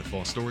serving the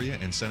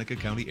Fostoria and Seneca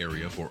County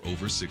area for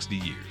over 60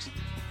 years.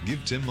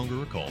 Give Tim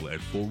Munger a call at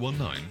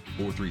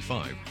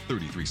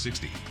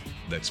 419-435-3360.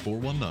 That's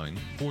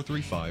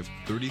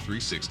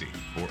 419-435-3360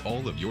 for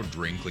all of your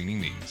drain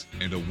cleaning needs.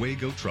 And away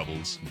go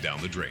troubles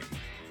down the drain.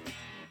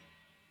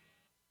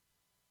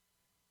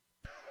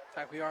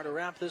 We are to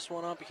wrap this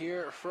one up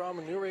here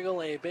from New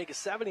Regal, a big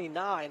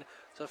 79-40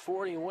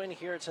 win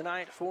here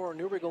tonight for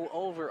New Regal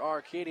over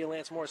Arcadia.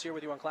 Lance Morris here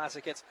with you on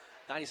Classic Hits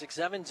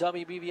 96.7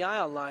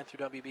 WBBI, online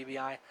through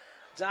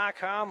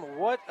WBBI.com.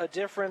 What a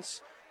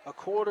difference a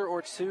quarter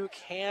or two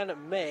can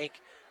make,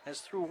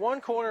 as through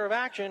one quarter of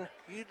action,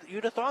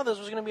 you'd have thought this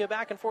was going to be a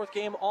back-and-forth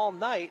game all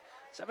night.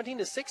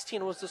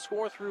 17-16 was the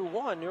score through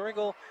one. New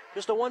Regal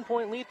just a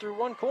 1-point lead through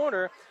one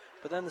quarter.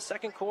 But then the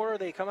second quarter,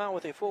 they come out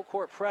with a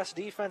full-court press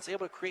defense,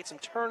 able to create some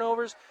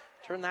turnovers,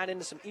 turn that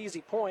into some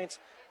easy points.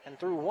 And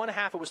through one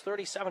half, it was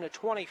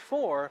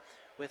 37-24,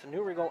 with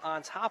New Regal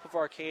on top of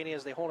Arcadia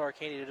as they hold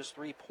Arcadia to just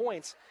 3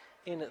 points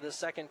in the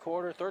second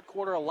quarter. Third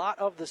quarter, a lot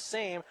of the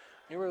same.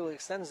 New Regal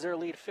extends their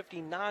lead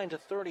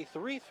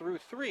 59-33 through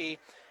 3,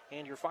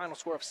 and your final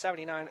score of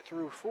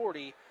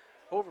 79-40,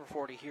 over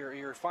 40 here,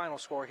 your final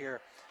score here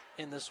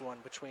in this one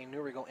between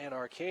New Regal and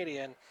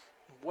Arcadia. And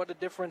what a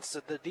difference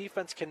that the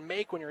defense can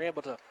make when you're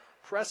able to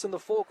press in the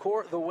full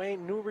court the way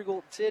New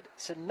Regal did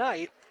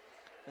tonight.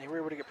 They were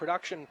able to get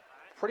production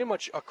pretty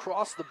much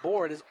across the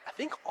board, as I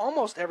think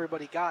almost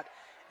everybody got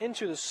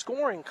into the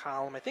scoring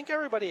column. I think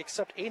everybody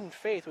except Aiden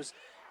Faith was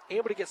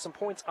able to get some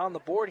points on the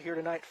board here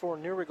tonight for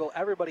New Regal.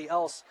 Everybody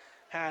else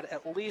had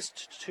at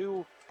least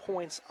 2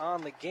 points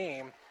on the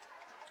game.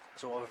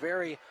 So a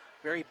very,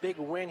 very big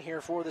win here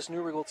for this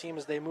New Regal team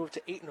as they move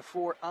to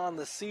 8-4 on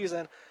the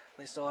season.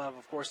 They still have,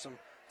 of course, some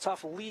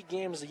tough league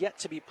games yet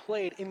to be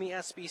played in the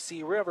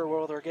SBC River,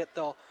 where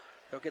they'll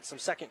get some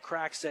second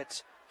cracks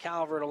at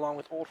Calvert along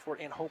with Old Fort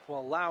and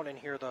Hopewell Loudon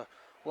here the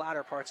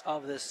latter parts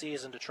of this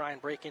season to try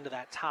and break into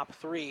that top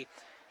 3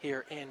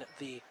 here in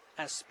the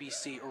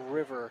SBC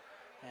River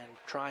and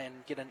try and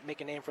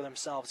make a name for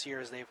themselves here,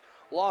 as they've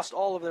lost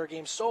all of their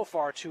games so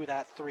far to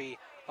that 3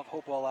 of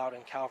Hopewell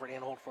Loudon, Calvert,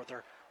 and Old Fort.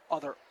 Their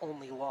other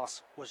only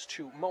loss was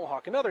to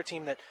Mohawk, another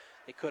team that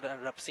they could have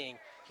ended up seeing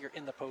here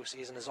in the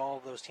postseason, as all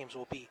of those teams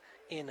will be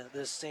in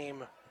the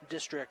same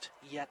district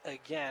yet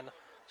again.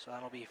 So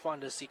that'll be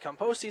fun to see come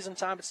postseason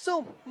time. It's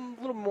still a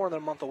little more than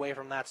a month away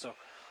from that, so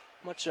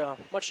much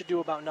ado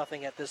about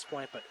nothing at this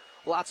point, but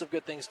lots of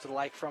good things to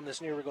like from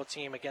this New Regal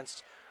team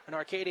against an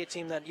Arcadia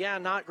team that,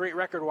 not great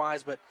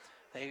record-wise, but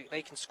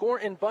they can score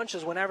in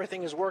bunches when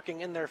everything is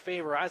working in their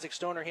favor. Isaac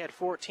Stoner, he had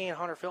 14.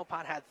 Hunter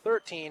Philpott had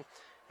 13,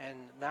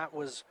 and that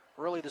was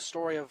really the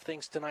story of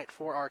things tonight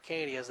for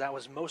Arcadia, as that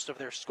was most of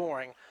their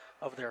scoring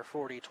of their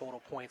 40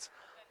 total points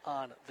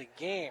on the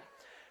game.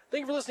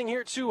 Thank you for listening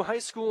here to high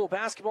school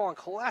basketball on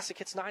Classic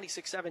Hits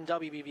 96.7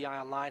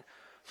 WBBI online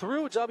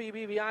through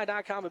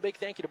WBBI.com. A big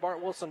thank you to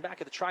Bart Wilson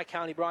back at the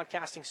Tri-County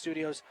Broadcasting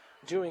Studios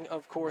doing,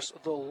 of course,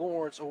 the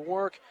Lord's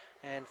work.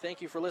 And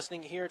thank you for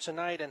listening here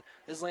tonight. And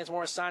this is Lance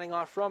Morris signing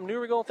off from New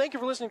Regal. Thank you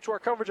for listening to our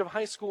coverage of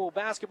high school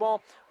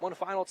basketball. One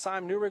final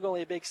time, New Regal,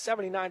 a big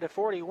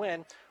 79-40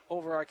 win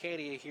over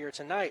Arcadia here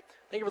tonight.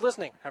 Thank you for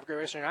listening. Have a great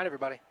rest of your night,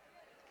 everybody.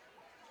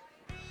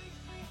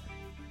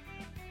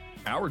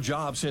 Our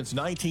job since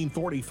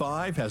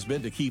 1945 has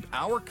been to keep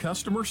our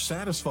customers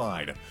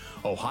satisfied.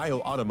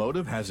 Ohio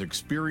Automotive has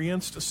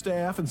experienced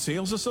staff and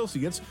sales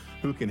associates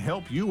who can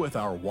help you with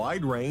our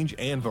wide range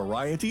and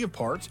variety of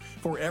parts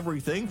for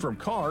everything from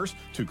cars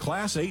to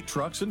Class 8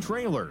 trucks and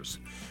trailers.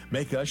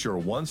 Make us your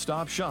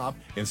one-stop shop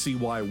and see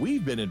why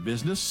we've been in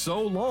business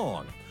so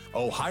long.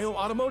 Ohio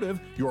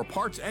Automotive, your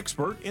parts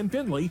expert in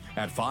Findlay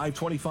at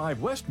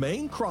 525 West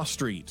Main Cross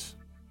Street.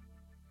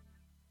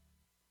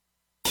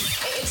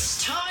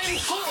 It's time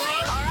for... All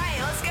right,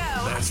 let's go.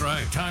 That's That's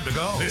right, time to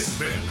go. This has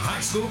been High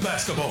School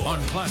Basketball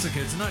on Classic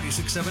Hits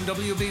 96.7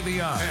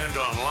 WBVI and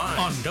online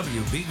on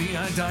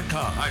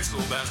WBVI.com. High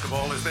School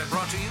Basketball has been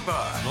brought to you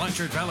by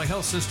Blanchard Valley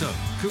Health System,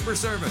 Cooper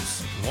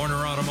Service,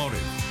 Warner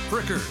Automotive,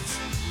 Frickers,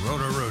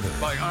 Roto-Rooter,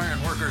 by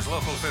Iron Workers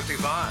Local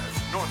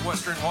 55,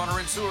 Northwestern Water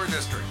and Sewer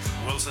District,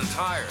 Wilson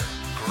Tire,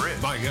 Grid,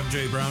 by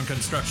M.J. Brown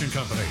Construction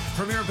Company,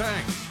 Premier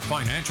Bank,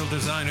 Financial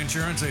Design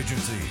Insurance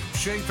Agency,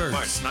 Schaefer's,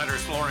 by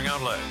Snyder's Flooring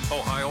Outlet,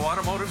 Ohio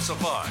Automotive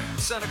Supply,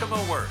 Seneca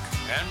Millwork,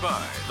 and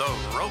by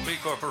the Ropey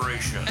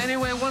Corporation.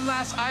 Anyway, one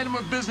last item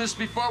of business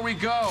before we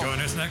go. Join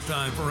us next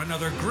time for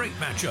another great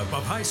matchup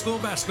of high school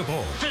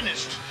basketball.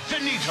 Finished.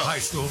 Finito. High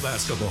School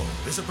Basketball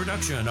is a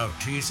production of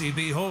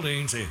TCB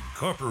Holdings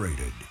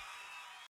Incorporated.